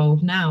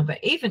evolve now.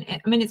 But even,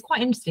 I mean, it's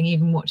quite interesting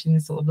even watching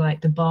this sort of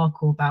like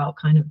debacle about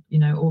kind of, you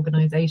know,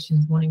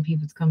 organizations wanting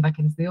people to come back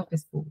into the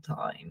office full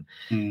time.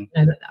 You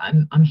know, that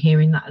I'm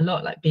hearing that a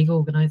lot. Like, big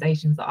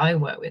organizations that I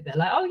work with, they're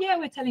like, oh yeah,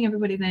 we're telling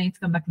everybody they need to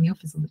come back in the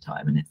office all the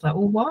time. And it's like,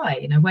 well, why?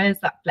 You know, where's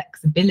that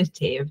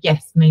flexibility of,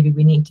 yes, maybe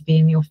we need to be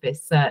in the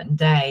office certain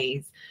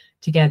days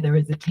together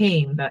as a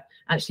team, but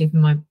actually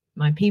for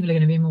my people are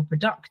going to be more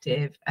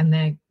productive, and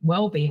their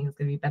well-being is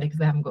going to be better because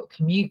they haven't got to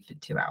commute for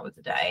 2 hours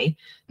a day,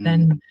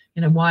 then,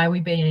 you know, why are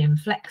we being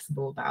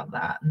inflexible about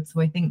that? And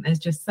so I think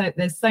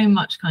there's so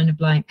much kind of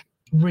like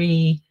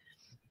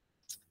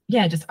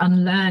just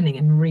unlearning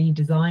and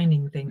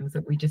redesigning things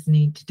that we just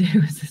need to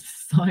do as a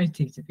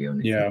society, to be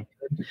honest. Yeah,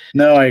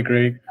 no, I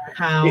agree.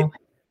 And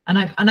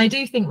I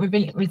do think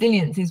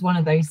resilience is one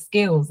of those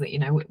skills that, you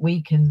know,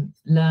 we can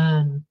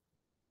learn.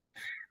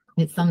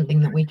 It's something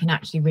that we can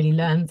actually really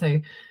learn. So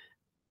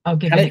I'll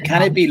give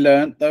can it be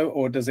learned though,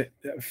 or does it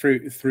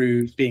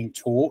through being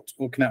taught,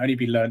 or can it only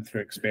be learned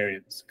through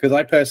experience? Because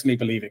I personally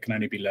believe it can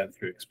only be learned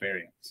through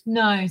experience.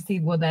 No, see,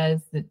 well,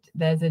 there's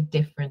a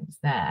difference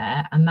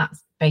there, and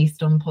that's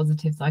based on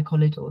positive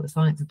psychology, or the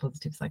science of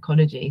positive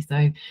psychology.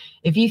 So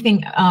if you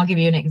think, I'll give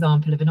you an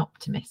example of an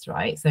optimist,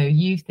 right? So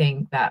you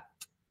think that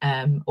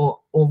or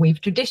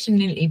we've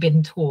traditionally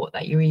been taught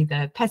that you're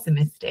either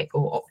pessimistic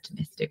or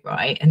optimistic,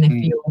 right? And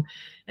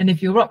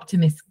if you're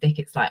optimistic,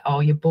 it's like,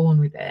 oh, you're born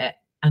with it,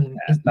 and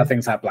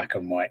nothing's that black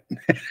and white.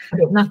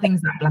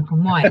 Nothing's that black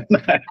and white. No.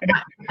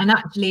 And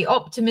actually,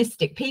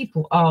 optimistic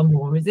people are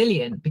more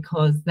resilient,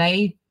 because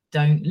they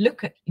don't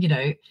look at, you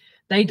know,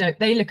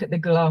 they look at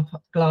the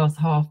glass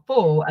half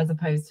full, as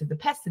opposed to the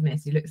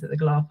pessimist who looks at the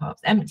glass half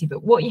empty.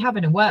 But what you have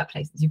in a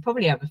workplace is you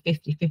probably have a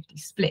 50-50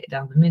 split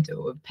down the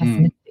middle of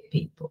pessimistic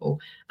people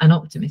and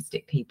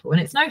optimistic people,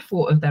 and it's no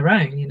fault of their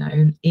own, you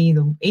know,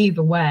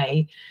 either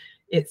way.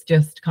 It's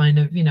just kind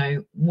of, you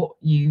know,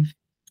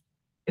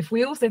 if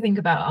we also think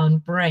about our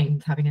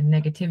brains having a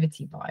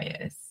negativity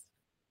bias,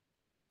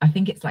 I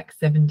think it's like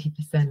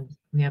 70%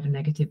 we have a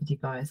negativity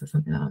bias, or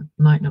something. That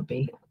might not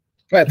be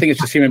Well, I think it's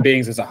just human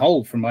beings as a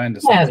whole, from my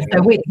understanding.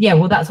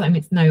 Well, that's what I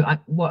mean.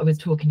 What I was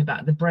talking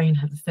about, the brain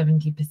has a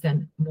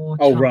 70% more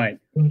chance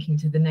thinking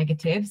to the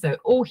negative. So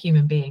all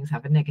human beings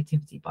have a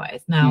negativity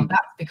bias. Now,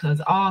 that's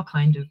because our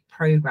kind of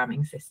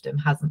programming system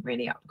hasn't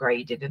really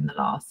upgraded in the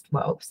last,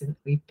 since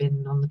we've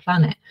been on the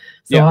planet.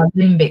 So our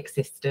limbic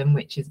system,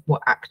 which is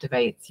what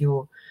activates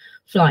your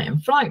flight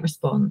and flight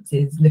response,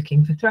 is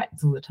looking for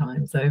threats all the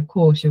time. So of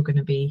course you're going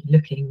to be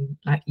looking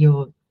like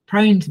you're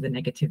prone to the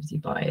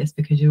negativity bias,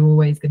 because you're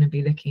always going to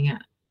be looking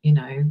at,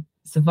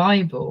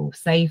 survival,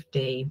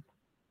 safety,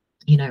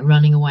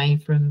 running away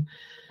from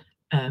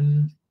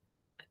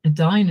a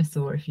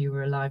dinosaur if you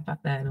were alive back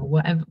then, or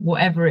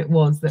whatever it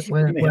was that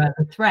were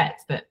the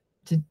threats. But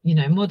to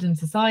modern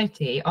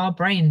society, our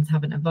brains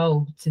haven't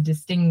evolved to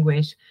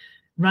distinguish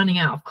running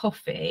out of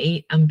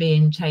coffee and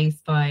being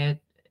chased by a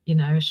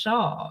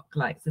shark.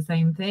 Like, it's the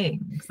same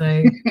thing.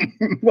 So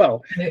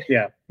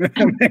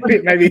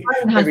maybe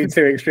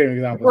two extreme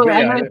examples. What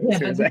I'm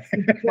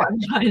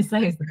trying to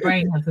say is the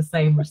brain has the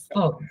same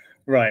response,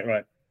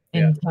 right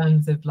in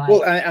terms of like,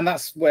 and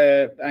that's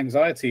where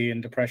anxiety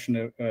and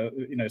depression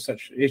are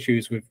such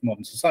issues with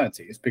modern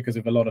society, is because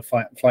of a lot of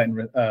flight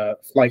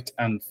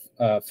and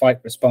fight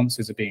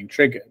responses are being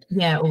triggered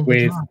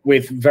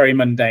with very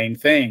mundane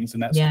things,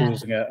 and that's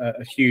causing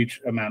a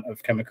huge amount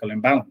of chemical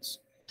imbalance.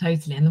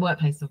 Totally. And the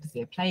workplace is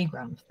obviously a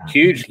playground for that.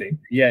 Hugely.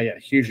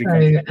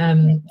 Hugely.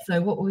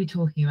 So what were we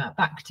talking about?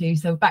 Back to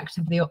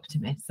the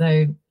optimist.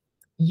 So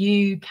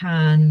you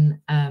can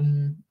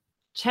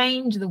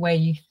change the way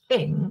you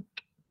think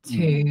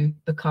to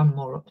become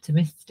more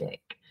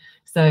optimistic.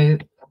 So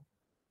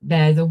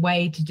there's a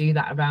way to do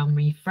that around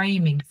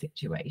reframing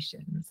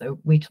situations. So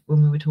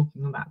when we were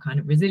talking about kind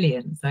of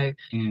resilience. So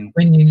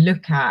when you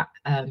look at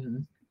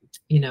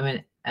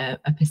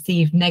a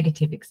perceived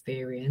negative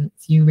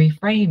experience, you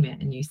reframe it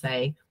and you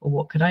say, well,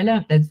 what could I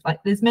learn?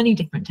 There's many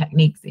different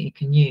techniques that you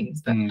can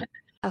use. But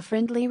a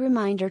friendly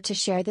reminder to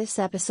share this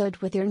episode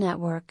with your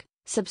network,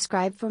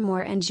 subscribe for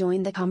more, and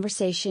join the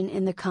conversation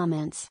in the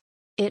comments.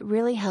 It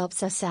really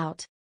helps us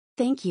out.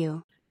 Thank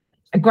you.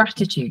 A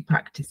gratitude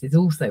practice is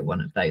also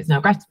one of those.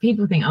 Now,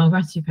 people think,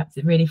 gratitude practice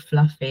is really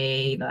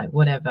fluffy, like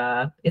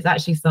whatever. It's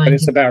actually but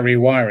it's about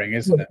rewiring,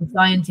 isn't it? It's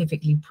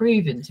scientifically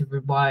proven to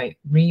rewire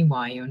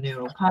your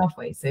neural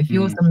pathways. So if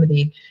you're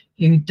somebody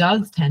who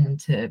does tend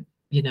to,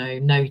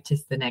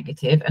 notice the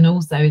negative, and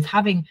also is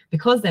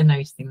because they're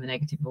noticing the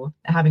negative, or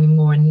having a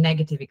more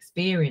negative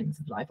experience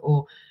of life,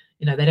 or,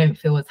 they don't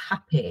feel as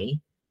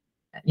happy,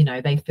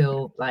 they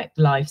feel like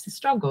life's a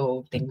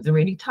struggle, things are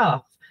really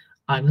tough,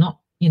 I'm not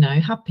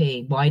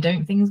happy, why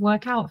don't things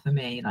work out for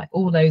me? Like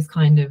all those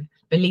kind of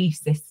belief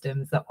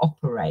systems that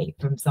operate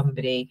from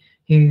somebody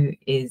who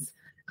is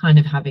kind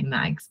of having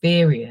that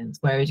experience.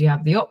 Whereas you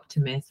have the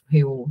optimist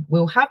who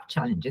will have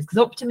challenges, because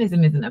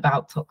optimism isn't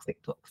about toxic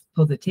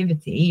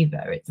positivity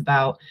either. It's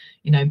about,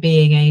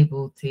 being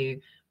able to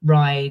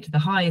ride the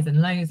highs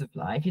and lows of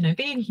life.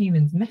 Being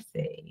human's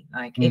messy,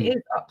 like it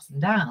is ups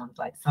and downs.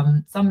 Like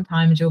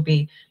sometimes you'll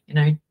be,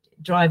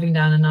 driving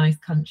down a nice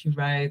country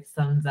road,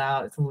 sun's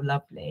out, it's all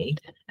lovely,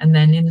 and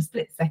then in a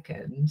split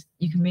second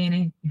you can be in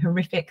a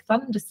horrific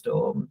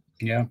thunderstorm.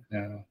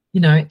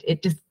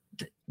 It just,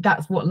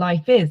 that's what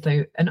life is.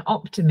 So an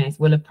optimist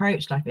will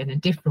approach life in a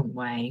different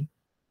way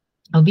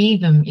of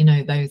even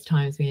those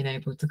times being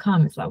able to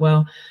come. It's like,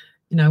 well,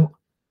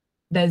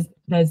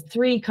 there's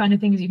three kind of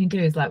things you can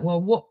do. Is like,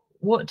 well,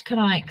 what can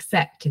I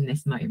accept in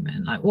this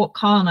moment? Like, what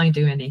can't I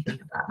do anything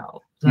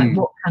about? Like,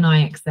 what can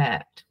I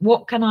accept?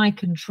 What can I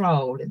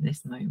control in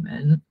this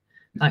moment?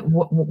 Like,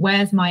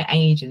 where's my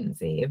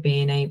agency of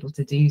being able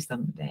to do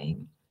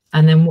something?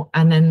 And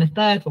then the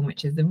third one,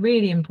 which is the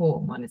really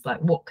important one, is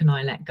like, what can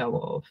I let go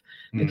of?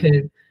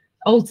 Because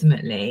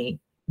ultimately,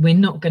 we're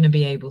not going to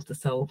be able to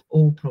solve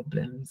all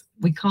problems.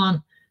 We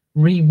can't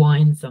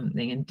rewind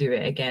something and do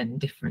it again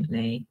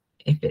differently.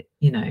 If it,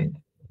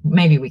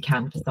 maybe we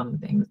can for some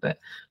things, but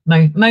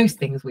most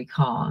things we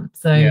can't.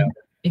 So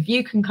if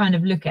you can kind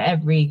of look at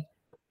every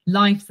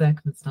life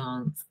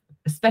circumstance,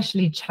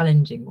 especially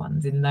challenging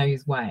ones, in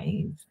those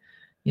ways,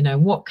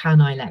 what can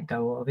I let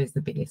go of is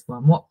the biggest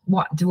one.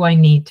 What do I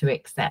need to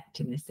accept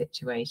in this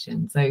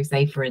situation? So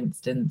say, for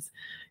instance,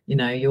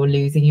 you're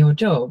losing your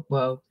job.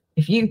 Well,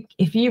 if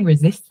you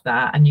resist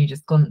that and you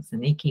just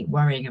constantly keep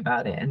worrying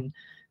about it and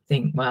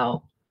think,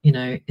 well,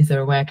 is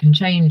there a way I can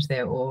change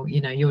that? Or,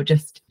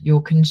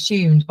 you're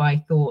consumed by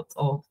thoughts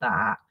of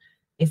that,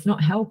 it's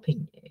not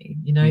helping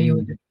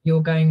you.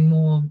 You're going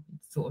more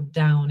sort of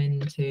down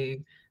into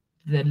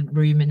the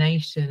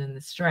rumination and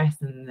the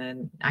stress and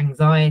the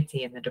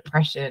anxiety and the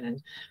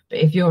depression. But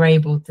if you're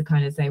able to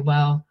kind of say,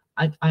 well,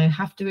 I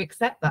have to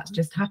accept that's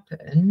just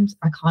happened,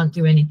 I can't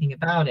do anything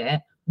about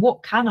it,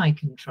 what can I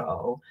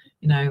control?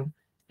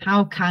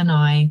 How can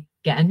I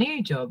get a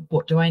new job?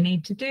 What do I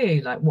need to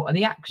do? Like, what are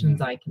the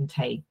actions I can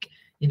take?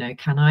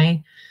 Can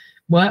I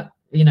work?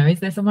 Is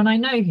there someone I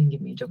know who can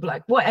give me a job?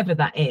 Like, whatever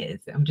that is,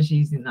 I'm just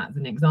using that as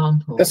an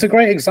example. That's a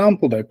great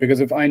example, though,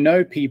 because I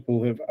know people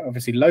who have,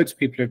 obviously loads of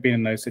people who have been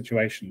in those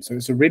situations. So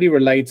it's a really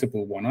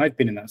relatable one. I've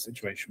been in that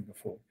situation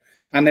before.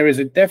 And there is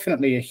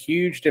definitely a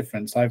huge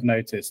difference I've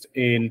noticed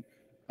in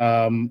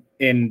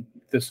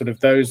the sort of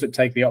those that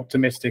take the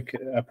optimistic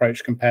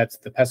approach compared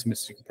to the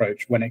pessimistic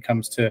approach when it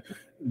comes to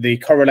the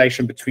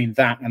correlation between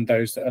that and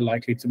those that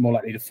are more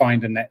likely to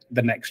find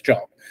the next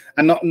job.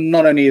 And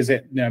not only is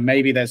it,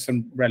 maybe there's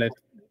some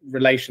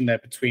relation there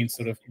between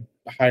sort of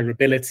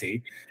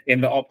hireability,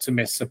 in the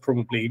optimists are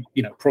probably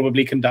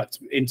conduct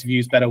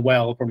interviews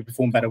probably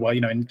perform better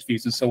in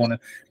interviews and so on, and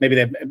maybe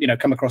they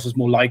come across as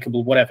more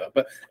likable, whatever.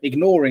 But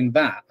ignoring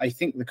that, I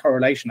think the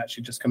correlation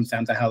actually just comes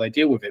down to how they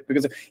deal with it.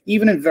 Because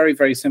even in very,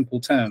 very simple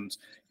terms,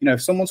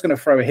 if someone's going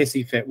to throw a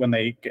hissy fit when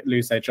they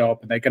lose their job,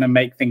 and they're going to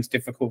make things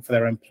difficult for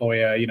their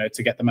employer,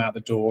 to get them out the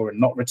door, and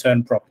not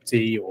return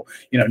property, or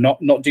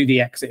not do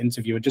the exit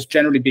interview, and just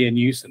generally be a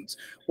nuisance,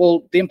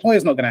 well, the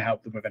employer's not going to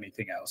help them with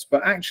anything else.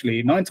 But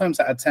actually, 9 times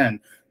out of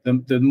 10,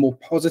 the more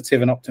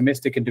positive and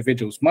optimistic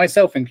individuals,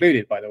 myself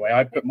included, by the way,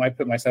 I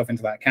put myself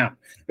into that camp.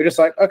 We're just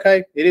like,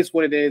 okay, it is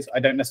what it is. I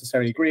don't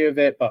necessarily agree with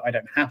it, but I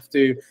don't have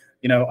to.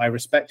 I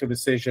respect your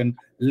decision.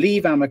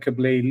 Leave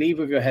amicably. Leave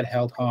with your head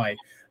held high.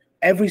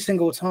 Every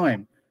single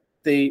time,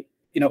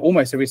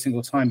 almost every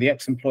single time, the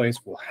ex-employers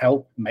will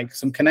help make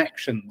some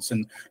connections,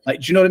 and do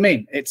you know what I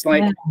mean? It's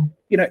like,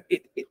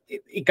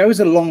 it goes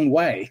a long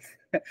way.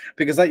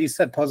 Because like you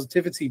said,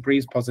 positivity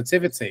breeds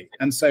positivity.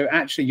 And so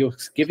actually you're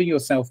giving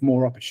yourself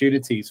more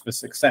opportunities for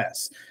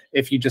success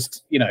if you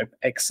just,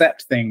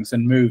 accept things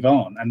and move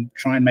on and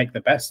try and make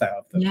the best out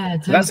of them. Yeah,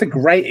 totally. So that's a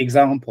great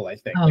example, I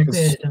think,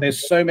 because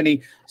there's so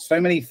many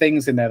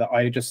things in there that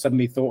I just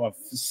suddenly thought of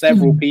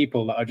several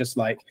people that are just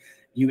like,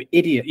 you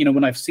idiot.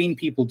 When I've seen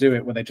people do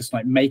it where they're just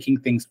like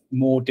making things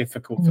more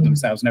difficult for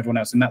themselves and everyone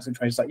else in that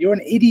situation, it's like, you're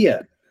an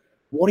idiot.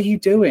 What are you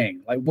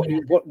doing? Like,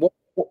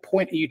 what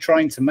point are you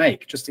trying to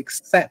make? Just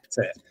accept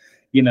it,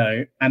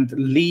 and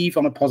leave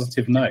on a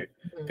positive note,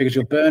 because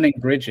you're burning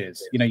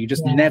bridges. You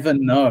just never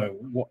know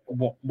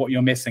what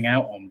you're missing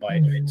out on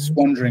by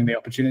squandering the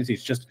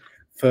opportunities just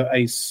for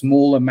a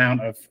small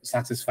amount of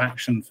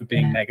satisfaction for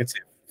being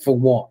negative. For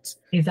what?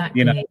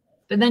 Exactly.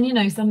 But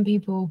then, some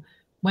people,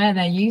 where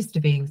they're used to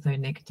being so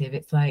negative,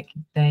 it's like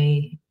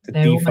they're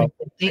almost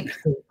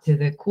addicted to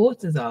the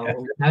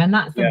cortisol, and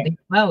that's something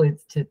as well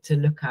is to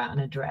look at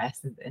and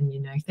address. And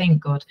thank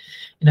God,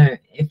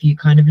 if you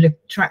kind of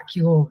track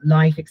your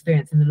life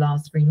experience in the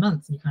last 3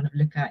 months, and you kind of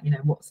look at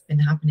what's been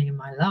happening in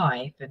my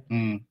life,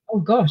 and oh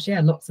gosh,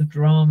 lots of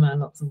drama,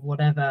 lots of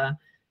whatever.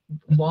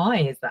 Why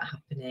is that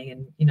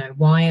happening? And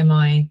why am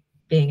I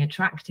being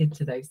attracted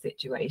to those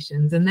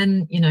situations? And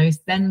then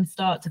then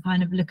start to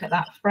kind of look at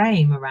that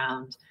frame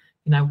around,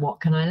 what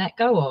can I let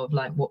go of?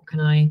 Like, what can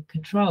I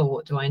control?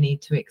 What do I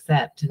need to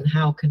accept? And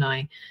how can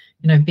I,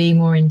 be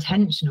more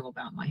intentional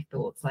about my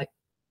thoughts? Like,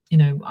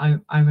 I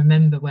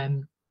remember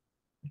when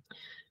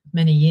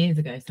many years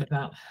ago, so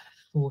about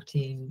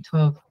 13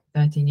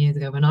 years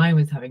ago, when I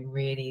was having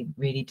really,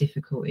 really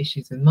difficult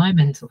issues with my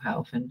mental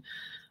health, and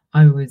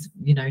I was,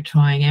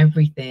 trying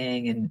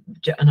everything, and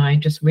I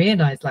just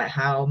realized like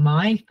how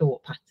my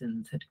thought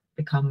patterns had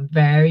become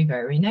very,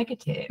 very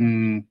negative.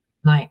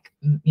 Like,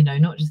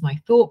 not just my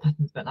thought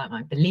patterns, but like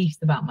my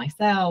beliefs about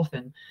myself.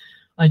 And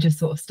I just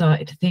sort of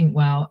started to think,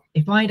 well,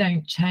 if I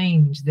don't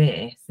change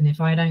this, and if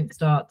I don't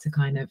start to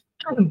kind of,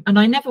 and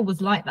I never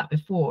was like that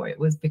before, it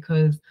was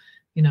because,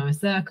 a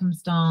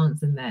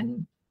circumstance, and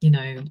then,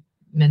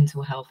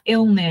 mental health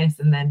illness,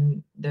 and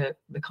then the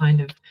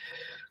kind of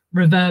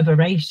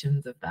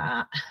reverberations of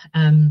that.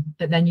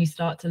 But then you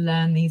start to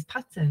learn these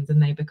patterns,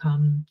 and they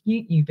become,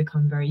 you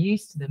become very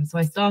used to them. So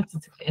I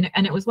started to,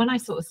 and it was when I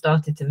sort of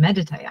started to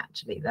meditate,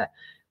 actually, that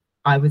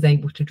I was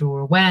able to draw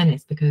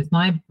awareness, because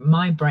my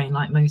brain,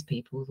 like most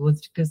people's,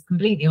 was just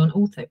completely on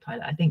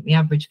autopilot. I think the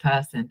average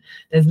person,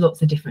 there's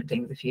lots of different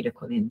things if you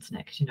look on the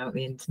internet, because you know what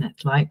the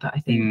internet's like, but I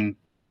think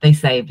they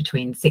say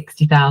between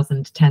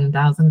 60,000 to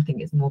 10,000. I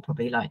think it's more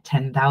probably like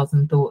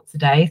 10,000 thoughts a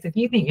day. So if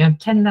you think you have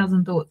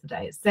 10,000 thoughts a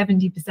day, it's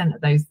 70% of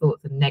those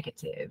thoughts are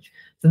negative.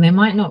 So they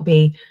might not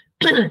be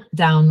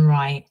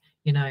downright,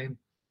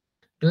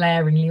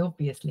 glaringly,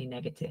 obviously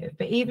negative,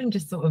 but even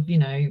just sort of,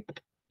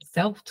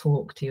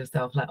 self-talk to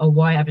yourself, like, oh,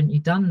 why haven't you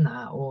done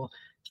that? Or,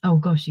 oh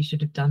gosh, you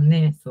should have done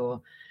this,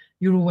 or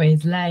you're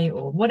always late,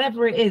 or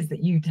whatever it is that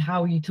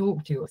how you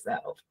talk to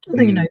yourself.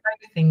 Those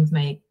things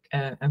make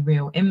a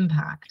real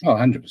impact. Oh,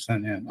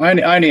 100%. Yeah,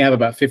 I only have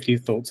about 50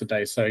 thoughts a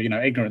day, so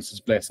ignorance is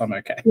bliss. I'm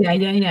okay.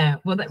 Yeah.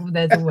 Well,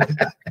 there's always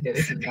that to do,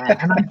 isn't there?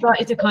 And I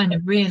started to kind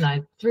of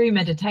realize through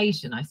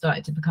meditation, I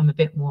started to become a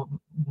bit more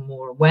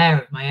aware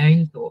of my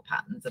own thought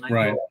patterns,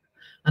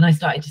 and I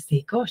started to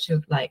see, gosh,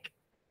 like,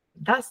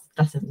 that's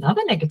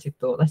another negative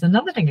thought, that's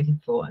another negative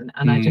thought,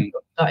 and I just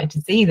started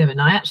to see them. And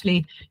I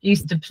actually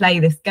used to play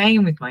this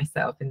game with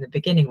myself in the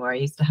beginning, where I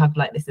used to have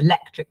like this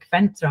electric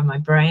fence around my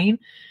brain,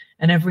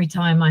 and every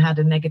time I had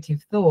a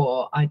negative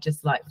thought, I'd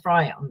just like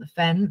fry it on the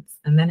fence,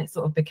 and then it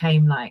sort of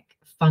became like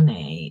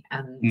funny,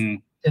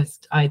 and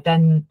just I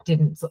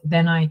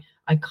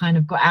kind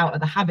of got out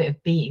of the habit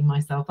of beating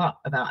myself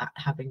up about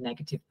having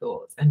negative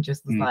thoughts, and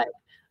just was like,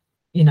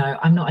 you know,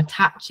 I'm not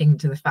attaching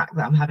to the fact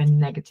that I'm having a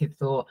negative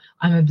thought.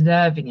 I'm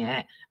observing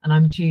it and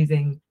I'm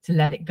choosing to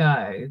let it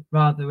go,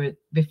 rather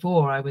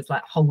before I was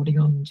like holding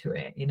on to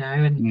it, you know,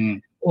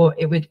 and or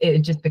it would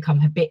just become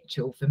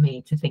habitual for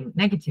me to think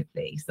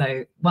negatively.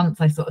 So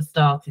once I sort of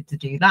started to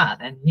do that,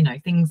 then, you know,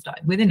 things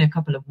started within a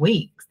couple of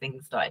weeks,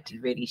 things started to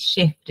really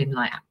shift in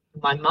like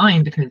my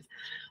mind, because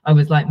I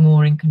was like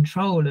more in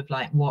control of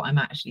like what I'm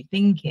actually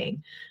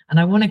thinking. And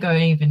I want to go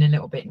even a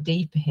little bit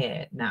deeper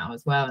here now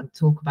as well and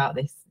talk about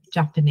this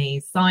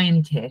Japanese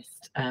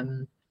scientist,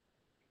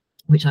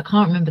 which I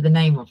can't remember the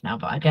name of now,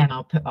 but again,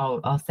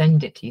 I'll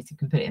send it to you so you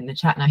can put it in the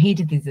chat. Now, he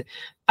did these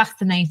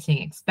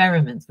fascinating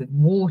experiments with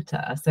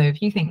water. So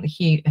if you think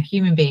a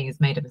human being is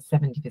made up of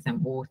 70%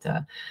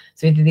 water,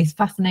 so he did these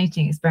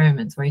fascinating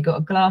experiments where he got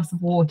a glass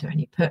of water and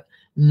he put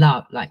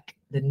love, like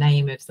the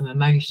name of some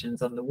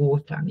emotions, on the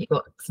water, and he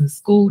got some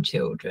school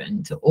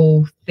children to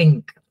all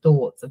think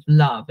thoughts of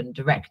love and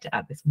direct it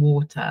at this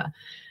water,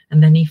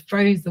 and then he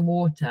froze the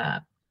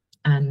water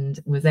and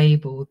was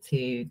able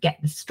to get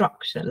the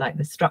structure,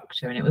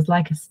 and it was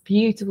like a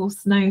beautiful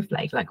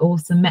snowflake, like all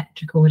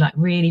symmetrical, like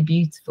really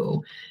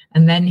beautiful.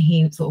 And then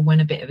he sort of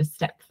went a bit of a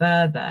step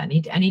further, and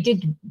he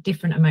did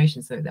different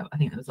emotions. So I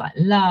think it was like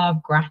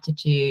love,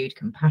 gratitude,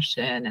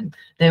 compassion, and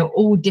they're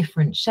all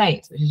different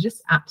shapes, which is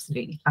just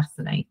absolutely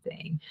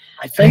fascinating.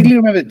 I vaguely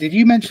remember, did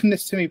you mention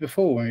this to me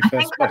before when we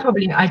first spoke?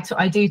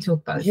 I do talk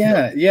about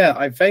this. Yeah,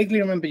 I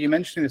vaguely remember you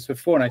mentioning this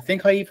before, and I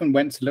think I even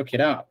went to look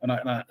it up, and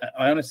I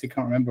honestly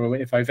can't remember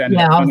if I've ended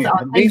up finding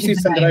it. Please do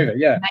send it over.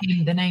 Yeah,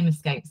 the name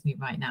escapes me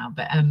right now,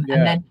 but and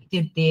then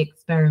he did the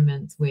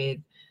experiments with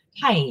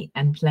Kate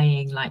and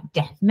playing like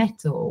death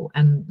metal,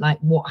 and like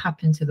what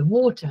happened to the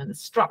water, and the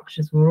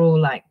structures were all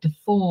like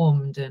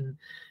deformed, and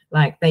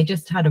like they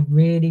just had a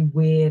really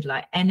weird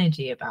like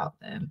energy about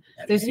them.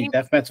 Yeah, so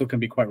death metal can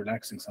be quite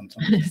relaxing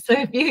sometimes.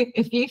 So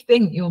if you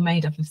think you're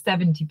made up of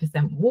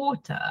 70%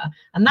 water,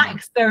 and that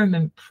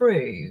experiment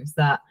proves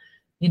that,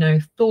 you know,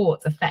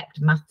 thoughts affect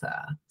matter.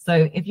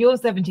 So if you're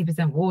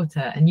 70%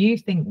 water and you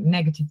think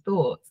negative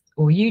thoughts,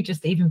 or you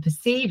just even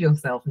perceive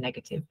yourself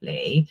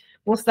negatively,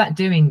 what's that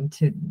doing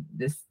to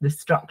the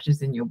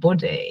structures in your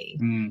body?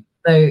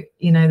 So,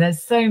 you know,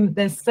 there's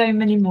so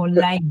many more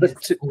layers.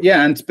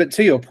 But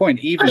to your point,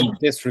 even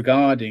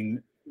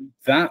disregarding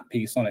that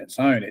piece on its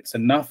own, it's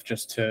enough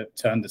just to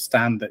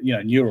understand that, you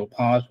know, neural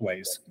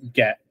pathways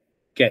get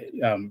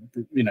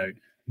you know,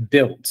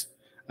 built.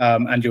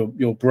 And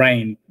your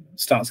brain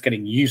starts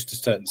getting used to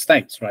certain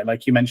states, right?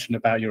 Like you mentioned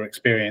about your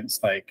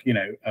experience, like,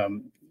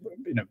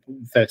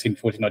 13,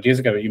 14 odd years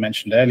ago, you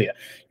mentioned earlier,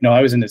 you know,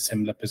 I was in a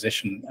similar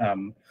position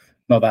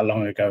not that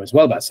long ago as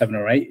well, about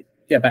 8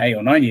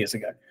 or 9 years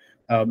ago,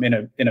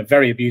 in a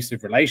very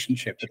abusive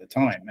relationship at the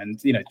time. And,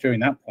 you know, during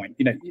that point,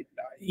 you know,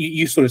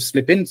 you sort of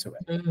slip into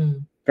it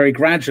very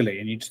gradually,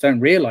 and you just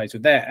don't realize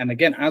you're there. And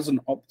again, as an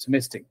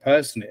optimistic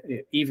person,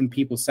 even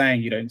people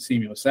saying you don't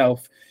seem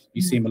yourself,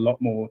 you seem a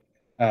lot more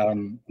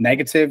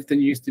negative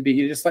than you used to be,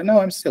 you're just like, no,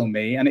 I'm still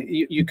me. And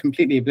you're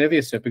completely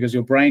oblivious to it, because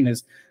your brain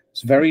has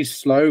very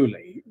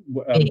slowly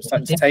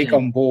started to take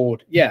on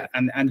board,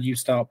 and you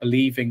start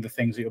believing the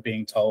things that you're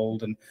being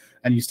told, and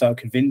you start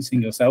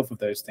convincing yourself of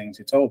those things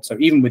you're told. So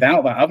even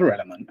without that other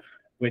element,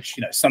 which,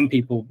 you know, some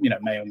people, you know,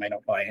 may or may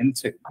not buy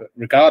into, but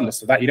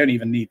regardless of that, you don't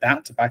even need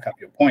that to back up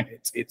your point.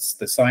 It's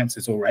the science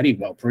is already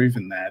well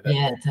proven there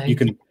that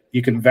totally.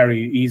 you can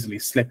very easily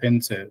slip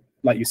into,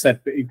 like you said,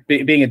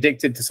 being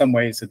addicted to some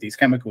ways of these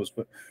chemicals,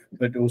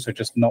 but also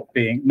just not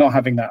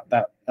having that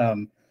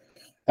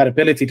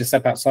ability to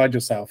step outside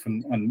yourself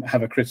and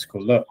have a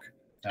critical look.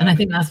 And I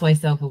think that's why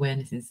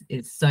self-awareness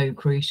is so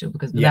crucial,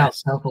 because without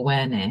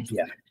self-awareness,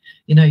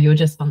 you know, you're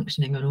just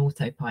functioning on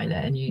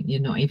autopilot, and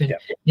you're not even,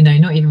 you know,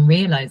 not even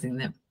realizing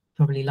that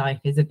probably life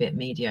is a bit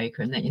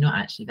mediocre, and that you're not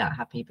actually that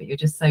happy, but you're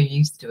just so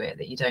used to it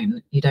that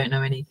you don't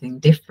know anything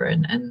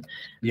different. And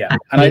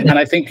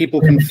I think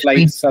people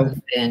conflate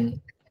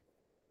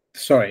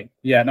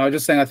I was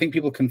just saying, I think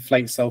people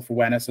conflate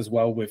self-awareness as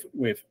well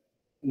with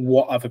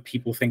what other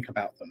people think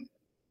about them.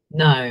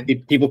 No,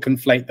 people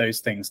conflate those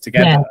things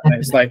together, and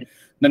it's like,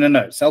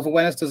 no.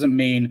 Self-awareness doesn't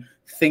mean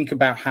think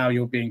about how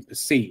you're being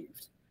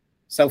perceived.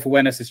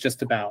 Self-awareness is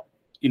just about,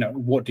 you know,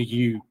 what do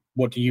you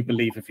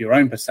believe of your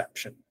own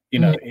perception. You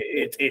know,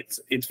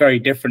 it's very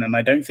different, and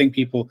I don't think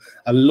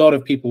a lot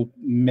of people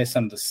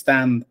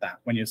misunderstand that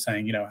when you're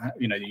saying, you know,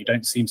 you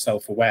don't seem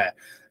self-aware.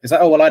 It's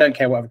like, oh well, I don't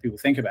care what other people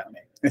think about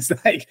me. It's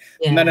like,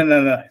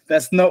 no,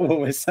 that's not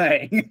what we're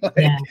saying.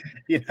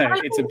 You know,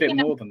 it's a bit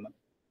more than that.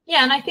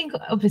 Yeah, and I think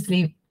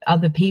obviously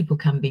other people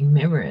can be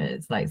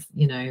mirrors, like,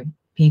 you know,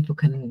 people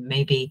can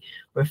maybe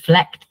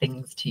reflect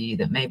things to you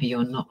that maybe you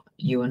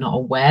are not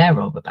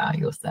aware of about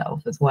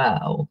yourself as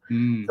well.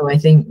 So I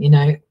think, you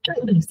know,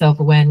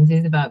 self-awareness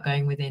is about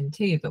going within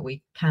too, but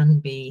we can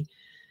be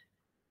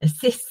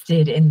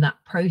assisted in that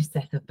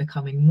process of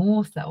becoming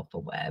more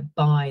self-aware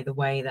by the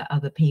way that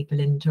other people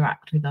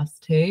interact with us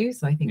too.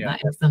 So I think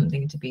that is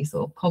something to be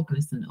sort of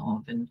cognizant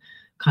of and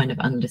kind of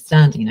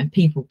understanding. You know, if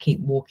people keep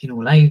walking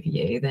all over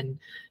you, then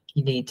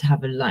you need to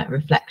have a like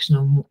reflection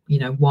on, you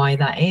know, why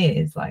that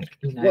is, like,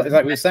 you know. Well, it's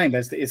like we were saying,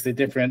 it's the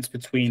difference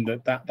between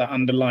that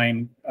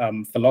underlying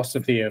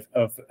philosophy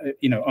of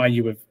you know, are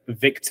you a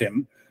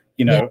victim?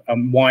 You know,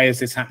 why is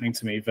this happening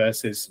to me?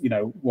 Versus, you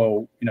know,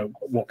 well, you know,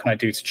 what can I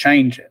do to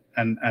change it?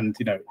 And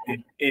you know,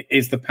 it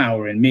is the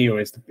power in me, or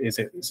is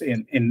it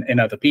in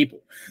other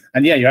people?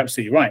 And yeah, you're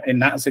absolutely right. In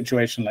that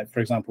situation, like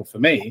for example, for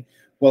me,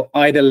 well,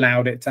 I'd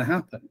allowed it to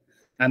happen.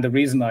 And the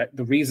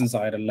reasons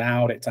I had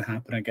allowed it to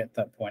happen and get to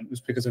that point was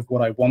because of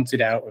what I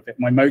wanted out of it.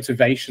 My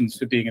motivations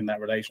for being in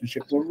that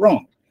relationship were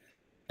wrong,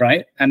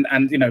 right? And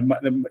you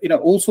know,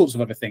 all sorts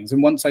of other things.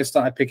 And once I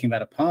started picking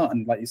that apart,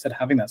 and like you said,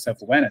 having that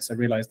self-awareness, I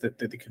realized that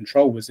the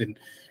control was in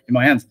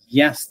my hands.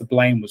 Yes, the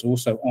blame was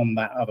also on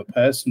that other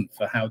person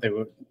for how they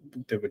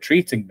were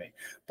treating me,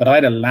 but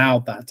I'd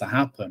allowed that to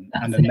happen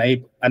and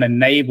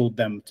enabled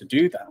them to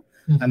do that.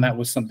 And that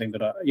was something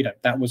that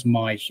that was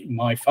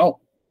my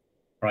fault.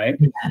 Right.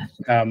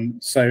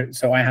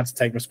 So I had to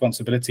take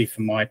responsibility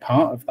for my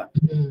part of that,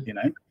 you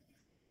know.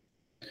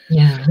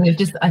 Yeah,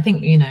 I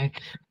think, you know,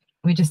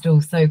 we're just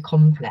all so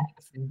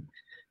complex, and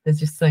there's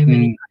just so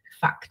many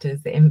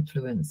factors that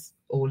influence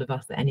all of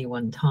us at any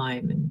one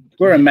time. And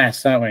we're a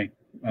mess, aren't we?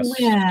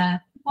 Well,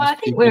 I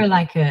think we're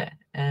like a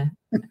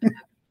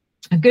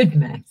good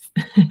mess.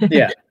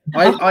 Yeah.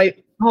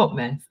 Hot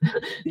mess.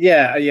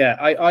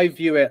 I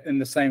view it in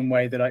the same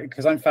way that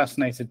because I'm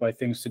fascinated by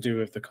things to do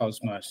with the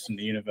cosmos and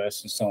the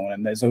universe and so on.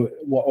 And there's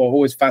what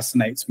always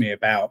fascinates me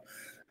about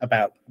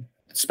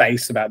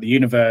space, about the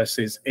universe,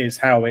 is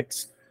how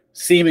it's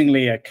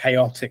seemingly a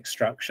chaotic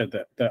structure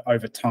that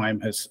over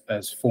time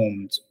has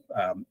formed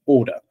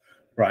order,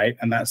 right?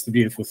 And that's the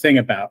beautiful thing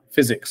about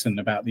physics and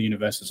about the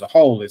universe as a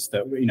whole, is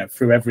that, you know,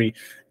 through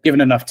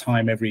given enough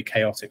time, every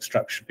chaotic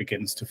structure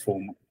begins to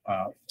form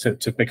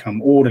to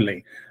become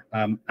orderly.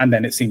 And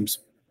then it seems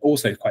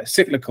also quite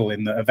cyclical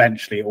in that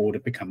eventually order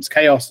becomes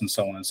chaos and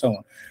so on and so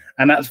on.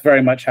 And that's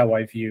very much how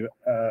I view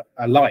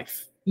a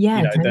life. Yeah,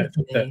 you know,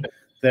 totally.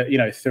 that you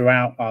know,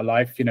 throughout our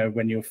life, you know,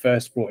 when you're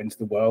first brought into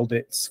the world,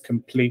 it's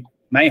complete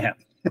mayhem,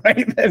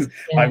 right?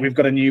 Like we've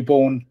got a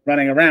newborn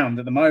running around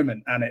at the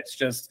moment, and it's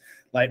just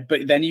like,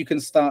 but then you can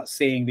start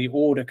seeing the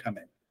order come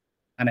in.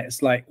 And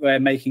it's like they're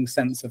making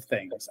sense of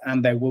things,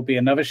 and there will be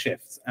another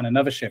shift and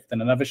another shift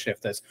and another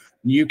shift as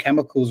new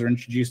chemicals are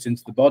introduced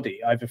into the body,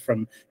 either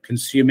from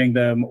consuming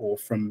them or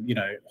from, you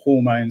know,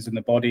 hormones in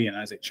the body, and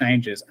as it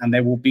changes, and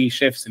there will be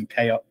shifts in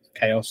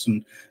chaos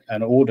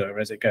and order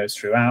as it goes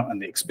throughout,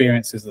 and the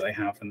experiences that they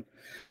have, and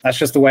that's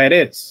just the way it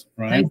is,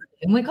 right?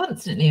 And we're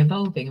constantly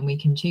evolving, and we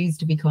can choose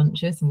to be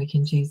conscious, and we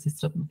can choose to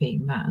stop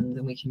being mad,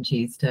 and we can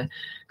choose to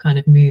kind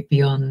of move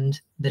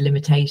beyond the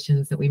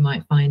limitations that we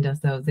might find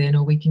ourselves in,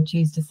 or we can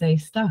choose to stay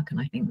stuck. And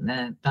I think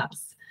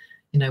that's,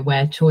 you know,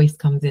 where choice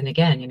comes in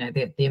again. You know,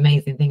 the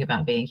amazing thing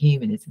about being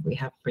human is we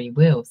have free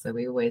will, so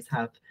we always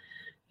have,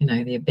 you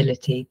know, the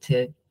ability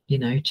to, you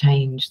know,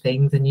 change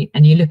things. And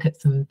you look at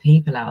some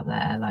people out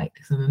there, like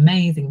some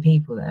amazing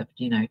people that have,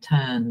 you know,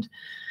 turned,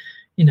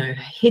 you know,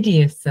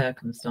 hideous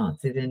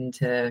circumstances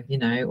into, you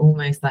know,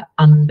 almost like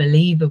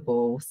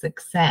unbelievable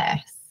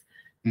success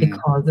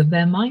because of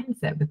their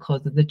mindset,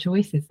 because of the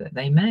choices that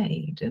they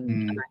made.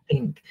 And I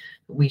think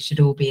we should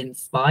all be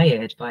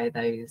inspired by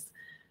those,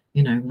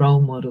 you know,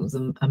 role models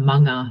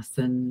among us,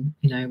 and,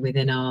 you know,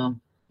 within our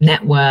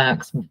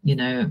networks, you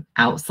know,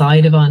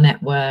 outside of our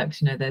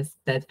networks. You know,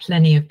 there's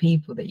plenty of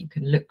people that you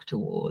can look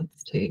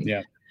towards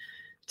to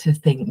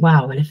think,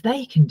 wow, well, if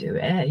they can do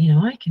it, you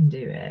know, I can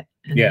do it.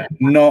 And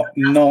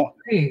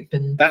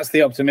that's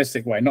the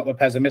optimistic way, not the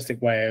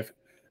pessimistic way of,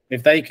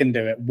 if they can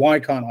do it, why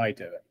can't I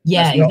do it?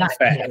 Yeah, that's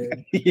exactly.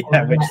 Not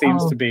fair. Which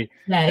seems to be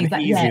an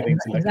easier thing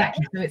to look at.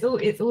 So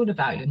it's all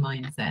about your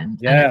mindset.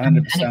 100%. And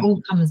it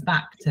all comes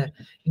back to,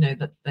 you know,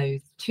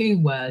 those two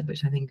words,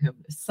 which I think are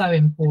so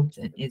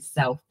important, is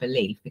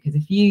self-belief. Because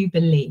if you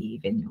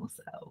believe in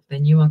yourself,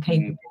 then you are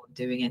capable of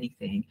doing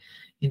anything.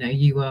 You know,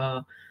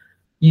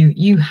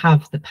 you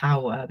have the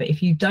power. But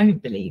if you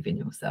don't believe in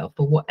yourself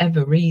for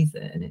whatever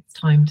reason, it's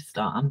time to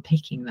start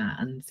unpicking that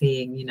and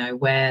seeing, you know,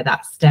 where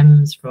that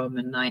stems from,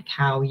 and like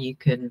how you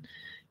can,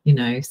 you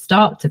know,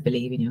 start to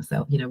believe in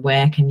yourself. You know,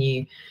 where can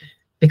you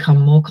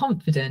become more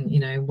confident? You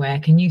know, where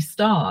can you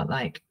start?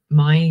 Like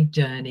my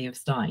journey of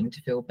starting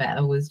to feel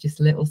better was just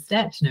little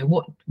steps. You know,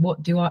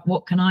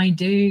 what can I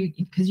do?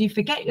 Because you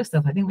forget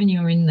yourself. I think when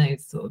you're in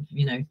those sort of,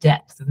 you know,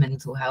 depths of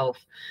mental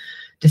health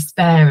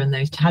despair and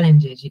those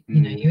challenges, you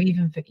know, you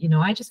even, you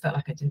know, I just felt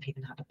like I didn't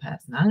even have a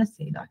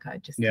personality. Like I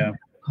just didn't have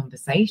a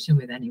conversation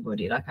with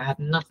anybody. Like I had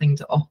nothing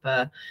to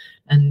offer,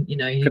 and, you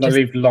know,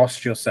 you've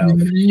lost yourself.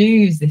 You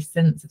lose this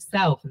sense of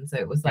self. And so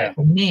it was like,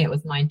 for me, it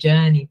was my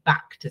journey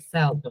back to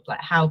self, of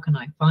like, how can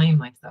I find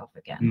myself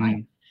again?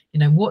 Like, you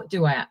know, what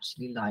do I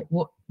actually like?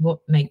 What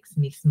makes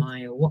me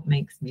smile? What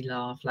makes me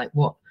laugh? Like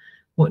what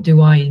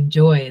do I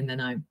enjoy? And then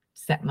I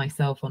set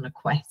myself on a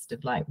quest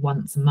of, like,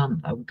 once a month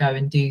I would go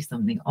and do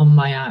something on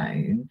my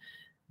own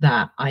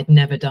that I'd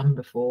never done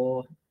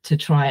before, to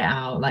try it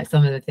out. Like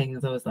some of the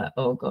things I was like,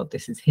 oh God,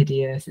 this is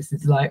hideous, this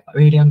is like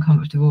really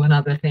uncomfortable, and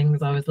other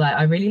things I was like,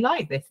 I really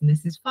like this and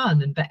this is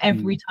fun. And but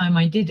every time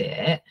I did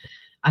it,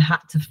 I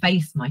had to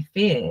face my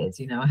fears.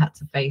 You know, I had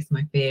to face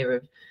my fear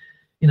of,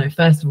 you know,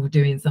 first of all,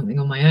 doing something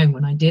on my own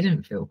when I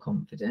didn't feel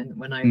confident,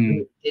 when I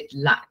really did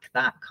lack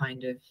that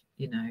kind of,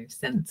 you know,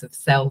 sense of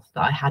self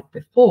that I had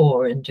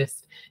before, and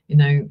just, you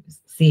know,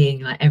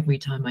 seeing like every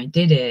time I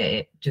did it,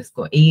 it just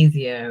got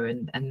easier.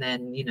 And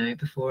then, you know,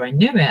 before I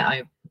knew it,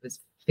 I was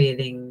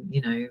feeling,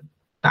 you know,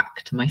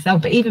 back to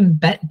myself, but even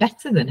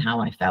better than how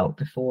I felt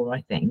before.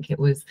 I think it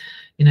was,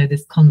 you know,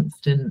 this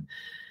constant,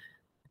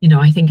 you know,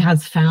 I think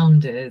as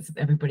founders,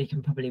 everybody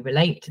can probably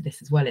relate to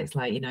this as well. It's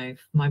like, you know,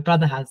 my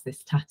brother has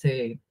this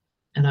tattoo,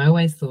 and I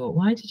always thought,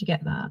 why did you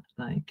get that?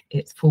 Like,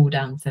 it's fall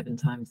down 7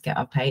 times, get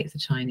up 8. It's a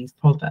Chinese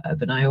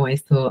proverb. And I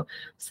always thought,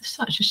 it's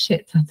such a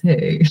shit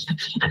tattoo.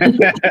 And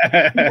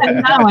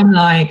now I'm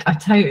like, I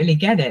totally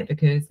get it,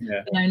 because,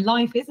 you know,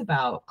 life is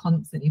about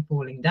constantly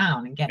falling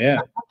down and getting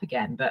back up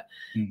again. But,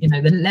 you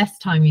know, the less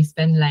time you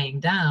spend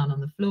laying down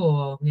on the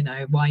floor, you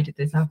know, why did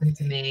this happen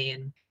to me?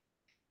 And,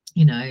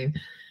 you know,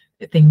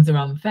 things are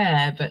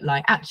unfair, but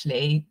like,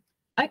 actually,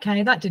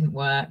 okay, that didn't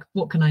work,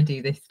 what can I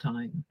do this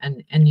time?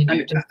 And you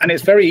know, and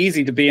it's very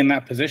easy to be in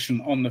that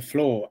position on the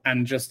floor,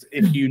 and just,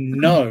 if you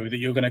know that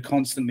you're going to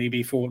constantly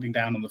be falling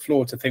down on the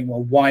floor, to think,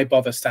 well, why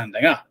bother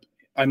standing up?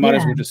 I might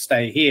as well just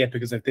stay here,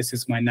 because if this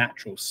is my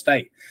natural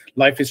state,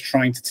 life is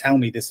trying to tell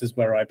me this is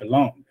where I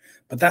belong.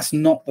 But that's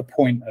not the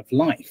point of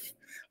life.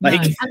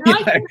 Like, no. And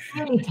life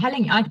isn't really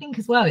telling, I think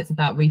as well, it's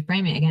about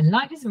reframing it again.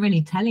 Life isn't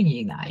really telling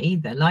you that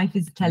either. Life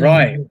is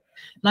telling you,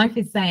 life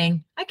is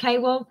saying, okay,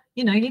 well,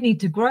 you know, you need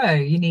to grow,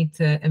 you need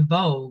to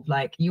evolve.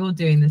 Like, you're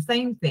doing the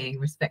same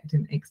thing,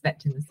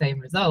 expecting the same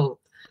result.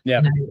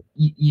 You know,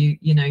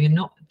 you know, you're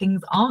not,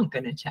 things aren't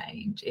going to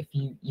change if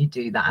you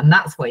do that, and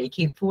that's why you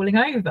keep falling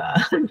over.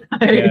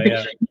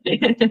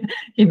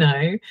 You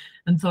know,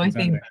 and so I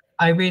think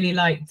I really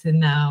like to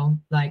now,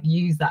 like,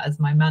 use that as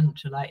my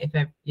mantra. Like, if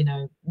ever, you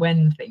know,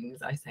 when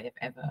things, I say if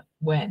ever,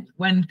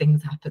 when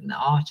things happen that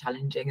are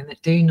challenging and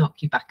that do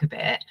knock you back a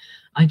bit,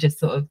 I just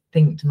sort of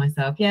think to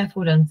myself, yeah,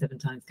 fall down 7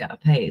 times, get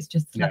up 8. It's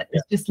just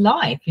it's just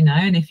life, you know.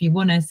 And if you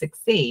want to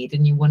succeed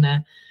and you want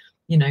to,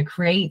 you know,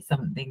 create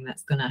something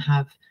that's going to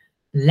have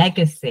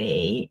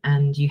legacy,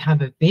 and you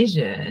have a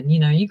vision, you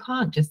know, you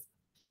can't just,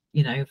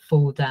 you know,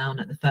 fall down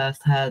at the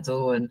first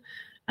hurdle and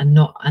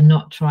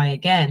not try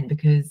again,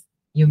 because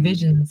your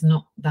vision's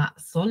not that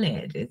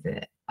solid, is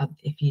it?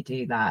 If you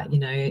do that, you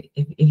know,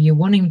 if you're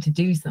wanting to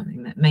do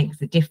something that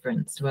makes a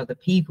difference to other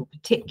people,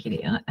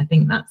 particularly, I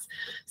think that's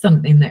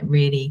something that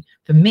really,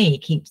 for me,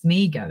 keeps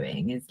me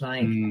going. Is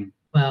like,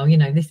 well, you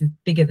know, this is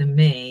bigger than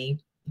me.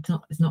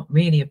 It's not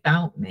really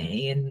about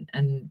me.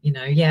 And you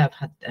know, yeah, I've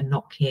had a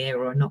knock here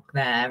or a knock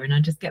there, and I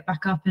just get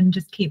back up and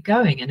just keep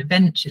going. And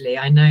eventually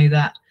I know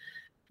that,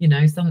 you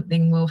know,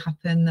 something will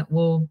happen that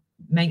will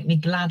make me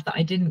glad that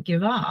I didn't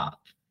give up.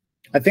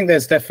 I think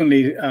there's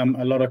definitely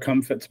a lot of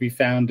comfort to be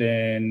found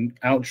in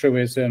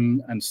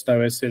altruism and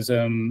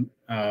stoicism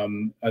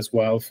as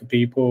well, for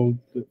people,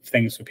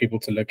 things for people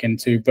to look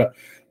into. But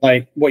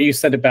like what you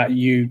said about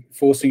you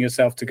forcing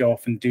yourself to go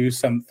off and do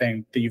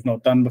something that you've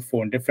not done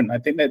before and different, I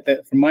think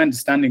that from my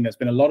understanding, there's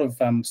been a lot of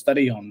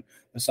study on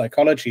the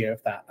psychology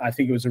of that. I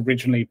think it was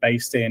originally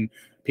based in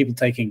people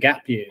taking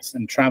gap years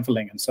and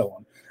traveling and so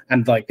on,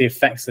 and like the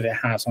effects that it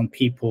has on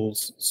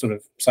people's sort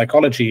of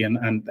psychology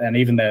and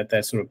even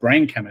their sort of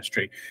brain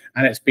chemistry.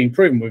 And it's been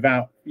proven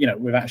without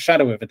a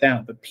shadow of a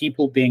doubt that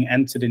people being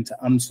entered into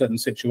uncertain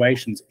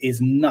situations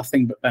is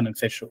nothing but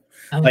beneficial.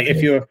 Like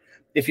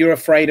if you're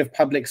afraid of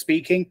public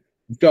speaking,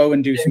 go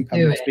and do some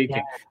public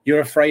speaking. You're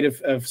afraid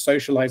of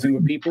socializing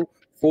with people,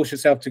 force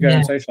yourself to go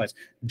and socialize.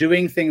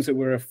 Doing things that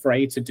we're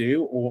afraid to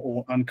do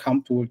or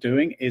uncomfortable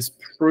doing is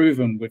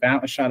proven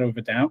without a shadow of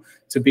a doubt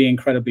to be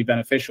incredibly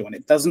beneficial. And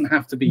it doesn't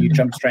have to be you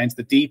jump straight into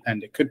the deep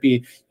end. It could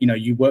be, you know,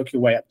 you work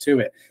your way up to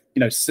it, you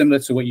know, similar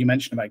to what you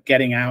mentioned about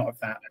getting out of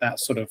that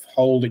sort of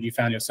hole that you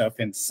found yourself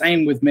in.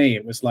 Same with me.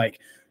 It was like,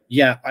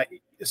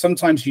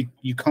 sometimes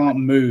you can't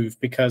move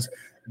because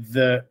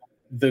the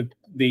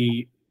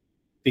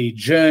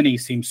journey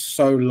seems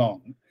so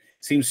long,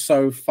 seems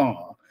so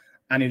far.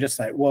 And you're just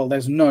like, well,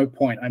 there's no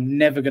point. I'm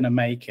never going to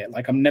make it.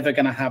 Like, I'm never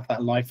going to have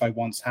that life I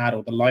once had,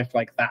 or the life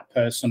like that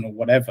person or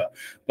whatever.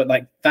 But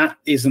like, that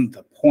isn't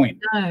the point.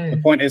 No. The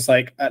point is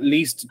like, at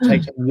least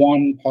take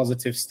one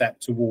positive step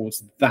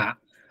towards that.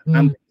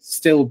 And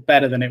still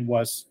better than it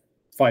was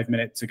 5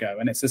 minutes ago.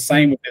 And it's the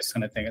same with this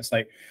kind of thing. It's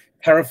like,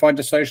 terrified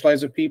to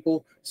socialize with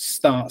people,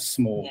 start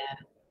small.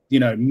 You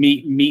know,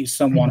 meet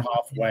someone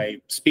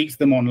halfway, speak to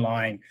them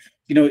online.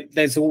 You know,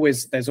 there's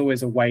always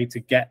a way to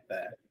get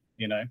there,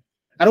 you know.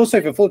 And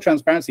also, for full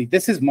transparency,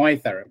 this is my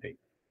therapy.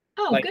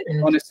 Oh, like,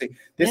 good. Honestly,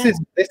 this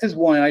is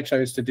why I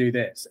chose to do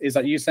this. Is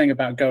like you saying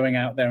about going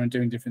out there and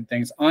doing different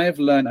things. I have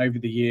learned over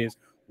the years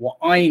what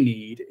I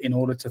need in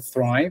order to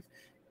thrive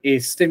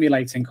is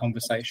stimulating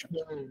conversation.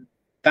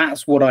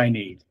 That's what I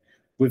need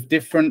with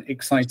different,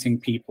 exciting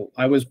people.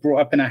 I was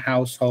brought up in a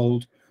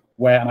household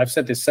where, and I've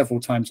said this several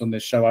times on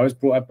this show, I was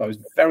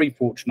very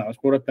fortunate. I was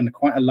brought up in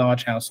quite a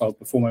large household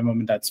before my mum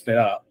and dad split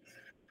up.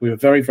 We were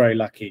very, very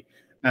lucky.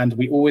 And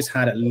we always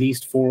had at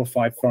least 4 or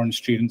 5 foreign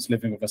students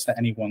living with us at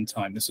any one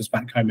time. This was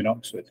back home in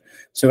Oxford.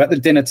 So at the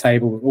dinner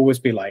table would always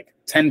be like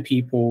 10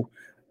 people,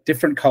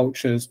 different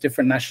cultures,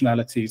 different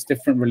nationalities,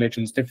 different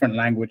religions, different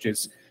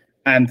languages.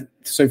 And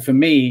so for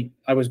me,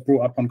 I was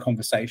brought up on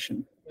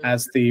conversation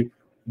as the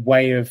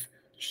way of,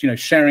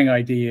 sharing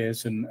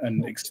ideas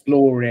and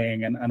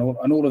exploring and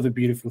all of the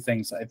beautiful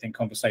things that I think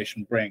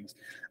conversation brings.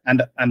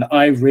 And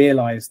I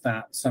realized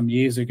that some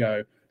years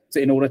ago,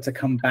 in order to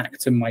come back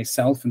to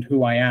myself and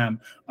who I am,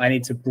 I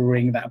need to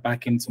bring that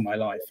back into my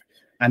life.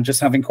 And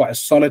just having quite a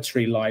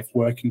solitary life,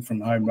 working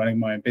from home, running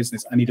my own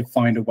business, I need to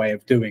find a way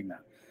of doing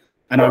that.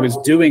 And I was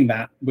doing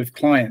that with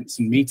clients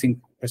and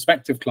meeting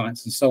prospective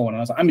clients and so on.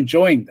 I was like, I'm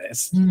enjoying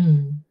this.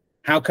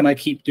 How can I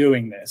keep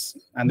doing this?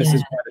 And this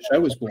is why the show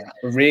was born.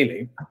 But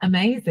really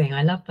amazing.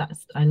 I love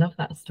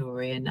that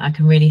story, and I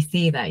can really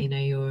see that.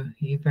 You're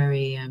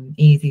very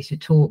easy to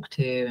talk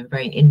to and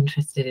very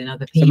interested in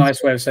other people. It's a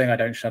nice way of saying I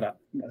don't shut up.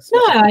 What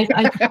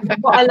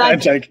I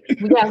like,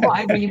 what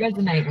I really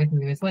resonate with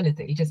you as well is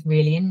that you're just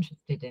really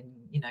interested in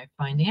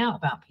finding out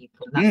about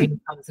people, and that really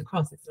comes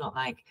across. It's not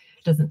like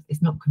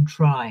it's not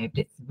contrived.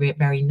 It's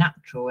very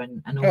natural,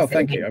 and also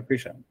thank you. I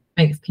appreciate it.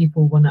 Makes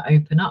people want to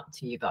open up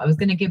to you. But I was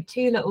going to give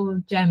 2 little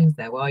gems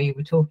there while you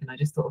were talking. I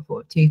just thought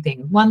of 2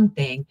 things. One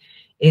thing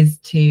is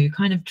to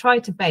kind of try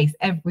to base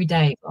every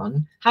day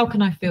on how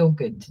can I feel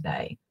good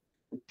today.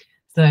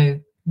 So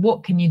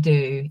what can you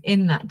do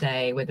in that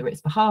day, whether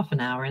it's for half an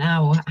hour,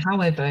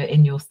 however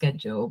in your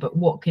schedule, but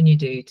what can you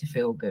do to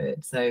feel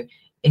good? So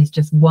it's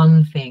just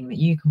one thing that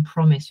you can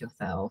promise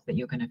yourself that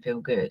you're going to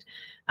feel good,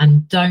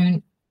 and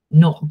don't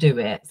not do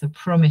it. So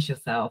promise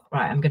yourself,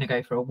 right, I'm going to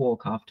go for a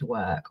walk after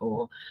work,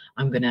 or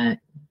I'm going to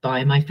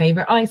buy my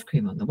favorite ice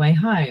cream on the way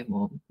home,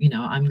 or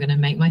I'm going to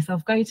make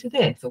myself go to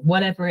this, or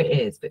whatever it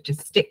is, but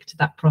just stick to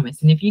that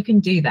promise. And if you can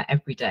do that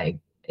every day,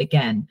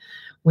 again,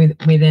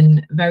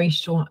 within a very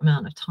short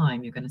amount of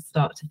time, you're going to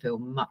start to feel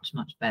much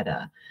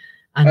better.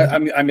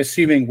 And I'm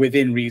assuming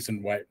within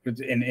reason, right,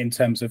 in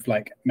terms of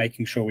like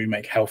making sure we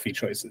make healthy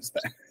choices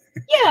there.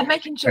 Yeah,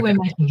 making sure we're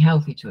making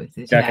healthy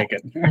choices. Okay,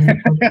 good.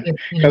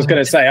 I was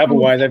going to say,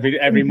 otherwise,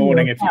 every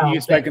morning, if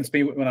you'd spoken to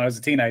me when I was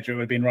a teenager, it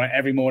would have been right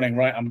every morning.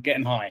 Right, I'm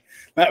getting high.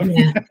 That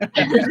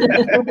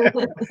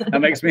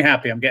makes me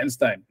happy. I'm getting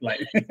stoned.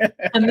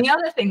 And the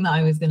other thing that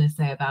I was going to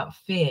say about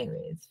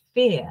fear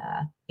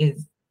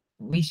is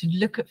we should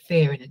look at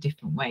fear in a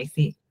different way.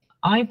 See,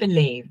 I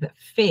believe that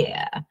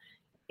fear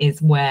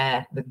is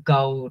where the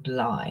gold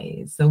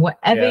lies. So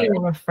whatever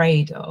you're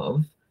afraid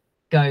of,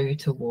 go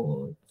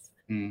towards.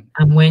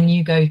 And when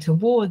you go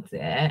towards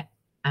it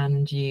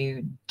and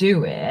you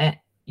do it,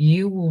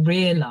 you will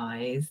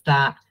realize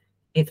that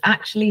it's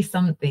actually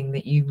something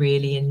that you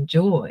really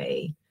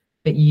enjoy,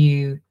 but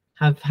you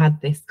have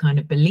had this kind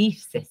of belief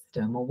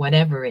system or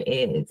whatever it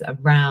is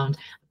around.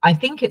 I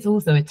think it's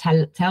also a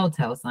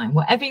telltale sign.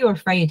 Whatever you're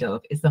afraid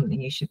of is something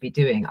you should be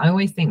doing. I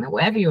always think that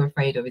whatever you're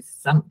afraid of is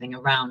something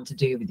around to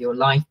do with your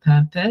life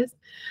purpose.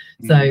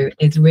 So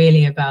it's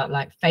really about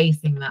like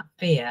facing that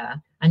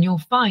fear. And you'll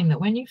find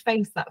that when you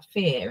face that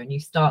fear and you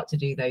start to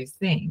do those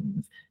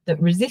things,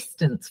 that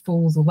resistance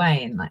falls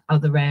away in like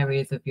other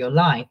areas of your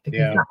life,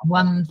 because that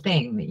one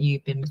thing that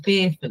you've been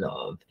fearful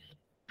of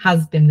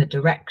has been the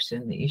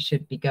direction that you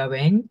should be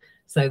going.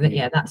 So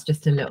that, that's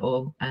just a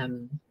little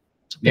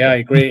I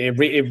agree. It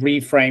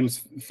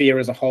reframes fear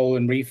as a whole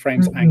and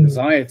reframes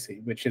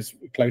anxiety, which is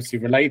closely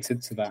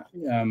related to that.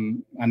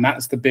 And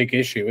that's the big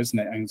issue, isn't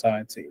it?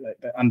 Anxiety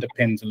that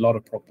underpins a lot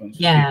of problems.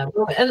 Yeah,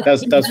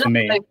 does for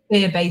me.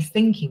 Fear-based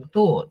thinking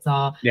thoughts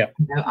are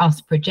us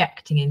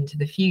projecting into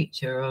the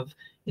future of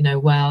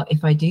well,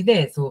 if I do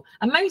this,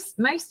 and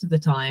most of the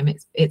time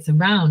it's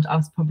around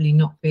us probably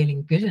not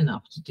feeling good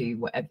enough to do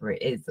whatever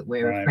it is that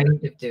we're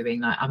afraid of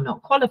doing. Like, I'm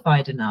not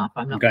qualified enough.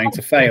 I'm not going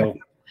to fail.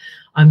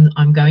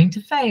 I'm going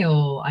to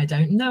fail. I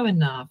don't know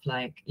enough.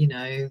 Like,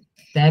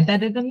 they're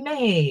better than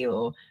me,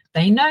 or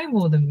they know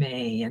more than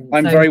me. And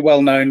I'm very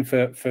well known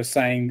for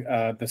saying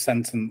the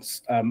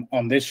sentence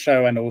on this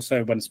show, and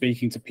also when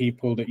speaking to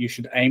people, that you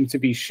should aim to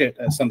be shit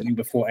at something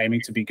before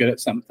aiming to be good at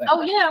something.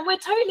 Oh yeah, we'll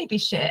totally be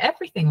shit at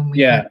everything when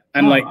we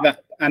and like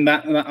that, and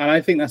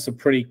I think that's a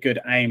pretty good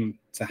aim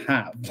to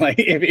have. Like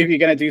if you're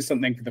going to do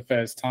something for the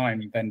first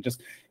time, then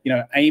just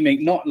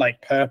aiming, not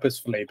like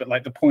purposefully, but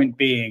like the point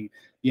being,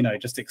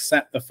 just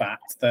accept the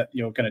fact that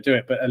you're going to do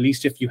it. But at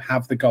least if you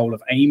have the goal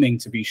of aiming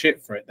to be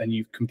shit for it, then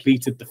you've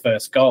completed the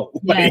first goal.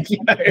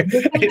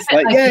 It's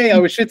like, yay, I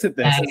was shit at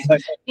this. It's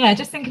like,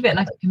 just think of it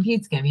like a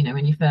computer game.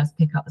 When you first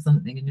pick up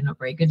something and you're not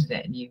very good at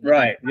it, and you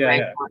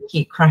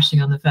keep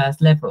crashing on the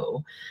first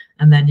level,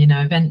 and then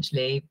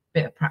eventually a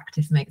bit of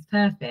practice makes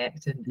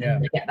perfect, and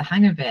you get the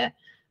hang of it.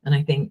 And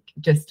I think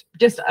just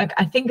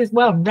I think as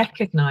well,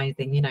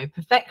 recognizing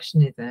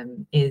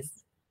perfectionism is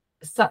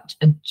such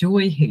a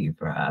joy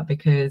hooverer,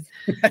 because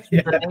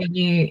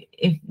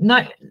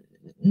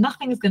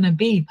nothing's going to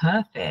be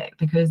perfect,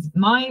 because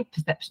my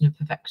perception of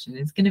perfection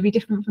is going to be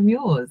different from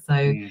yours. So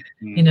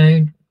you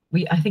know,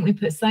 I think we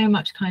put so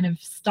much kind of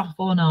stuff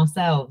on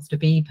ourselves to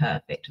be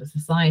perfect, or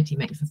society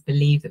makes us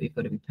believe that we've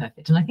got to be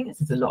perfect. And I think this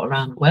is a lot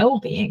around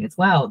well-being as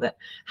well, that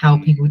how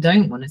people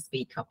don't want to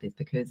speak up is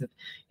because of,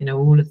 you know,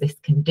 all of this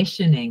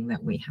conditioning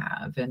that we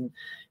have. And,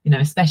 you know,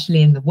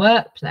 especially in the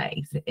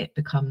workplace, it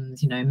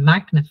becomes, you know,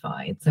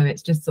 magnified. So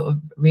it's just sort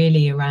of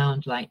really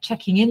around like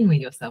checking in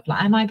with yourself,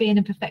 like, am I being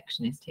a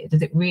perfectionist here?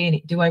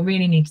 Do I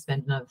really need to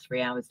spend another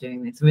 3 hours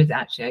doing this, or is it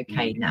actually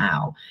okay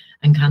now?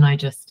 And can I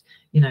just,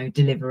 you know,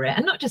 deliver it?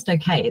 And not just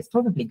okay, it's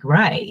probably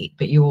great,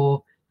 but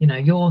you're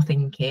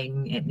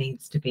thinking it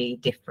needs to be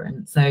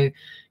different. So,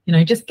 you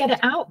know, just get it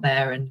out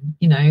there, and,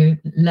 you know,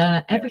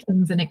 learn.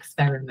 Everything's an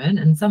experiment,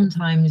 and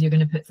sometimes you're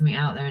going to put something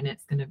out there and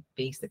it's going to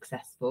be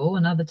successful,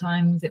 and other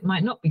times it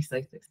might not be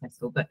so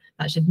successful, but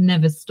that should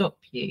never stop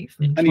you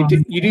from and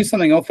you do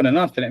something often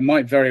enough and it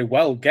might very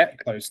well get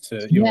close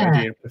to your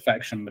idea of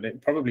perfection, but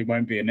it probably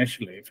won't be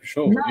initially, for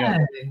sure.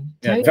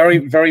 Totally. Very,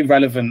 very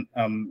relevant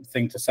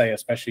thing to say,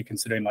 especially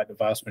considering like the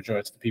vast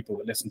majority of the people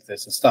that listen to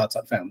this are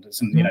startup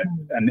founders, and you know,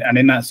 and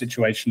in that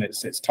situation,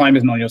 it's time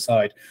isn't on your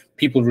side.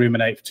 People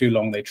ruminate for too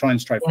long, they try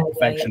and strive for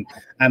perfection,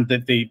 and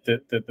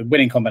the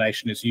winning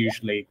combination is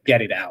usually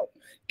get it out,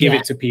 give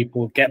it to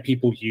people, get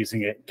people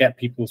using it, get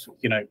people's,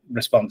 you know,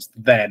 response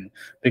then.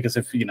 Because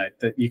if, you know,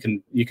 that you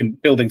can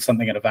building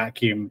something in a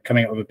vacuum,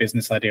 coming up with a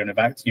business idea in a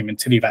vacuum,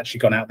 until you've actually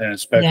gone out there and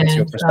spoken to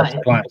your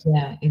prospective clients,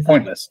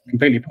 pointless,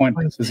 completely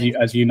pointless,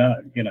 as you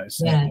know.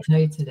 So. Yeah,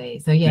 totally.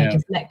 So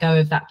just let go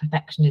of that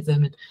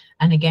perfectionism,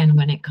 and again,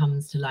 when it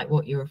comes to like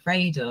what you're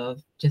afraid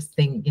of, just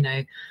think, you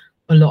know,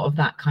 a lot of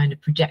that kind of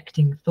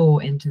projecting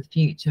thought into the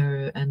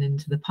future and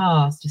into the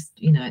past, just,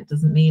 you know, it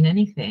doesn't mean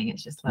anything.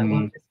 It's just like,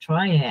 well, just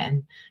try it.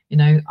 And, you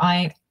know,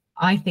 I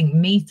think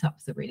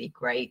meetups are really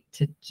great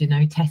to, you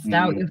know, test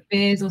out your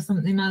fears or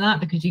something like that,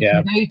 because you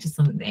can go to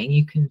something,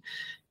 you can,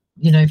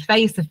 you know,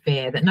 face a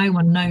fear that no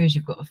one knows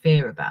you've got a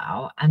fear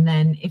about. And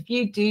then if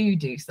you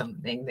do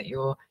something that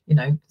you're, you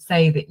know,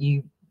 say that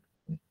you,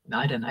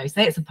 I don't know,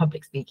 say it's a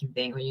public speaking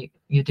thing, or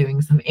you're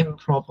doing some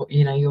improv, or,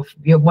 you know,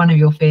 you're one of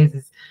your fears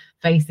is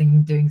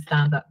doing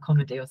stand-up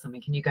comedy or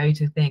something, and you go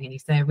to a thing and you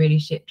say a really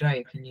shit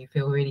joke and you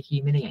feel really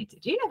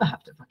humiliated, you never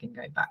have to fucking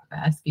go back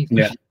there, excuse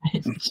me.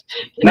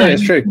 No,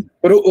 it's true,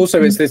 but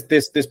also it's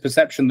this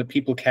perception that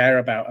people care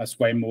about us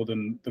way more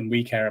than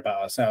we care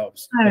about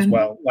ourselves as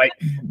well. Like,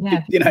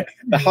 you know,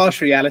 the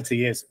harsh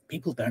reality is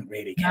people don't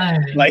really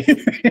care. Like, you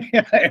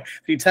know,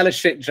 if you tell a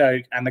shit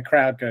joke and the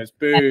crowd goes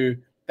boo,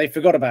 they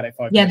forgot about it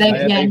 5 minutes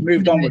later. They've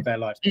moved on with their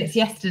lives. It's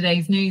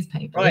yesterday's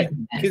newspaper, right?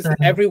 Because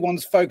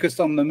everyone's focused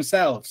on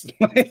themselves.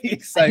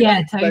 So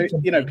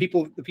you know,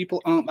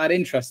 people aren't that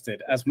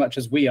interested as much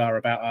as we are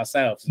about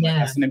ourselves. Like,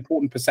 that's an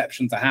important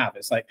perception to have.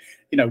 It's like,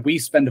 you know, we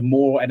spend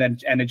more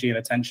energy and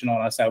attention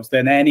on ourselves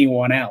than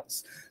anyone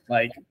else.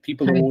 Like,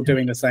 people are all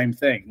doing the same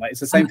thing. Like, it's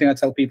the same thing I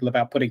tell people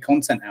about putting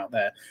content out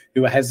there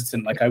who are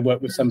hesitant. Like, I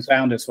work with some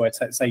founders who I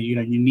say, you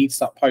know, you need to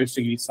start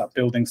posting, you need to start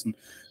building some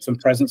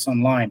presence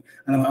online.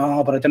 And I'm like,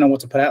 oh, but I don't know what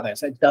to put out there.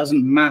 So it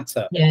doesn't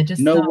matter.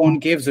 No one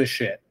gives a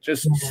shit.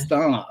 Just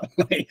start.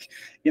 Like,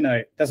 you know,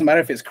 it doesn't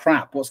matter if it's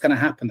crap. What's going to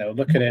happen? They'll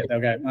look at it,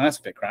 they'll go, oh, that's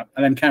a bit crap,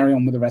 and then carry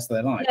on with the rest of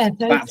their lives.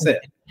 That's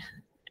it.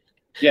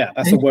 Yeah,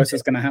 that's the worst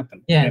that's going to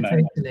happen. Yeah, you know?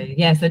 Totally.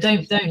 Yeah, so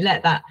don't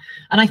let that.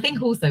 And I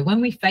think also when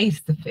we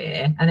face the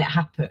fear and it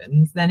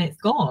happens, then it's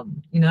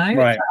gone. You know, right?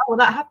 Like, oh, well,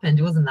 that happened.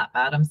 It wasn't that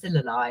bad. I'm still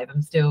alive.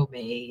 I'm still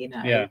me. You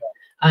know. Yeah.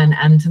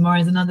 And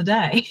tomorrow's another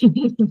day.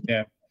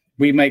 Yeah,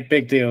 we make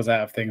big deals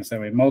out of things,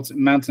 don't we?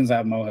 Mountains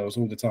out of molehills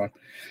all the time.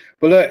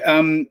 Well,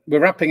 look, we're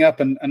wrapping up,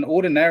 and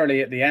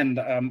ordinarily at the end,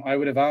 I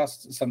would have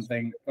asked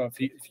something for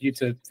you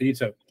to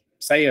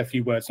say a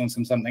few words on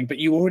something, but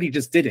you already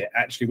just did it,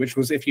 actually, which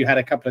was if you had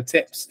a couple of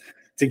tips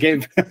to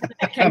give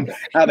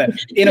out there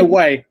in a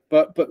way,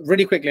 but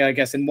really quickly, I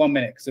guess, in 1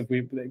 minute,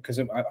 because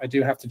I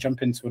do have to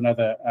jump into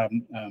another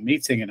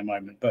meeting in a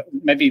moment. But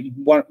maybe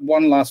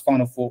one last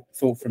final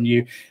thought from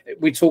you.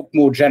 We talk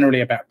more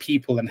generally about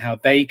people and how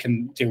they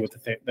can deal with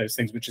those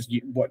things, which is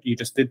what you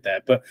just did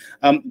there. But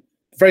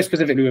very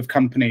specifically with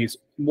companies,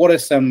 what are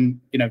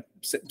some, you know,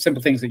 simple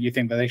things that you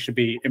think that they should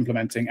be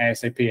implementing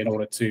ASAP in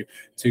order to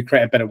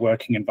create a better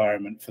working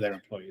environment for their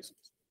employees?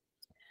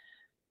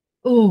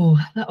 Oh,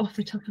 that off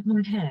the top of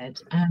my head.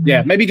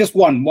 Yeah, maybe just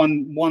one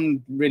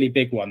really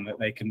big one that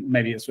they can,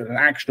 maybe it's an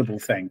actionable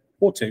thing,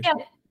 or two. Yeah,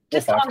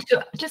 just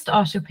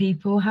ask your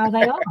people how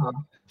they are.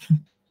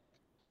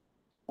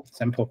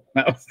 Simple.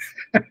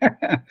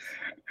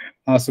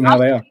 Ask them how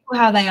they are.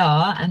 How they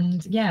are,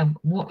 and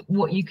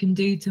what you can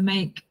do to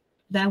make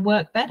their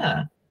work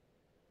better.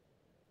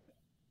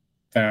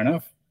 Fair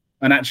enough.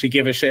 And actually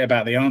give a shit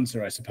about the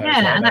answer, I suppose.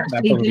 Yeah, and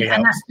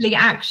actually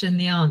action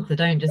the answer.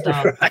 Don't just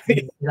ask.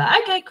 Right.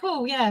 Like, okay,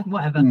 cool, yeah,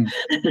 whatever.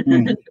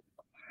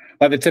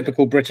 Like the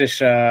typical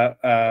British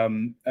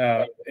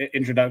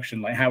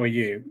introduction, like, how are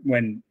you,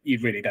 when you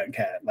really don't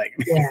care. Like,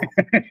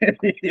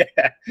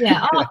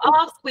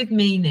 ask with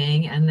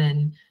meaning, and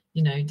then,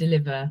 you know,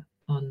 deliver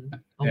on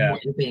on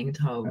what you're being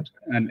told.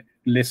 And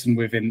listen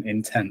with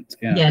intent.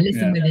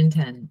 Listen with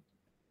intent.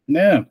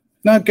 Yeah.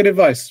 No, good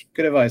advice.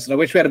 Good advice. And I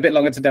wish we had a bit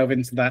longer to delve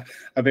into that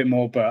a bit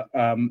more, but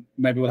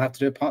maybe we'll have to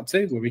do a part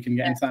 2 where we can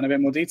get into that in a bit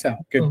more detail.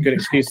 Good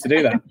excuse to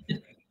do that.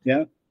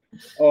 Yeah.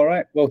 All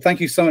right. Well,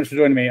 thank you so much for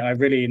joining me. I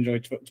really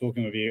enjoyed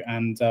talking with you.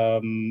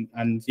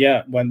 And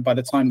yeah, by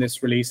the time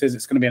this releases,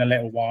 it's going to be in a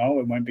little while.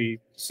 It won't be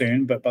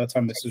soon, but by the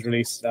time this is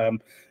released,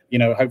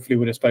 hopefully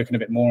we'll have spoken a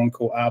bit more and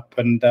caught up.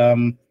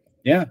 And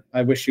yeah,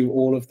 I wish you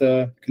all of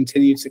the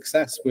continued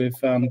success with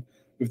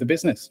the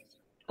business.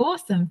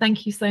 Awesome.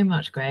 Thank you so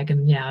much, Greg.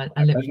 And yeah,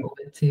 I look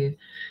forward to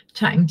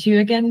chatting to you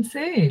again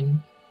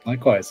soon.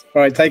 Likewise.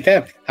 All right. Take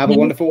care. Have a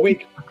wonderful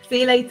week.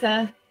 See you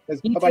later.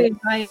 You Bye-bye. too.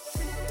 Bye.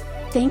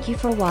 Thank you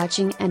for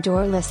watching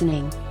and/or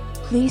listening.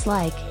 Please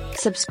like,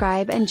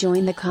 subscribe, and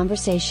join the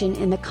conversation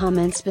in the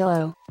comments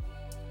below.